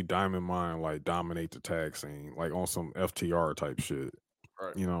want to see Diamond Mine like dominate the tag scene, like on some FTR type shit.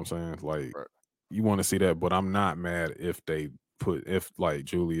 Right. You know what I'm saying? Like you want to see that, but I'm not mad if like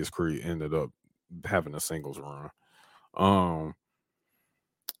Julius Creed ended up having a singles run.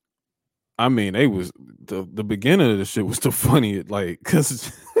 I mean, they was the beginning of the shit was the funny, like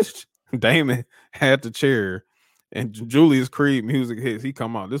because Damon had the chair and Julius Creed music hits. He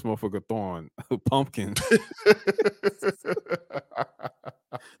come out, this motherfucker throwing pumpkins.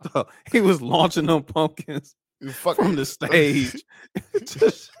 He was launching them pumpkins from the stage.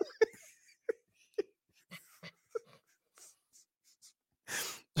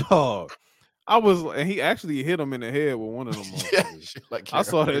 Dog. And he actually hit him in the head with one of them. I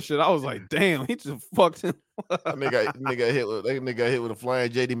saw that shit. I was like, damn, he just fucked him. nigga hit with a flying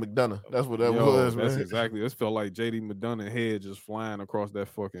JD McDonough. That's what that was, man. That's exactly. This felt like JD McDonough head just flying across that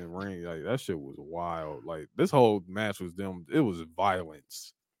fucking ring. Like that shit was wild. Like this whole match was it was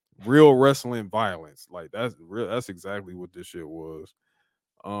violence. Real wrestling violence. Like that's real. That's exactly what this shit was.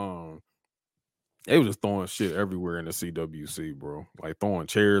 They was just throwing shit everywhere in the CWC, bro. Like throwing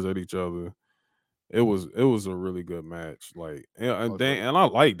chairs at each other. It was a really good match. Like and I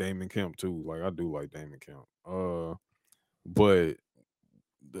like Damon Kemp too. Like I do like Damon Kemp. But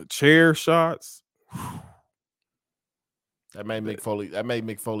the chair shots that made Mick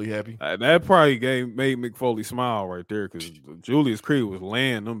Foley happy. That probably made Mick Foley smile right there because Julius Creed was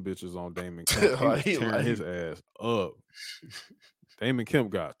laying them bitches on Damon Kemp. He was tearing his ass up. Damon Kemp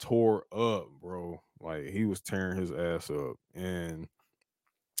got tore up, bro. Like he was tearing his ass up, and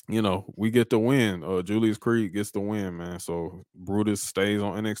you know we get the win. Julius Creed gets the win, man. So Brutus stays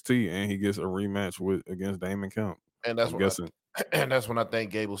on NXT, and he gets a rematch against Damon Kemp. And that's when I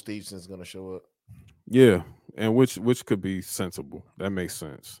think Gable Stevenson's gonna show up. Yeah, and which could be sensible. That makes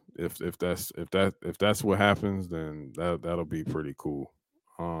sense. If that's what happens, then that'll be pretty cool.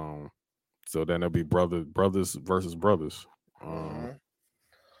 So then it'll be brothers versus brothers.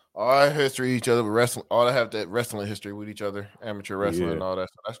 All that history each other with wrestling, all that have that wrestling history with each other, amateur wrestling and all that.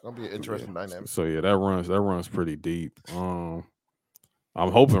 So that's gonna be an interesting dynamic. So yeah, that runs pretty deep. I'm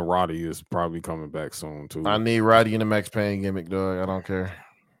hoping Roddy is probably coming back soon too. I need Roddy in the Max Payne gimmick, dog. I don't care.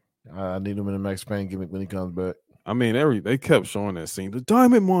 I need him in the Max Payne gimmick when he comes back. I mean, they kept showing that scene, the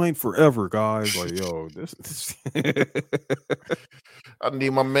Diamond Mine forever, guys. Like, yo, this. I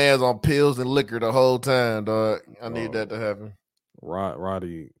need my man's on pills and liquor the whole time, dog. I need that to happen.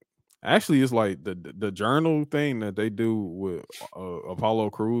 Roddy, actually, it's like the journal thing that they do with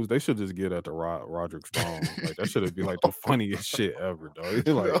Apollo Crews. They should just get at the Roderick Strong. Like that should be like the funniest shit ever, dog.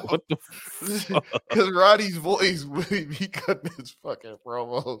 Like what the fuck? Because Roddy's voice really be cutting his fucking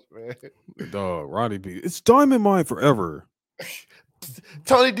promos, man. Dog, Roddy be it's Diamond Mine forever.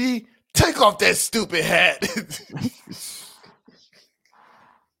 Tony D, take off that stupid hat.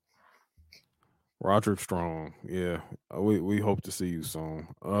 Roderick Strong. Yeah. We hope to see you soon.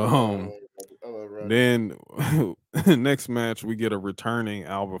 I love Roderick. Then next match we get a returning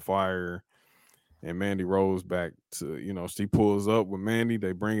Alba Fire and Mandy Rose back to, she pulls up with Mandy,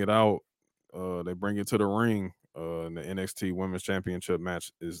 they bring it out, they bring it to the ring. And the NXT Women's Championship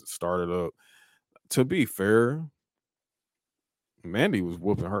match is started up. To be fair, Mandy was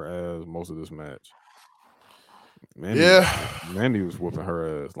whooping her ass most of this match. Mandy was whooping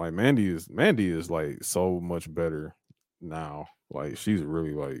her ass. Like Mandy is like so much better now. Like she's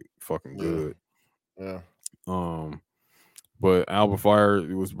really like fucking good. Yeah. But Alba Fire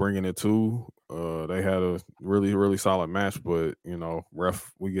was bringing it too. They had a really really solid match, but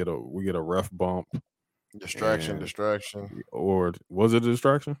we get a ref bump. Distraction. Or was it a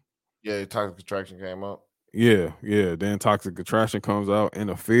distraction? Yeah, Toxic Attraction came up. Yeah. Then Toxic Attraction comes out,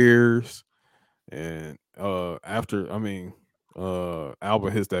 interferes, and Alba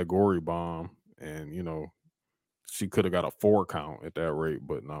hits that gory bomb, and she could have got a 4 count at that rate,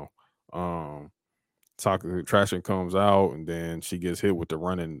 but no. Toxic Attraction comes out, and then she gets hit with the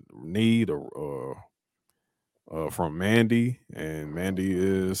running knee from Mandy, and Mandy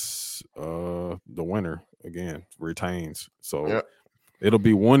is the winner again, retains. So it'll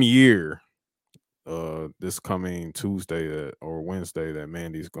be 1 year this coming Tuesday or Wednesday that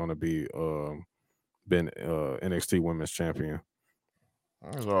Mandy's gonna be been NXT Women's Champion.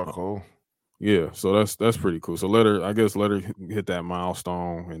 That's all cool. Yeah, so that's pretty cool. So let her hit that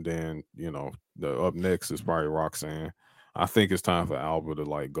milestone, and then the up next is probably Roxanne. I think it's time for Alba to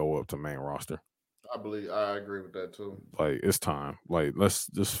like go up to main roster. I agree with that too. Like it's time. Like let's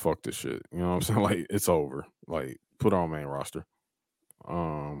just fuck this shit. You know what I'm saying? Like it's over. Like put her on main roster.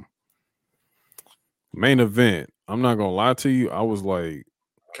 Main event. I'm not gonna lie to you. I was like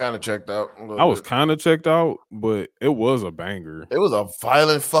kind of checked out. I was kind of checked out, but it was a banger. It was a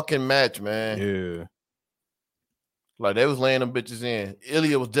violent fucking match, man. Yeah. Like they was laying them bitches in.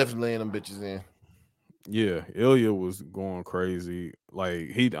 Ilya was definitely laying them bitches in. Yeah, Ilya was going crazy.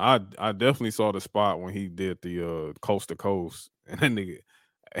 Like I definitely saw the spot when he did the coast to coast, and then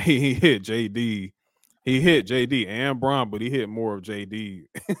he hit JD. He hit JD and Braun, but he hit more of JD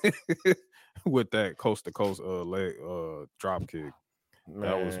with that coast to coast leg drop kick. Man.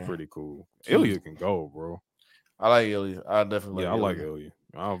 That was pretty cool. Ilya can go, bro. I like Ilya. I definitely I like Ilya.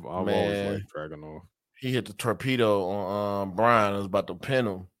 I've always liked Dragunov. He hit the torpedo on Brian. It was about to pin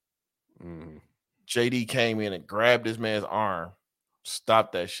him. Mm-hmm. JD came in and grabbed this man's arm.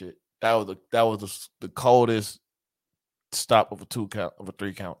 Stop that shit. That was the coldest stop of a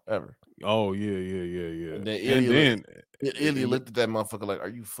 3 count ever. Oh yeah. And then Ilya looked at that motherfucker like, "Are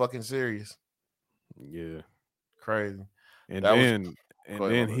you fucking serious?" Yeah, crazy. And then the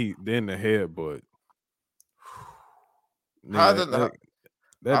headbutt. That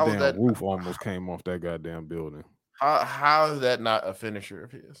damn roof almost came off that goddamn building. How is that not a finisher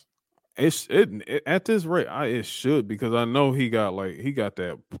of his? It at this rate, it should, because I know he got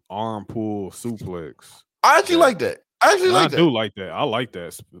that arm pull suplex. I actually like that. I do like that. I like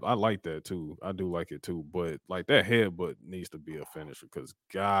that. I like that too. I do like it too. But like that headbutt needs to be a finisher, because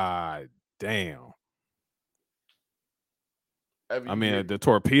god damn. I mean, the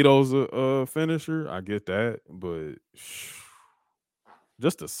torpedo's a finisher. I get that, but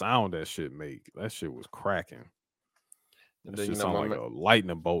just the sound that shit was cracking. It just sound like a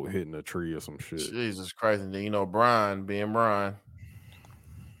lightning bolt hitting a tree or some shit. Jesus Christ! And then Brian, being Brian,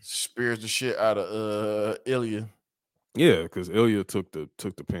 spears the shit out of Ilya. Yeah, because Ilya took the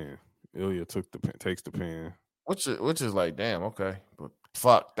pin. Ilya takes the pin. Which is like, damn, okay, but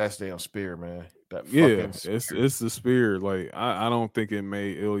fuck, that's damn spear, man. It's the spear. Like I don't think it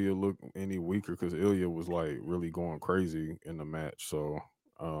made Ilya look any weaker, because Ilya was like really going crazy in the match. So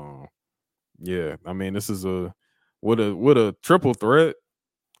yeah, I mean, this is with a triple threat.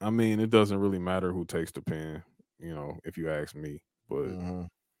 I mean, it doesn't really matter who takes the pin, if you ask me. But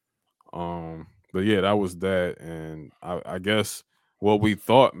but yeah, that was that. And I guess what we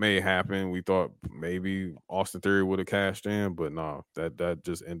thought may happen, we thought maybe Austin Theory would have cashed in, but no, that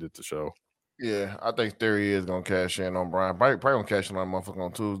just ended the show. Yeah, I think Theory is gonna cash in on Brian. Probably gonna cash in on motherfucker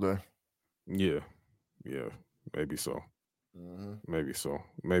on Tuesday. Yeah, maybe so. Maybe so.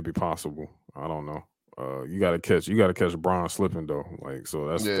 Maybe possible. I don't know. You gotta catch Braun slipping though. Like, so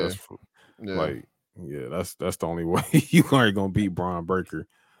that's like, yeah, that's the only way you aren't gonna beat Braun Breaker.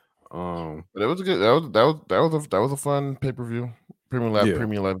 But it was good. That was a fun pay-per-view. Premium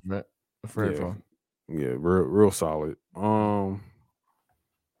Live event. Very fun. Yeah, real solid.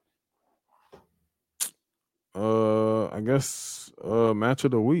 I guess match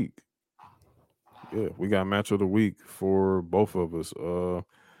of the week. Yeah, we got match of the week for both of us.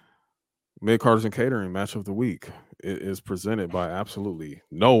 Mid Carters and Catering match of the week. It is presented by absolutely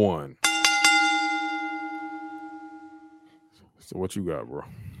no one. So what you got, bro?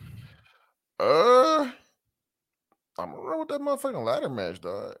 I'm gonna run with that motherfucking ladder match,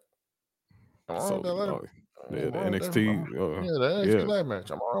 dog. I'm gonna run with that ladder. The I'm gonna run with NXT. that NXT ladder match.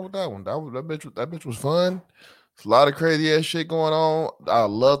 I'm gonna run with that one. That bitch was fun. There's a lot of crazy ass shit going on. I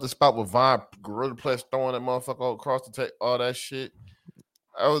love the spot with Vaughn Gorilla Press throwing that motherfucker across the tape, all that shit.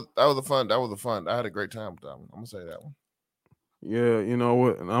 That was a fun. I had a great time with that one. I'm gonna say that one. Yeah, you know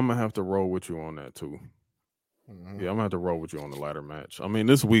what? And I'm gonna have to roll with you on that too. Mm-hmm. Yeah, I'm gonna have to roll with you on the ladder match. I mean,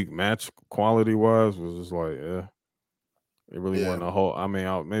 this week match quality wise was just like, yeah, it really wasn't a whole. I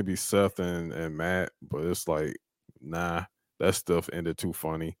mean, maybe Seth and Matt, but it's like, nah, that stuff ended too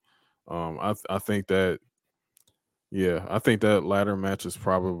funny. I think that, yeah, I think that ladder match is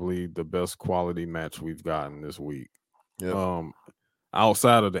probably the best quality match we've gotten this week. Yep.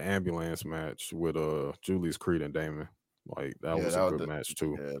 Outside of the ambulance match with Julius Creed and Damon, like that was a good match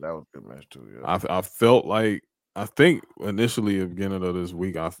too. Yeah, that was a good match too. Yeah, I felt like, I think initially at the beginning of this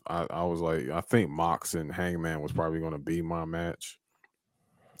week, I was like, I think Mox and Hangman was probably going to be my match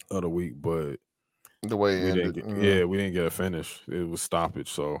of the week, but the way we didn't get a finish. It was stoppage.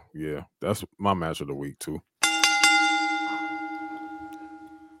 So yeah, that's my match of the week too.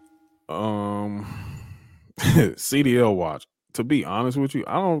 CDL watch. To be honest with you,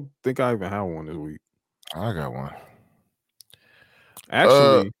 I don't think I even have one this week. I got one.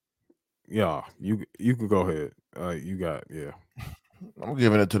 Actually, yeah, you can go ahead. You got, yeah. I'm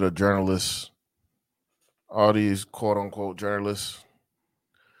giving it to the journalists, all these quote unquote journalists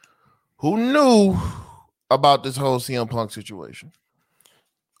who knew about this whole CM Punk situation.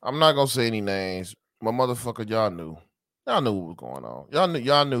 I'm not gonna say any names, but motherfucker, y'all knew what was going on. Y'all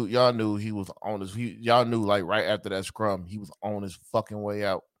knew he was on his. Y'all knew like right after that scrum, he was on his fucking way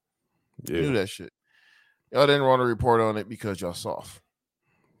out. Yeah. You knew that shit. Y'all didn't want to report on it because y'all soft.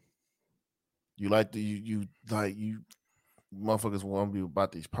 You like you motherfuckers want to be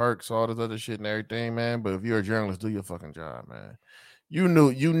about these perks, all this other shit and everything, man. But if you're a journalist, do your fucking job, man. You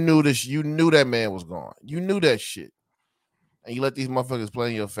knew this. You knew that man was gone. You knew that shit, and you let these motherfuckers play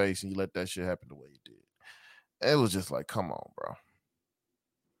in your face, and you let that shit happen the way you did. It was just like, come on, bro.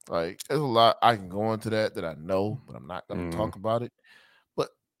 Like, there's a lot I can go into that I know, but I'm not gonna talk about it. But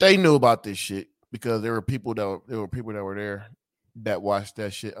they knew about this shit because there were people that were there that watched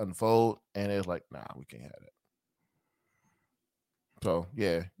that shit unfold, and it was like, nah, we can't have that. So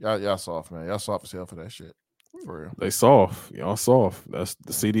yeah, y'all soft, man. Y'all soft as hell for that shit. For real. They soft. Y'all soft. That's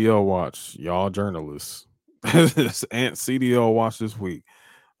the CDL watch. Y'all journalists. And CDL watch this week.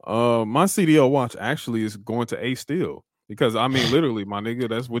 My CDL watch actually is going to A Steel. Because I mean, literally, my nigga,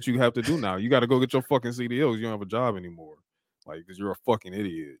 that's what you have to do now. You got to go get your fucking CDLs. You don't have a job anymore. Like, because you're a fucking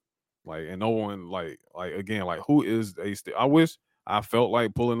idiot. Like, and no one, like again, like, who is A Steel? I wish I felt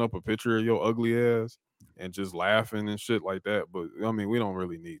like pulling up a picture of your ugly ass and just laughing and shit like that. But I mean, we don't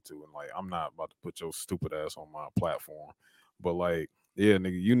really need to. And like, I'm not about to put your stupid ass on my platform. But like, yeah,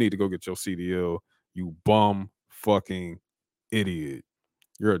 nigga, you need to go get your CDL. You bum fucking idiot.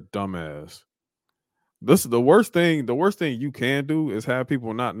 You're a dumbass. This is the worst thing. The worst thing you can do is have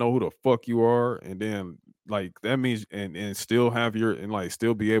people not know who the fuck you are, and then like that means and still have your and like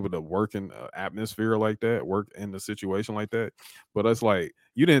still be able to work in an atmosphere like that, work in the situation like that. But it's like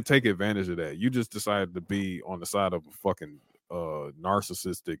you didn't take advantage of that. You just decided to be on the side of a fucking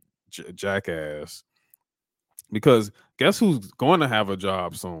narcissistic jackass. Because guess who's going to have a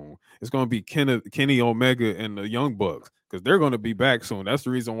job soon? It's going to be Kenny Omega and the Young Bucks because they're going to be back soon. That's the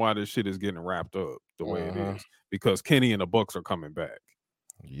reason why this shit is getting wrapped up the way it is, because Kenny and the Bucks are coming back.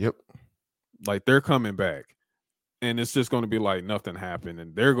 Yep. Like they're coming back. And it's just going to be like nothing happened,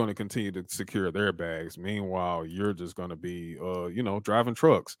 and they're going to continue to secure their bags. Meanwhile, you're just going to be, driving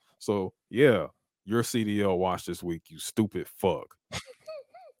trucks. So, yeah, your CDL watch this week, you stupid fuck.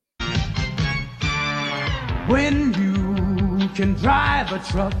 When you can drive a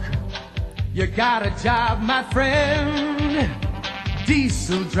truck, you got a job, my friend.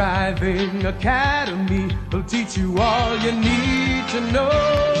 Diesel Driving Academy will teach you all you need to know.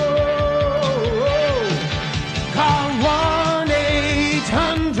 Call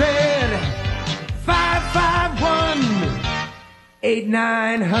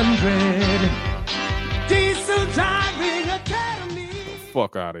 1-800-551-8900. Diesel Driving Academy. Get the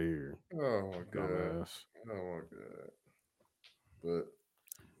fuck out of here. Oh my god. Oh my god.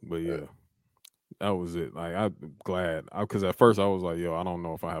 But yeah, that was it. Like, I'm glad, because at first I was like, yo, I don't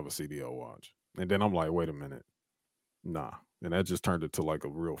know if I have a CDL watch, and then I'm like, wait a minute, nah, and that just turned it to like a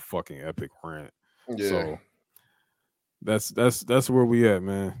real fucking epic rant. Yeah. So that's where we at,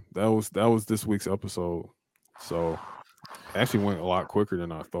 man. That was this week's episode. So actually went a lot quicker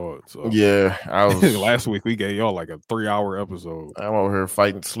than I thought. So Yeah, I was last week we gave y'all like a 3-hour episode. I'm over here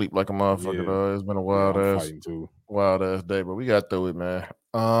fighting sleep like a motherfucker. Yeah. Though. It's been a I'm fighting too. wild ass day, but we got through it, man.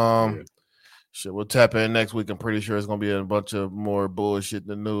 Yeah. Shit, we'll tap in next week. I'm pretty sure it's gonna be a bunch of more bullshit in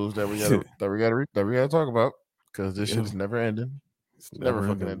the news that we gotta talk about because this shit is never ending. It's Never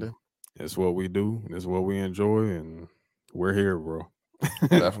fucking ending. It's what we do. It's what we enjoy, and we're here, bro.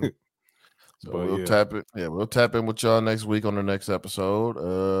 Definitely. So But we'll tap it. Yeah, we'll tap in with y'all next week on the next episode.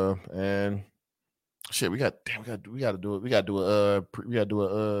 And shit, we gotta do it. We gotta do a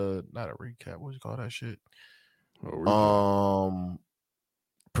not a recap. What do you call that shit?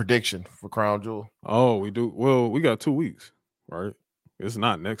 Prediction for Crown Jewel. Oh, we do. Well, we got 2 weeks, right? It's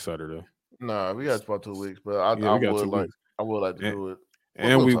not next Saturday. Nah, we got about 2 weeks, but I would like to do it.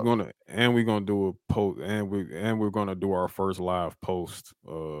 And we're gonna do a post, and we're gonna do our first live post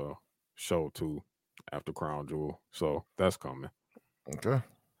show too after Crown Jewel. So that's coming. Okay.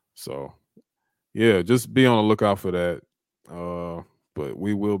 So yeah, just be on the lookout for that. But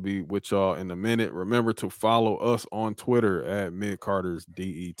we will be with y'all in a minute. Remember to follow us on Twitter at MidCarters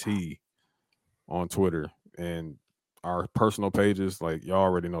DET on Twitter, and our personal pages. Like y'all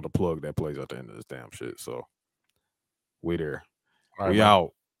already know the plug that plays at the end of this damn shit. So we there. All right, we man.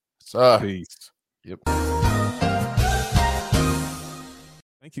 out. Peace. Yep.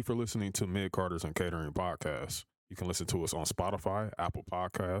 Thank you for listening to MidCarters and Catering Podcast. You can listen to us on Spotify, Apple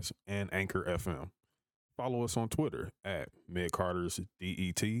Podcasts, and Anchor FM. Follow us on Twitter at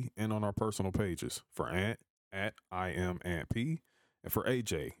MidCartersDET and on our personal pages. For Ant at I am Ant P, and for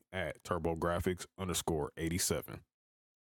AJ at TurboGrafx_87.